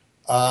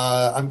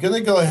 I'm going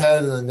to go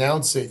ahead and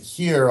announce it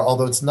here,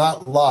 although it's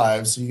not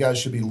live, so you guys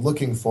should be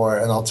looking for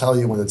it, and I'll tell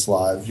you when it's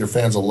live. Your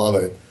fans will love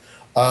it.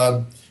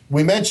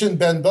 We mentioned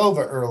Ben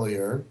Bova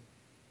earlier.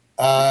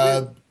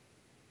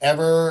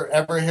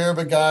 Ever hear of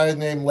a guy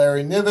named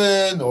Larry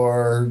Niven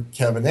or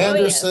Kevin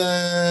Anderson?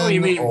 Oh,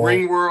 you mean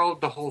Ringworld,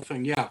 the whole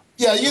thing, yeah.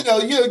 Yeah, you know,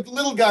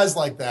 little guys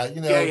like that,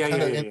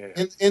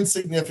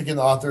 insignificant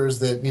authors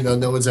that,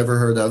 no one's ever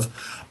heard of.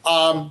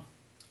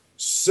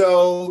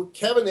 So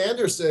Kevin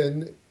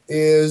Anderson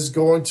is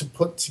going to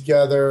put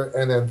together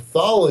an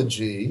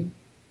anthology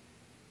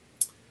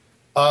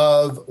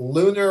of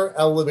lunar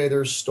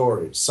elevator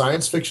stories,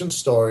 science fiction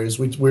stories.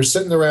 We're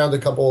sitting around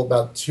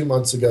about 2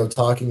 months ago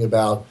talking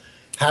about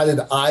how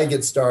did I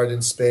get started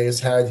in space,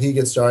 how did he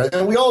get started,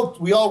 and we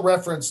all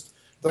referenced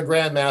the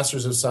Grand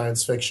Masters of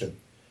science fiction.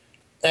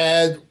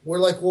 And we're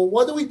like, well,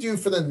 what do we do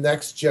for the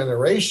next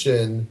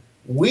generation?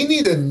 We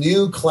need a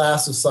new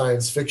class of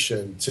science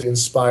fiction to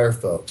inspire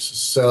folks.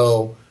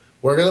 So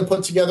we're going to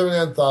put together an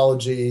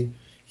anthology.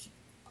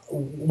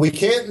 We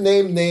can't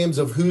name names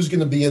of who's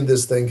going to be in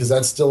this thing because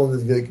that's still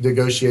in the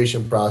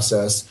negotiation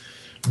process.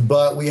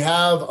 But we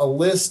have a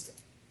list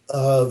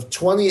of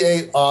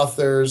 28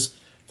 authors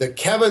that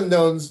Kevin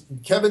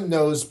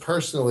knows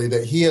personally,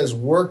 that he has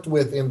worked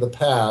with in the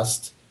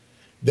past,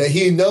 that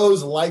he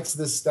knows likes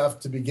this stuff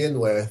to begin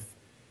with.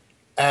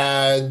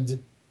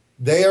 and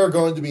they are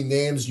going to be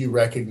names you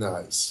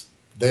recognize.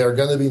 They are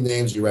going to be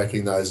names you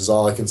recognize is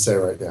all I can say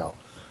right now.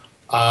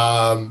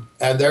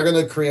 And they're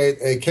going to create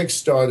a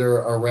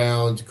Kickstarter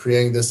around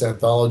creating this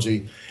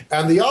anthology.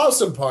 And the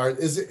awesome part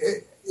is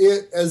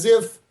as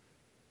if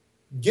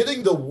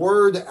getting the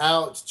word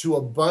out to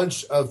a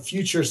bunch of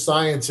future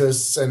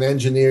scientists and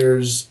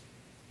engineers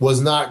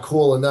was not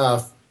cool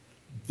enough.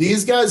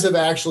 These guys have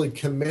actually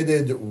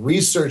committed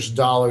research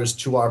dollars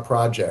to our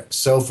project.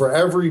 So for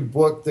every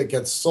book that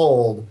gets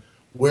sold,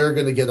 we're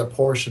going to get a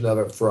portion of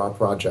it for our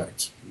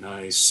project.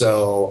 Nice.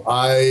 So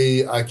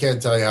I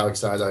can't tell you how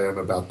excited I am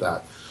about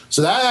that.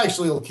 So that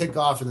actually will kick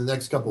off in the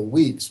next couple of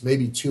weeks,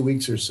 maybe 2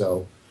 weeks or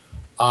so.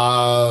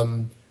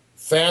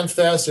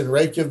 FanFest in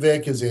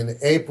Reykjavik is in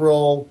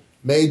April.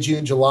 May,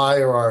 June, July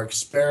are our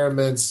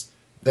experiments.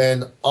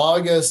 Then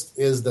August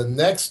is the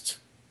next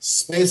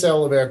Space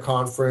Elevator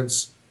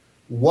Conference.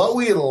 What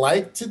we'd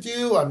like to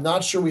do, I'm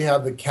not sure we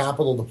have the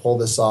capital to pull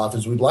this off,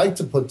 is we'd like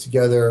to put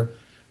together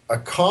a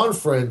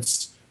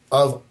conference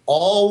of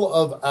all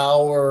of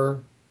our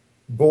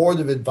board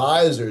of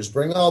advisors,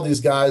 bring all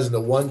these guys into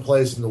one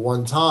place into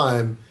one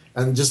time,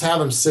 and just have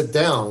them sit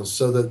down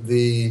so that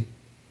the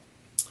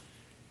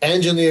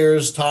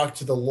engineers talk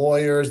to the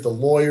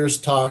lawyers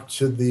talk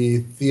to the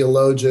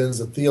theologians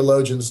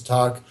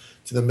talk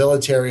to the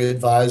military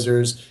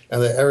advisors,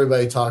 and that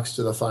everybody talks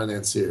to the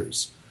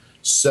financiers.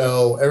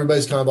 So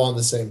everybody's kind of on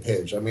the same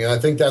page. I mean, I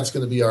think that's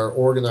going to be our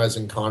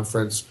organizing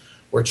conference.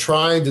 We're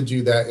trying to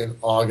do that in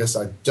August.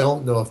 I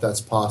don't know if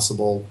that's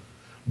possible.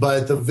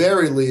 But at the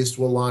very least,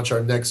 we'll launch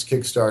our next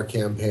Kickstarter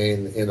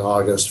campaign in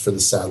August for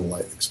the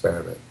satellite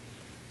experiment.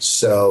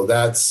 So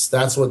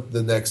that's what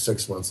the next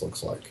 6 months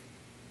looks like.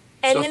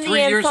 And So in 3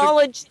 the years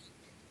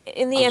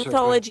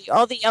anthology,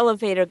 all the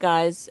elevator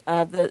guys,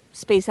 the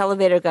space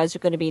elevator guys are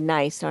going to be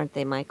nice, aren't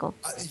they, Michael?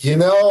 You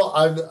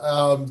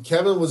know,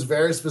 Kevin was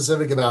very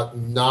specific about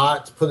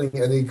not putting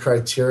any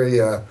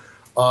criteria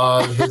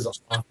on his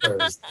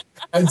authors.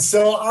 And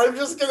so I'm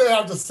just going to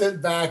have to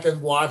sit back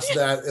and watch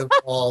that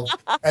evolve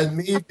and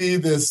me be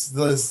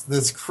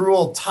this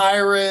cruel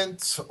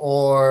tyrant,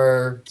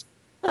 or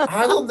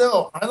I don't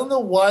know. I don't know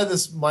why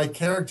my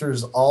character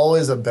is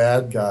always a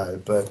bad guy,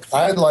 but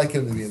I'd like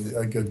him to be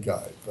a good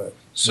guy, but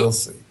we'll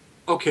see.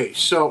 Okay,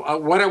 so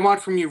what I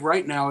want from you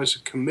right now is a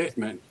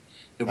commitment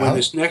that when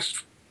this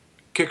next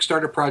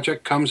Kickstarter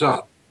project comes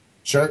up,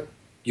 sure,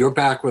 you're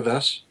back with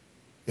us.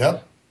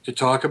 Yep. To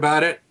talk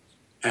about it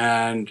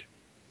and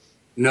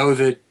know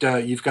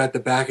that you've got the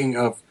backing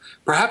of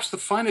perhaps the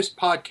finest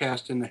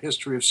podcast in the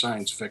history of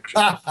science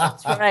fiction.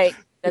 That's right.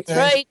 That's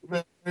right. Thank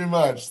you very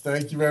much.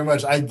 Thank you very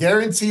much. I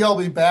guarantee I'll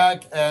be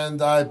back,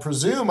 and I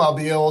presume I'll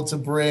be able to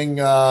bring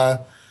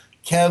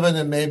Kevin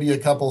and maybe a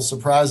couple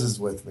surprises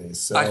with me.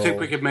 So I think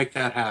we could make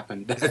that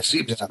happen. That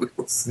seems to be.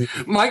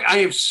 Mike, I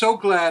am so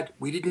glad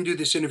we didn't do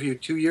this interview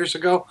 2 years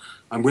ago.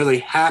 I'm really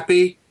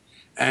happy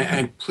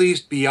and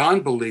pleased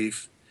beyond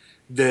belief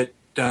that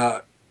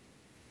Liftport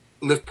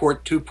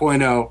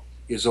 2.0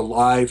 is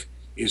alive,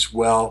 is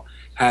well,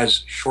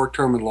 has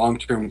short-term and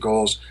long-term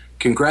goals.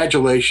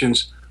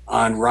 Congratulations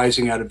on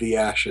rising out of the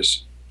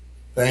ashes.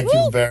 Thank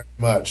you very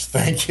much.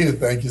 Thank you.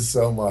 Thank you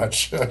so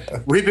much.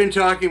 We've been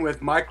talking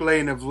with Mike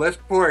Lane of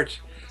Liftport.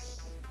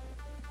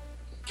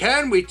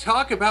 Can we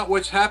talk about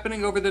what's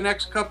happening over the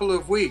next couple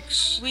of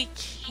weeks? We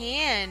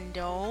can,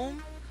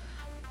 Dome.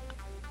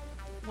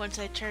 Once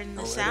I turn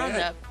the sound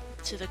up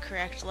to the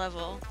correct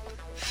level.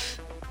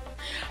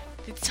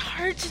 It's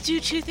hard to do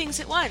two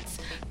things at once.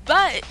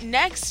 But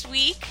next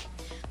week,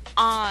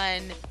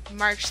 on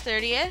March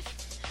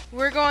 30th,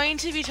 we're going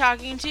to be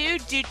talking to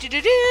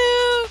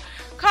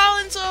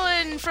Colin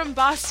Solon from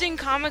Boston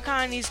Comic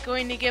Con. He's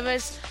going to give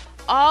us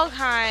all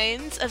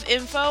kinds of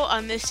info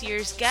on this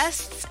year's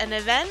guests and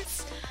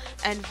events,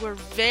 and we're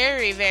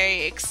very,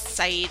 very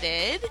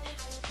excited.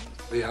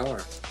 We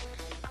are.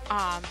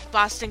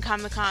 Boston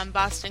Comic Con,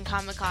 Boston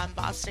Comic Con,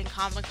 Boston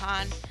Comic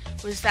Con.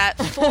 Was that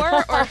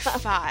 4 or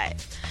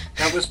 5?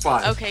 That was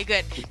 5. Okay,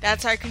 good.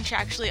 That's our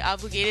contractually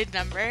obligated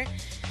number.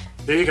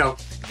 There you go.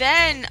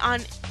 Then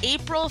on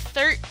April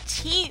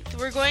 13th,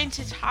 we're going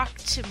to talk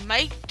to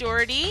Mike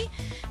Doherty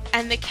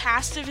and the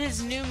cast of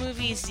his new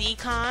movie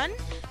Z-Con.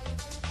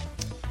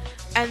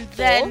 And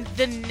then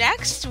the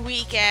next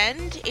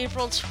weekend,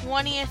 April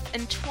 20th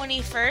and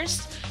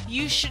 21st,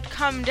 you should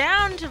come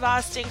down to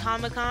Boston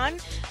Comic Con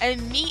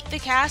and meet the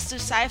cast of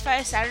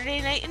Sci-Fi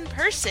Saturday Night in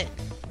person.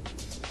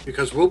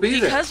 Because we'll be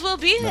there. Because we'll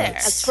be there.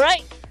 That's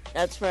right.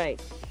 That's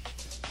right.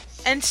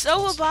 And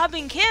so will Bob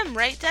and Kim,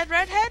 right, Dead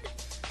Redhead?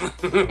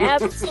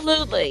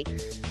 Absolutely.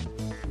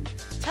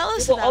 Tell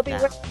us about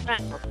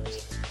that.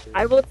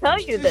 I will tell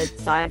you that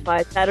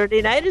Sci-Fi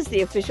Saturday Night is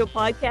the official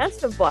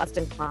podcast of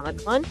Boston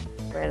Comic Con,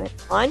 Granite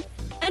Con,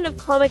 and of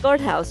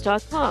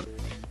ComicArthouse.com.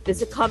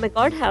 Visit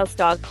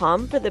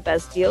ComicArthouse.com for the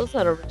best deals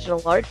on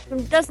original art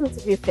from dozens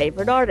of your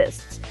favorite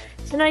artists.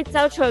 Tonight's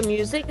outro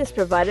music is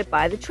provided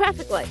by the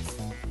Traffic Lights.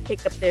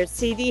 Pick up their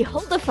CD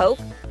Hold the Folk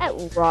at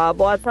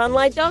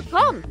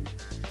RobWattsOnline.com.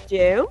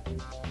 June?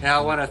 And I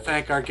want to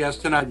thank our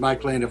guest tonight,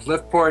 Mike Lane of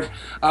Liftport.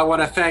 I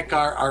want to thank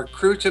our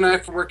crew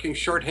tonight for working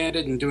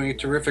shorthanded and doing a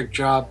terrific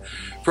job.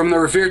 From the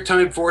revered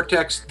Time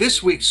Vortex,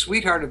 this week's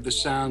sweetheart of the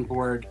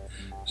soundboard,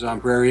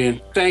 Zombrarian.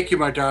 Thank you,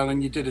 my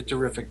darling. You did a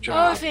terrific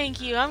job. Oh,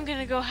 thank you. I'm going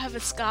to go have a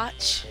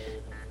scotch.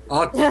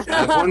 I'll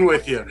have one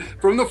with you.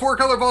 From the Four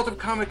Color Vault of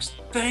Comics,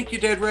 thank you,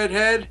 Dead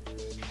Redhead.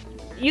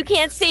 You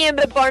can't see him,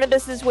 but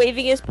Barnabas is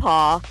waving his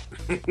paw.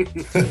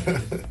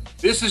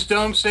 This is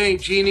Dome saying,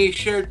 Genie,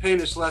 shared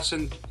pain is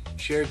lessened,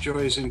 shared joy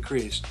is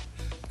increased.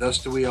 Thus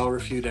do we all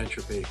refute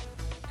entropy.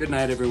 Good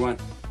night, everyone.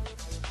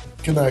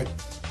 Good night.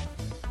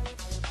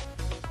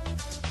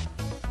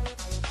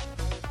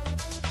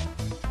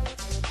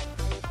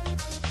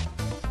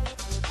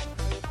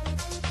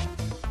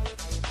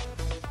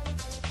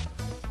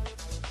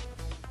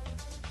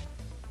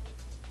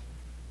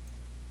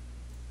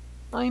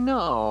 I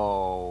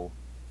know.